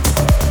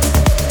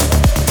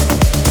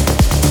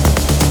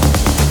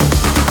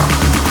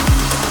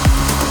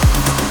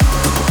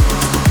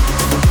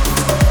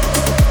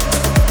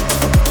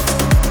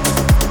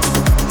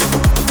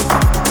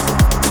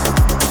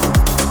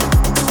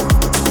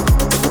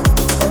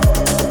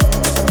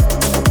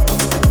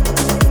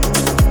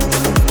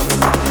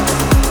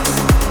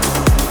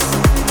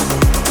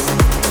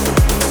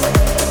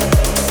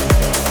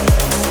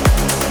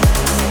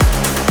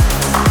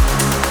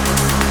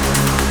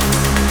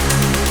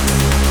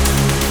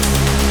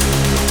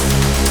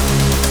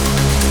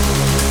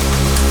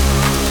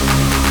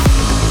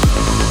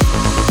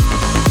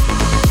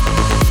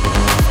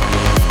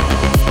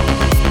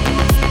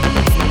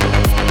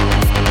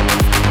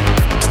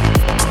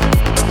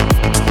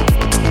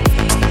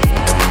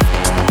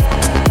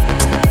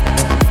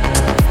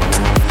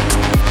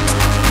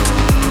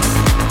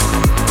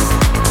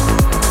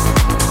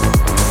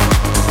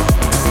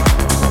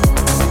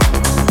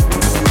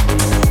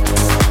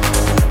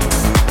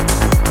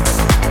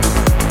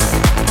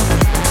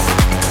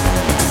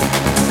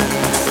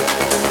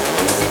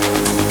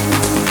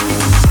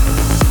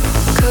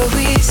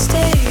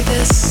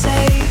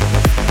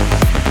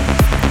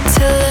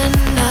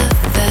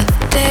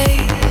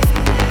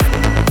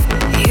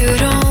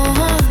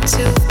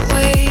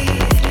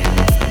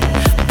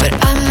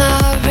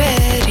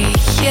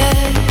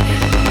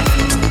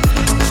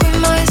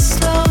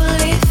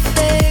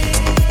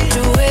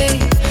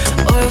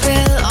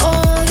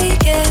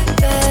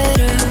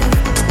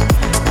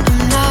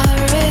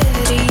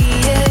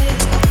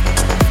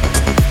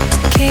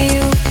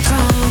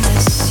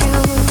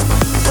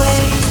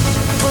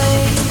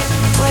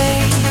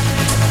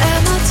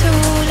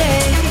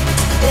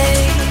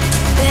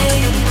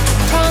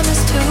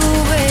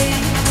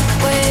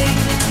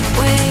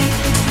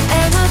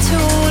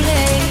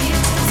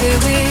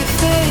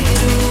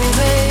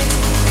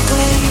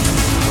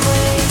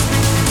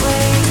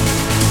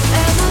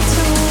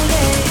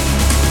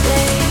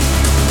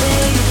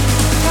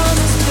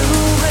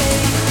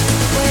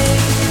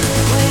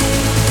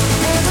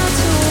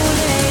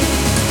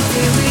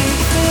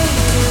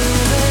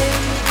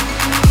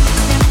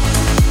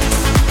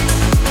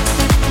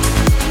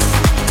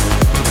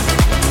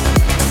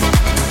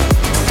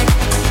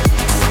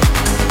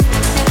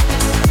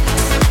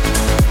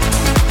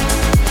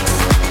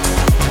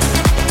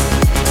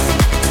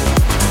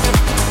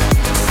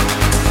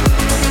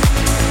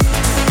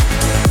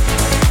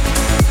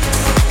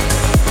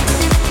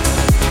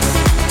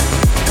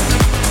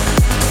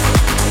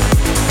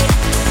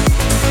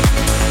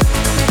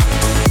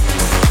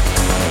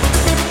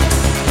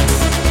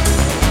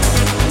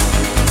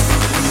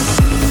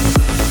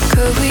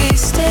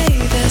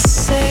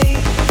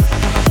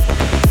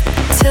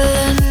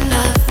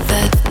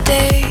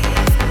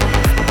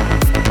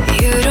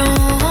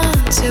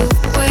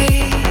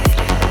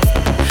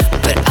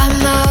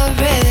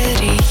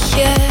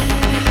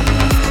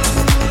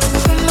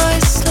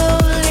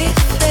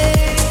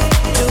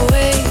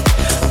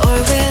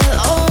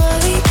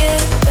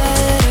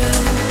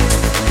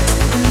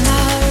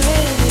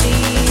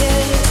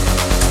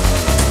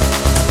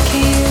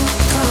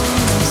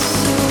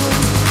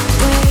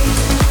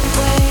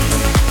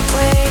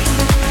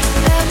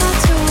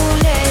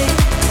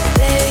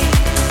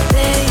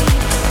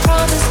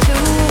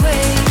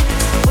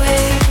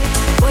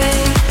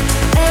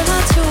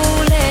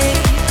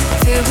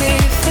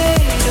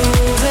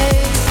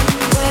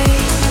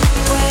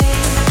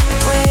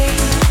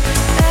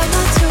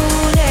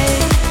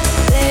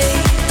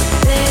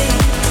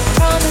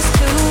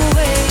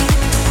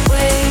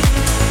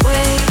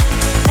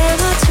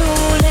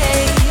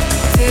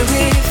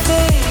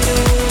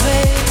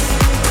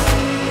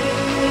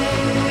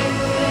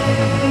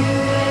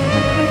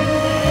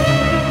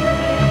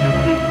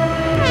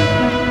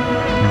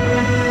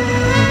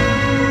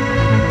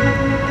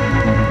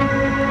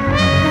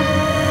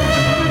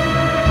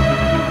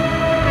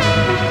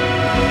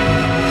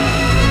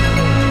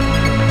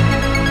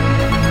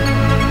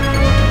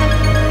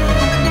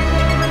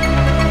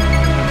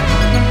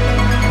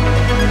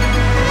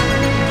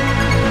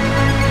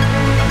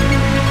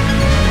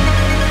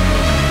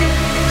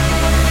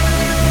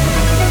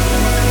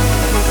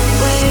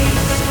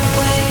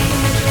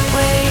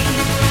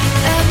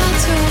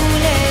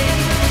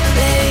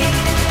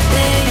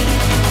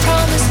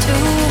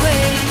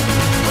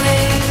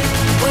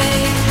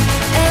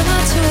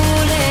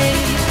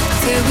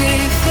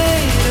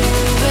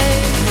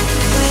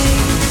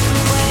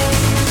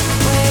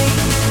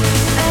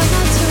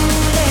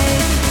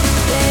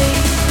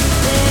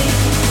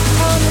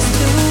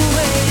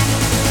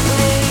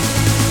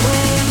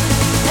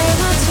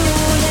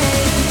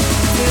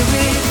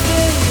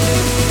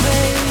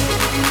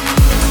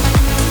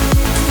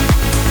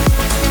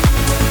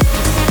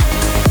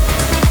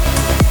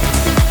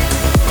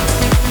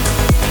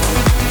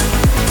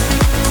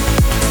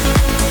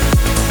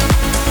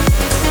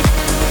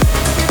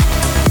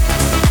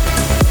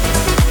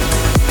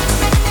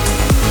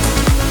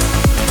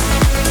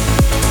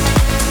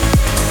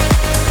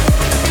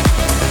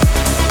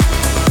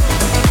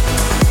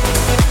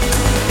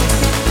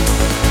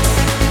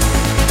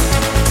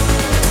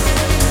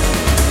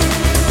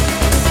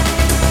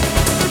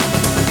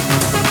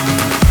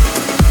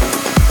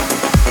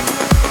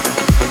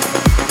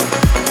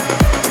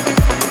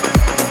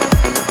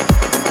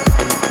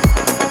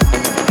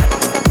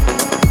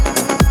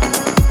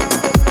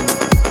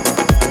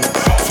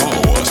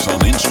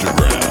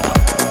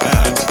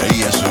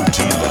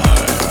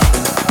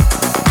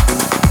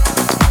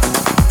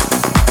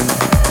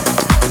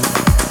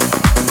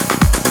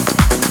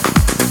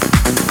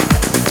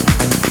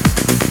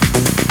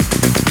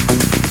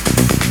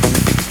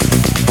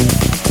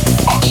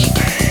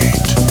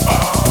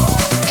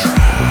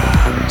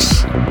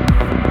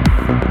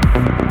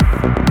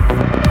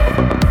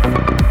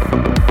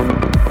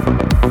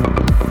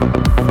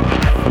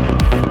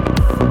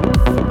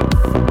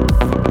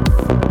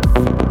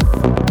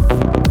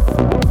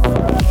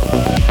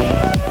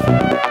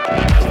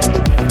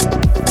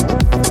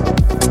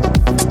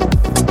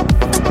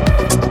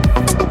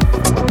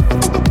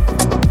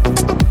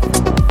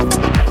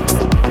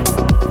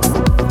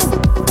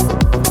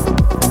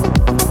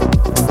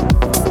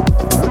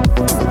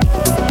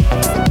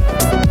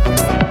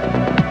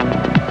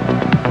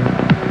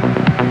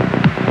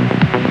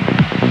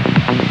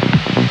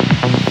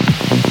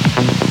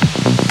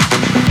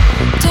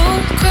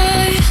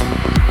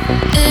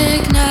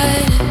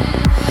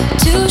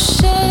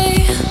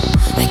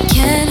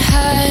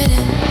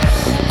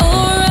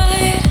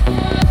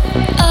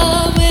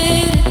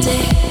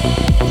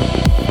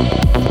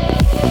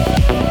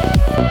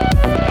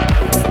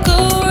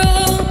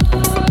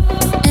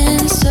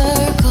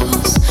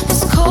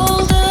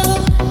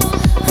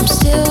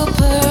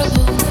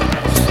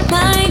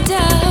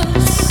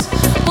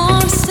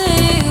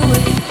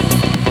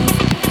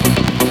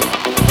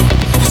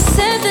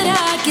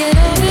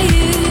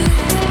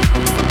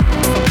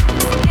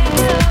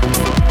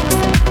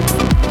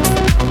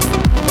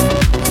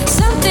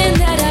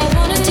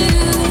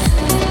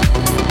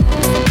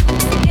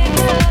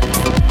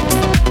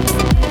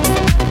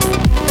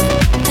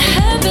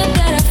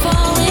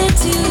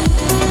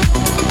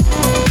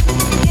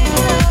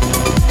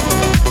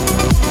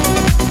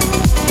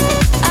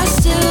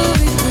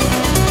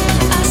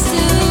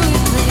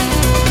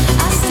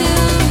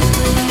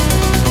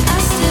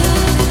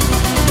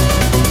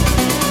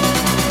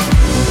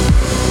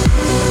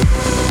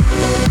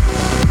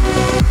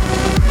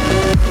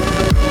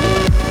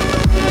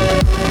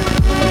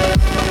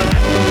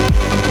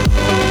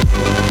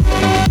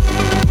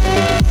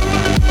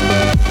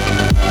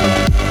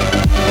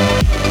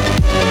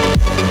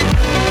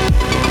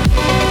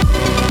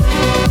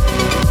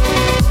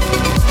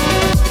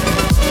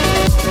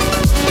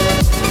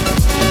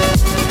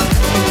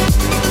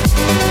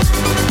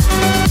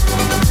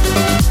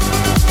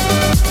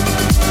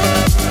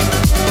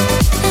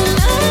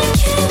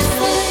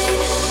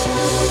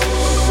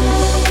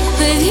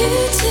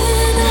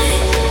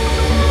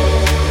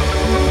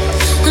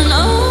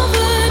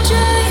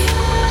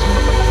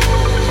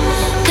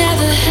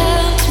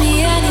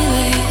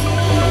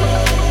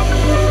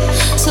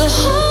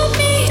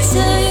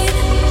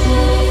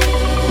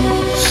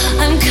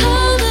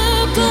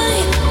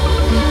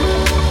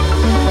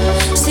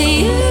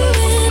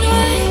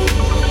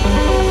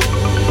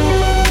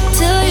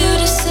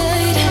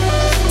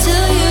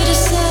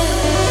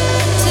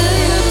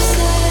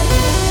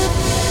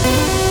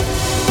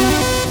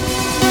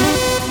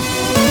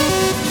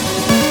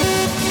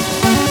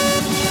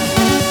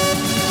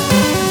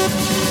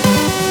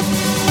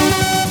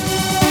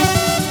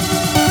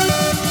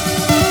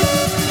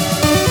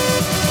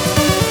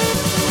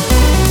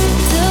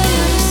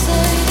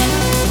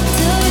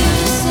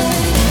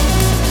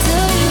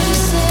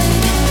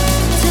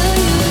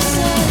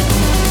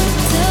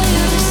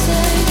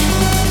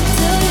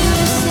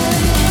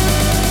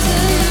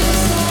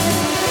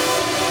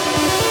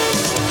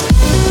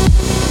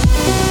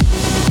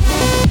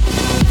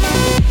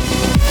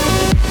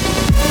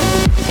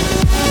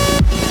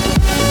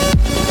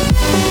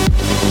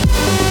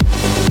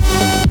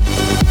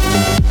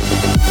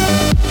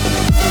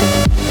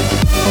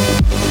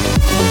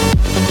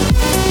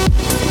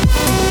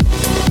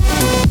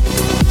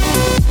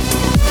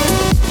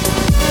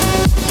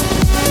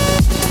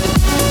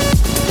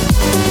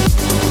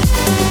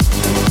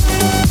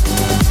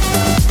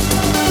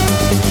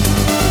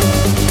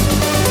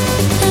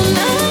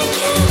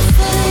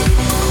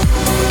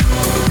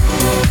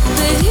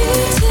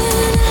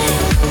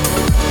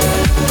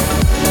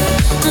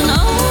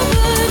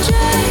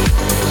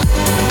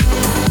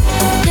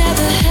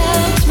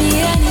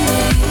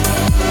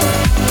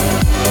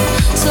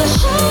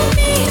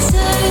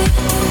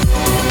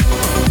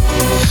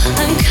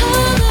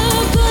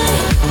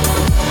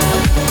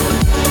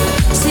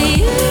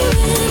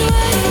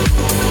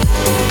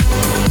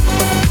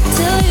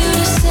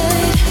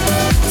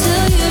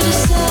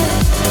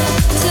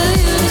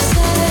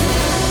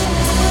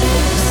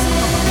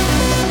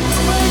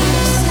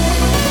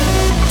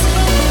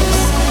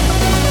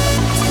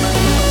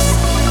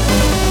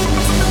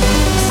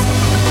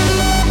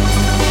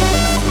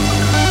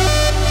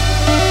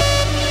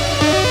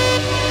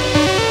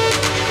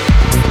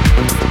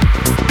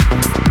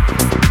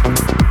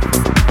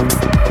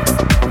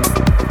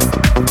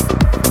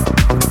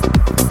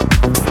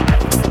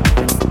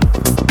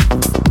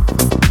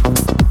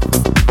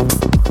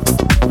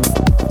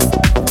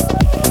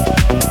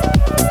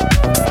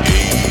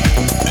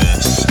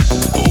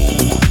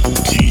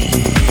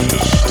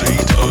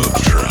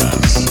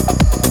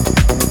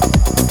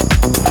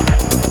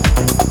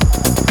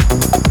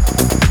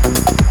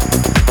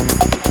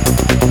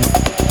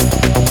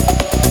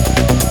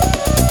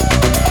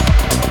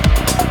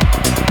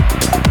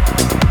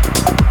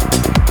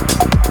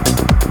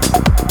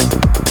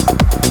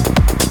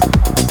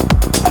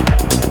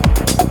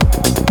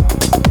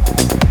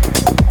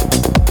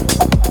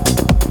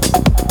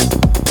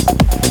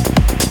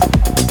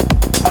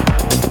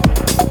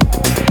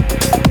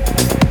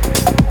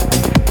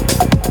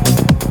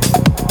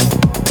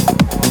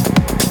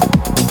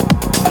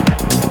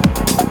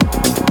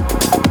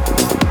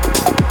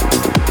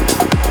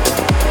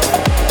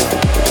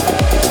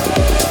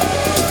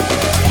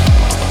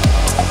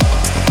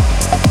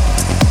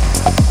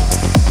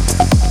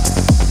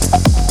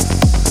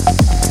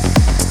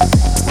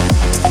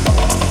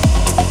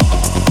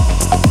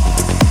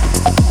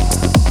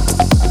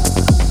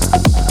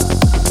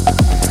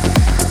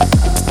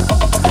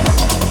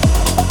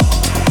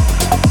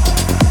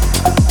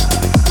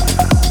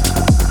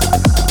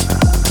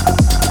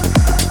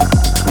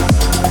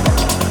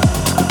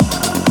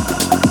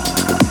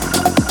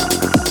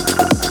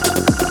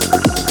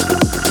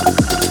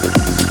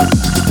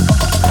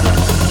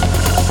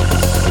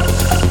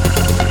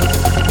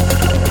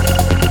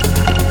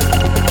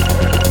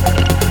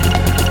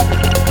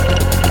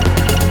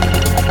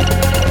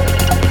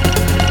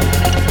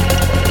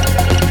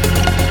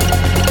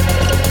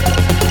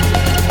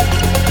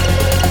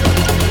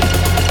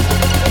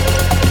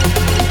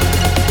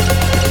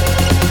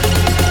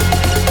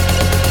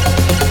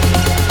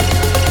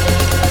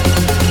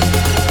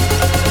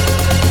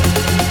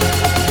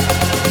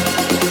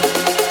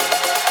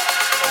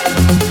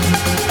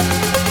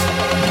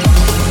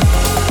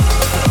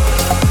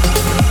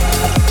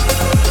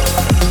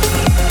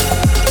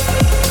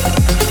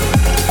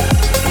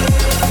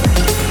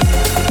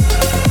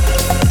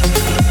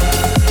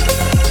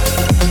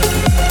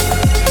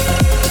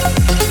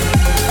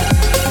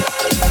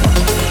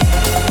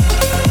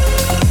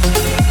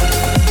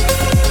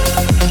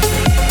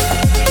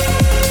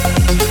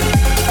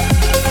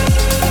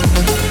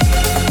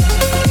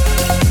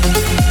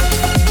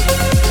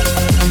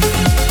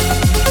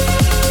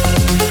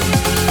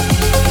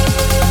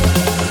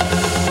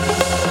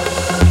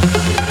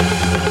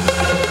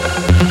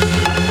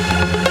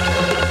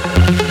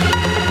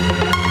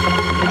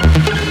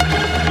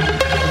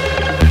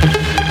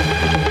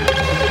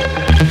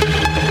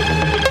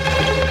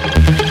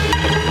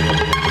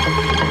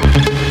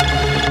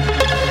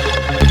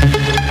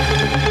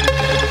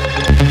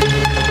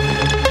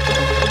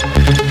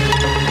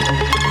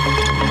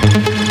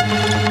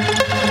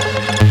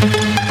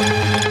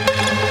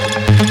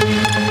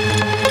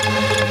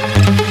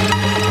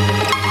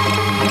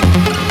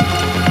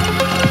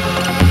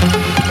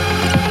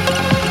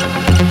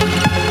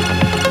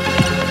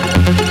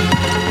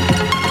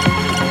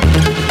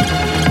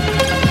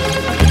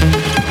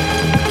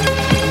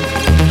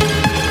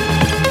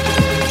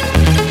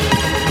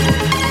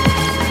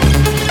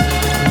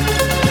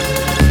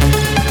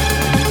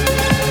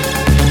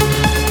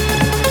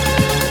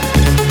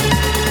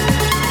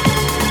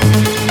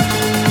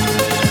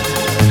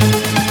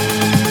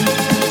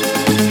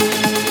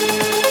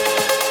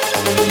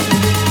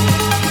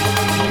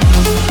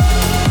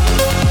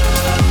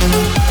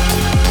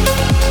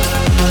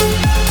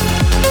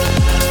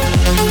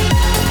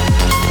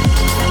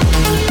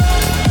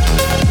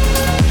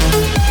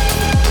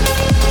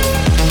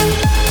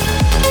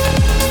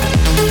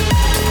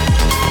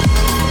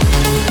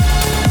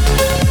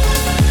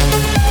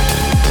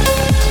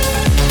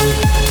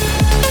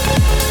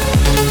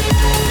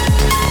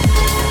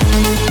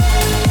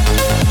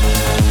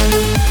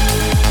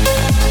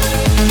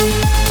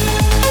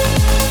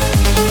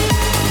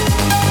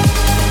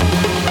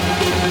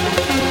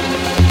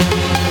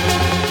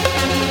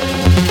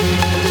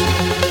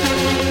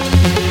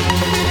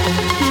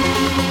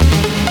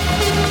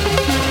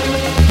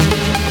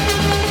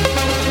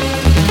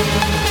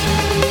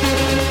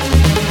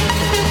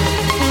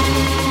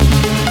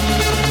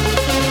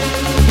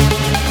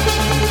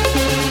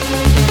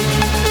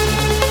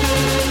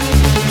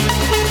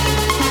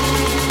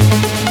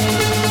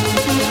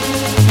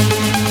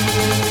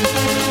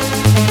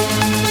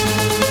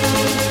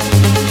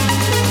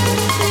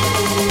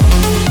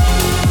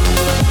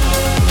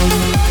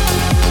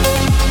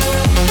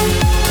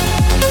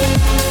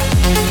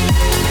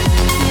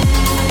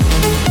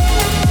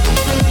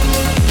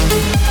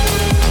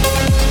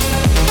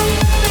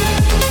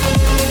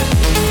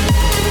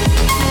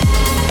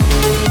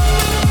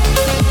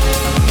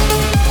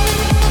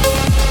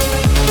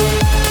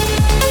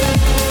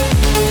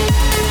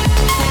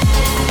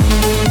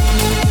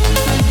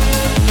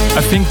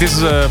 think this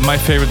is my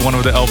favorite one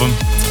of the album.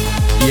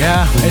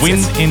 Yeah.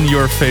 Wind in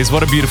Your Face.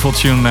 What a beautiful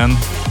tune, man.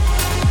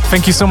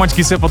 Thank you so much,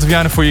 Giuseppe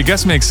Ottaviano, for your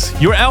guest mix.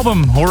 Your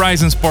album,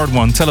 Horizons Part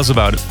 1. Tell us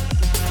about it.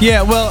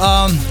 Yeah,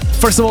 well,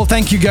 first of all,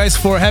 thank you guys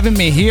for having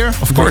me here.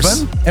 Of course.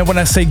 Ruben. And when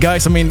I say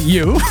guys, I mean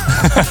you.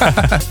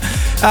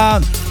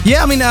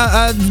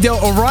 The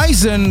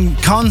Horizon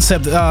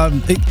concept,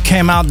 it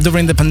came out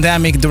during the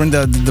pandemic, during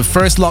the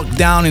first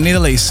lockdown in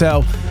Italy.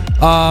 So,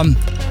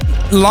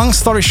 long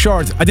story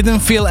short, I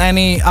didn't feel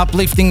any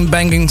uplifting,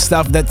 banging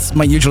stuff. That's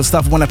my usual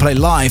stuff when I play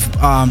live.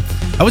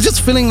 I was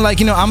just feeling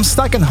like, I'm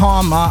stuck at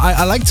home.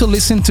 I like to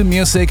listen to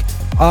music.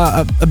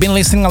 I've been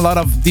listening a lot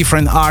of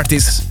different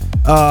artists.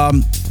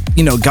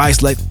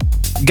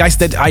 Guys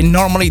that I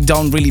normally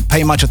don't really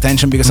pay much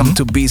attention because I'm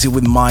too busy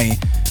with my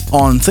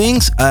own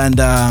things. And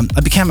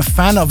I became a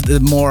fan of the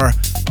more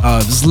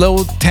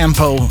slow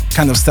tempo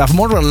kind of stuff,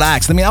 more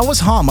relaxed. I mean, I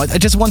was home. I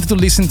just wanted to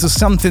listen to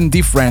something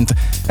different.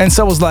 And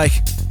so I was like,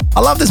 I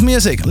love this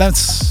music.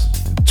 Let's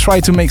try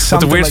to make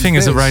something. But the weird like thing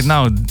this. is that right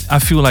now, I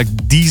feel like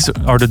these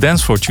are the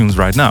dance floor tunes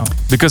right now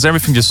because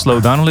everything just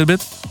slowed down a little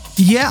bit.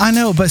 Yeah, I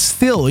know, but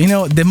still,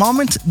 the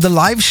moment the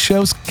live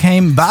shows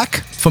came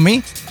back for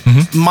me,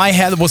 my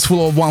head was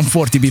full of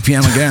 140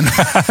 BPM again.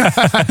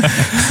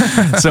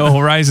 So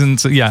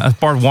Horizons,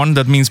 Part 1.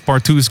 That means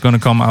Part 2 is going to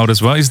come out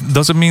as well.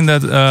 Does it mean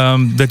that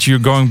that you're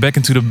going back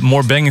into the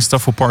more banging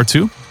stuff for Part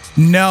 2?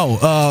 No.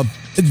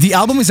 The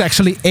album is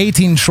actually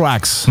 18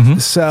 tracks.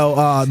 So,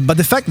 but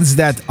the fact is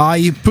that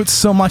I put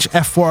so much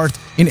effort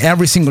in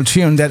every single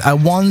tune that I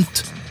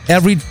want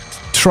every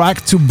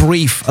track to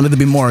breathe a little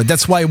bit more.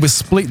 That's why we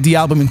split the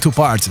album in 2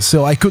 parts.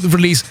 So I could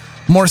release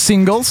more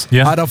singles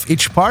out of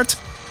each part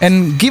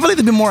and give a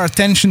little bit more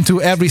attention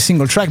to every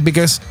single track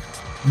because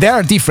they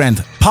are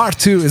different. Part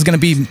 2 is going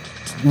to be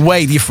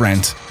way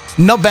different.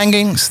 No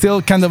banging,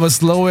 still kind of a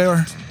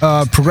slower,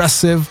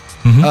 progressive,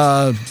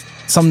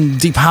 some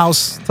deep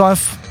house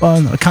stuff.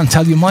 I can't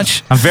tell you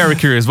much. I'm very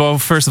curious. Well,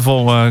 first of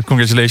all,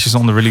 congratulations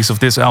on the release of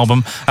this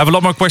album. I have a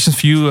lot more questions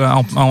for you.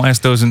 I'll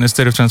ask those in the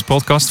State of Trance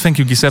podcast. Thank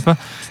you, Giuseppe.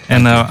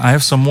 And I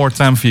have some more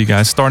time for you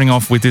guys, starting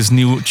off with this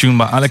new tune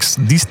by Alex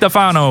Di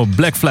Stefano,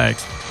 Black Flag.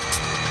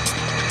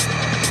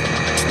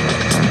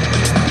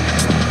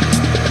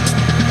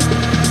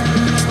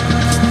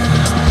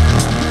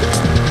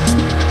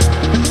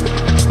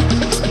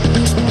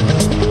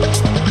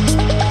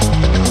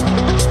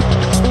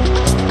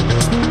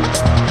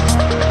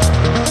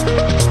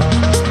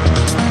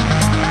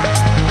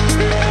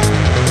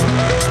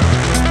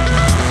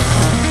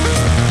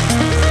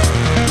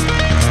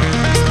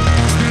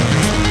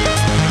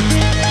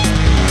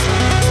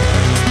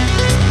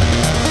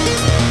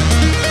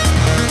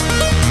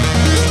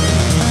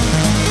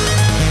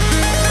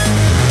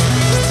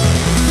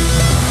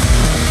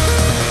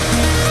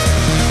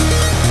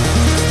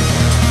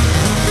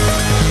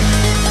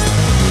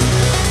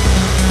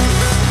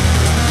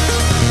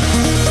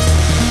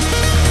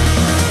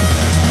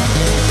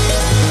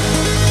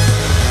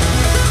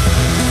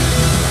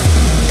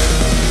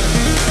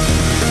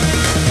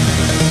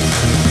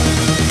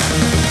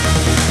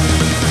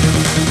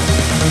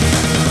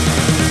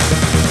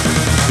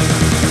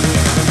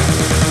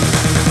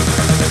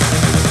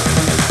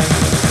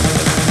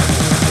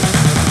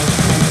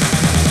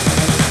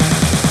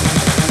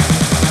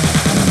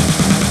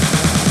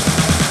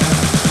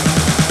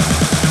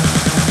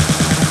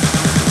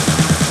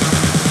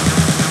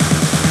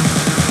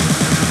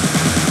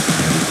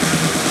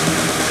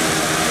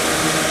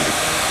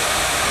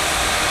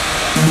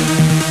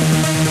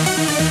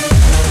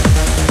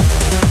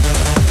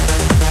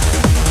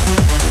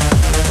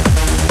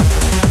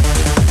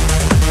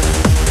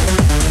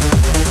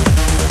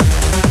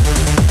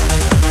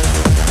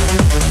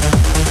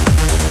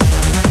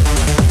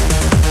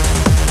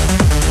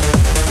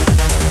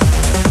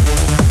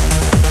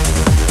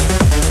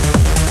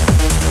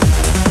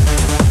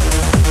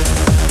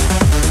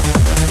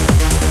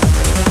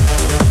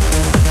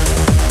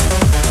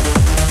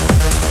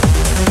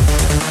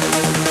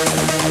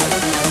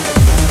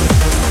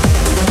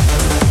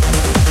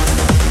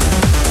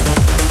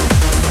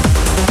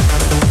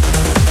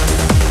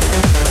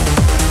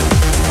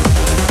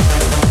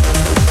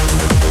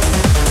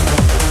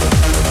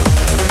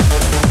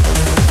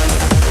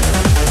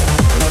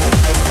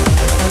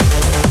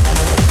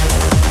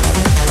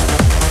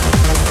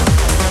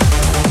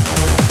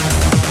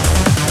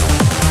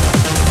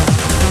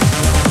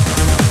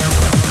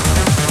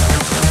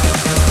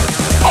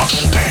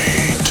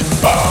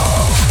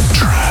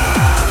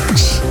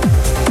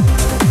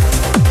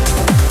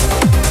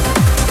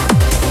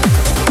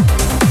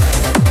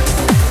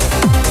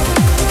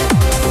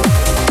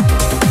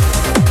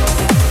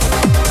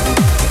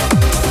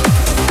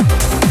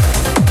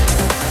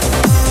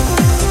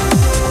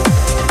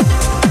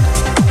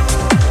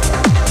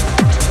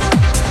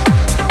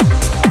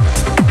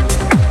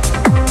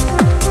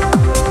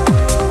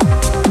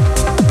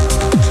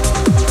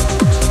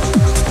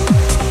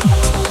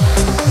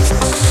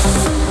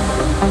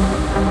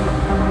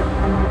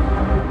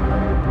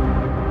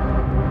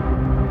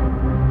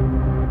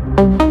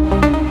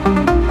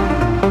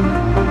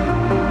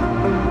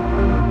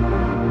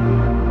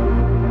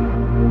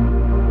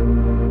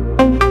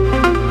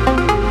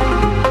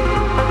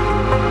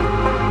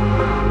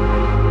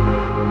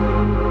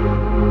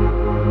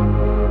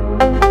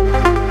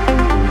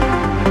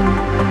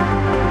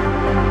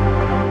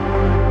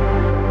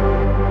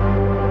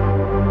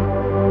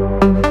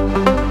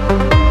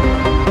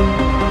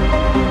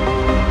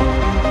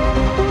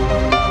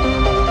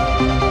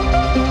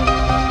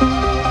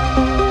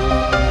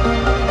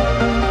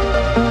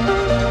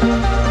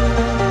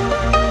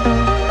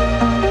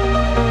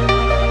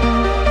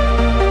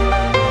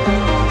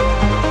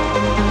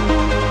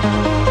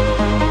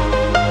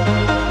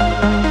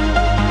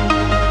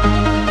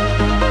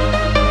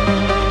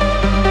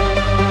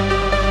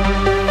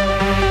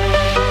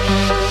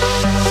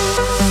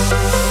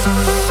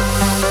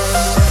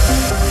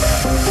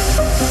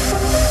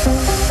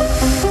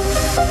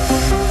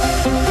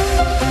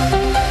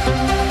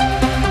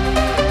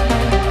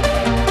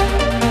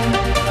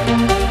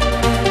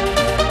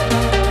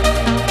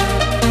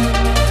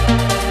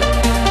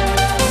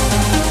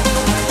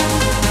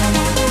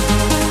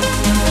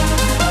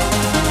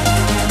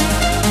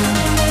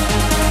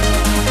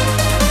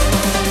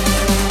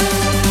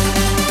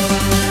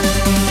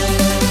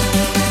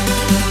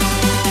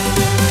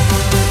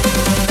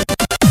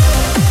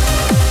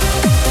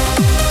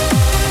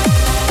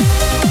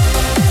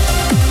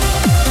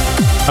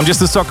 I'm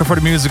just a sucker for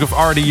the music of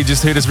Artie. You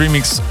just heard his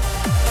remix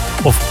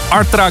of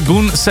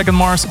Artragoon, Second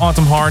Mars,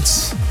 Autumn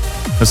Hearts.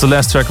 That's the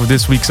last track of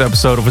this week's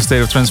episode of A State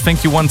of Trance.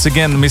 Thank you once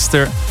again,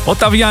 Mr.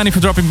 Ottaviani,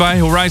 for dropping by.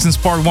 Horizons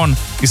Part 1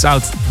 is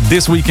out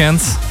this weekend.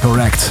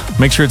 Correct.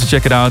 Make sure to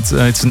check it out.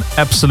 It's an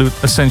absolute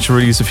essential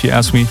release, if you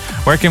ask me.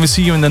 Where can we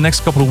see you in the next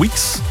couple of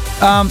weeks?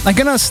 I'm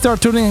gonna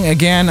start touring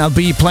again. I'll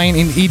be playing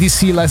in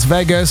EDC Las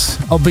Vegas.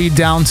 I'll be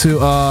down to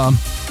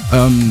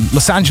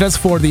Los Angeles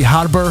for the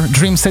Harbor,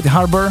 Dream State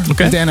Harbor.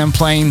 Okay. And then I'm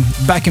playing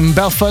back in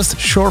Belfast,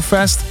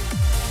 Shorefest.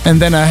 And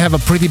then I have a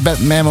pretty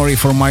bad memory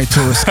for my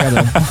tour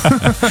schedule.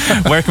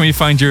 Where can we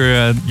find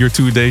your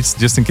tour dates,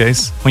 just in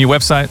case? On your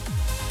website?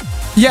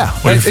 Yeah,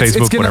 or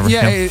Facebook, whatever.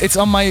 Yeah, it's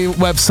on my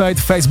website,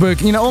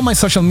 Facebook, all my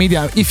social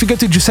media. If you go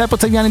to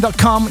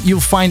GiuseppeOttaviani.com,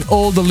 you'll find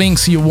all the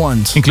links you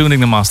want. Including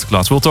the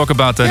masterclass. We'll talk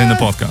about that in the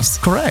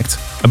podcast. Correct.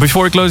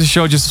 Before we close the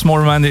show, just a small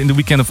reminder, in the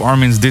weekend of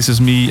Armin's This Is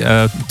Me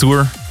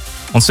tour,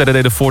 on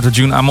Saturday the 4th of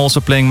June, I'm also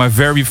playing my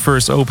very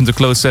first open to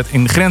close set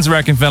in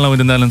Grenswerk in Venlo in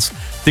the Netherlands.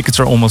 Tickets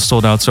are almost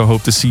sold out, so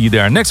hope to see you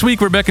there. Next week,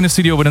 we're back in the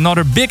studio with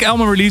another big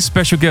album release,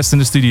 special guest in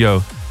the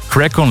studio,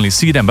 Craig Connolly.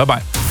 See you then.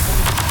 Bye-bye.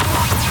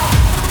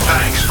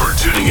 Thanks for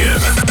tuning in.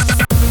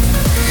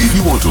 If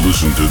you want to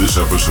listen to this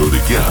episode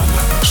again,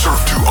 surf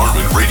to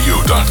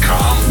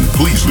ArminRadio.com and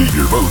please leave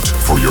your vote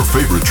for your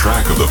favorite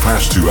track of the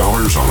past 2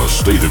 hours on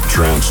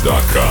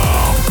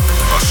AstateOfTrance.com.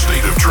 A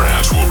State of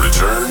Trance will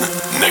return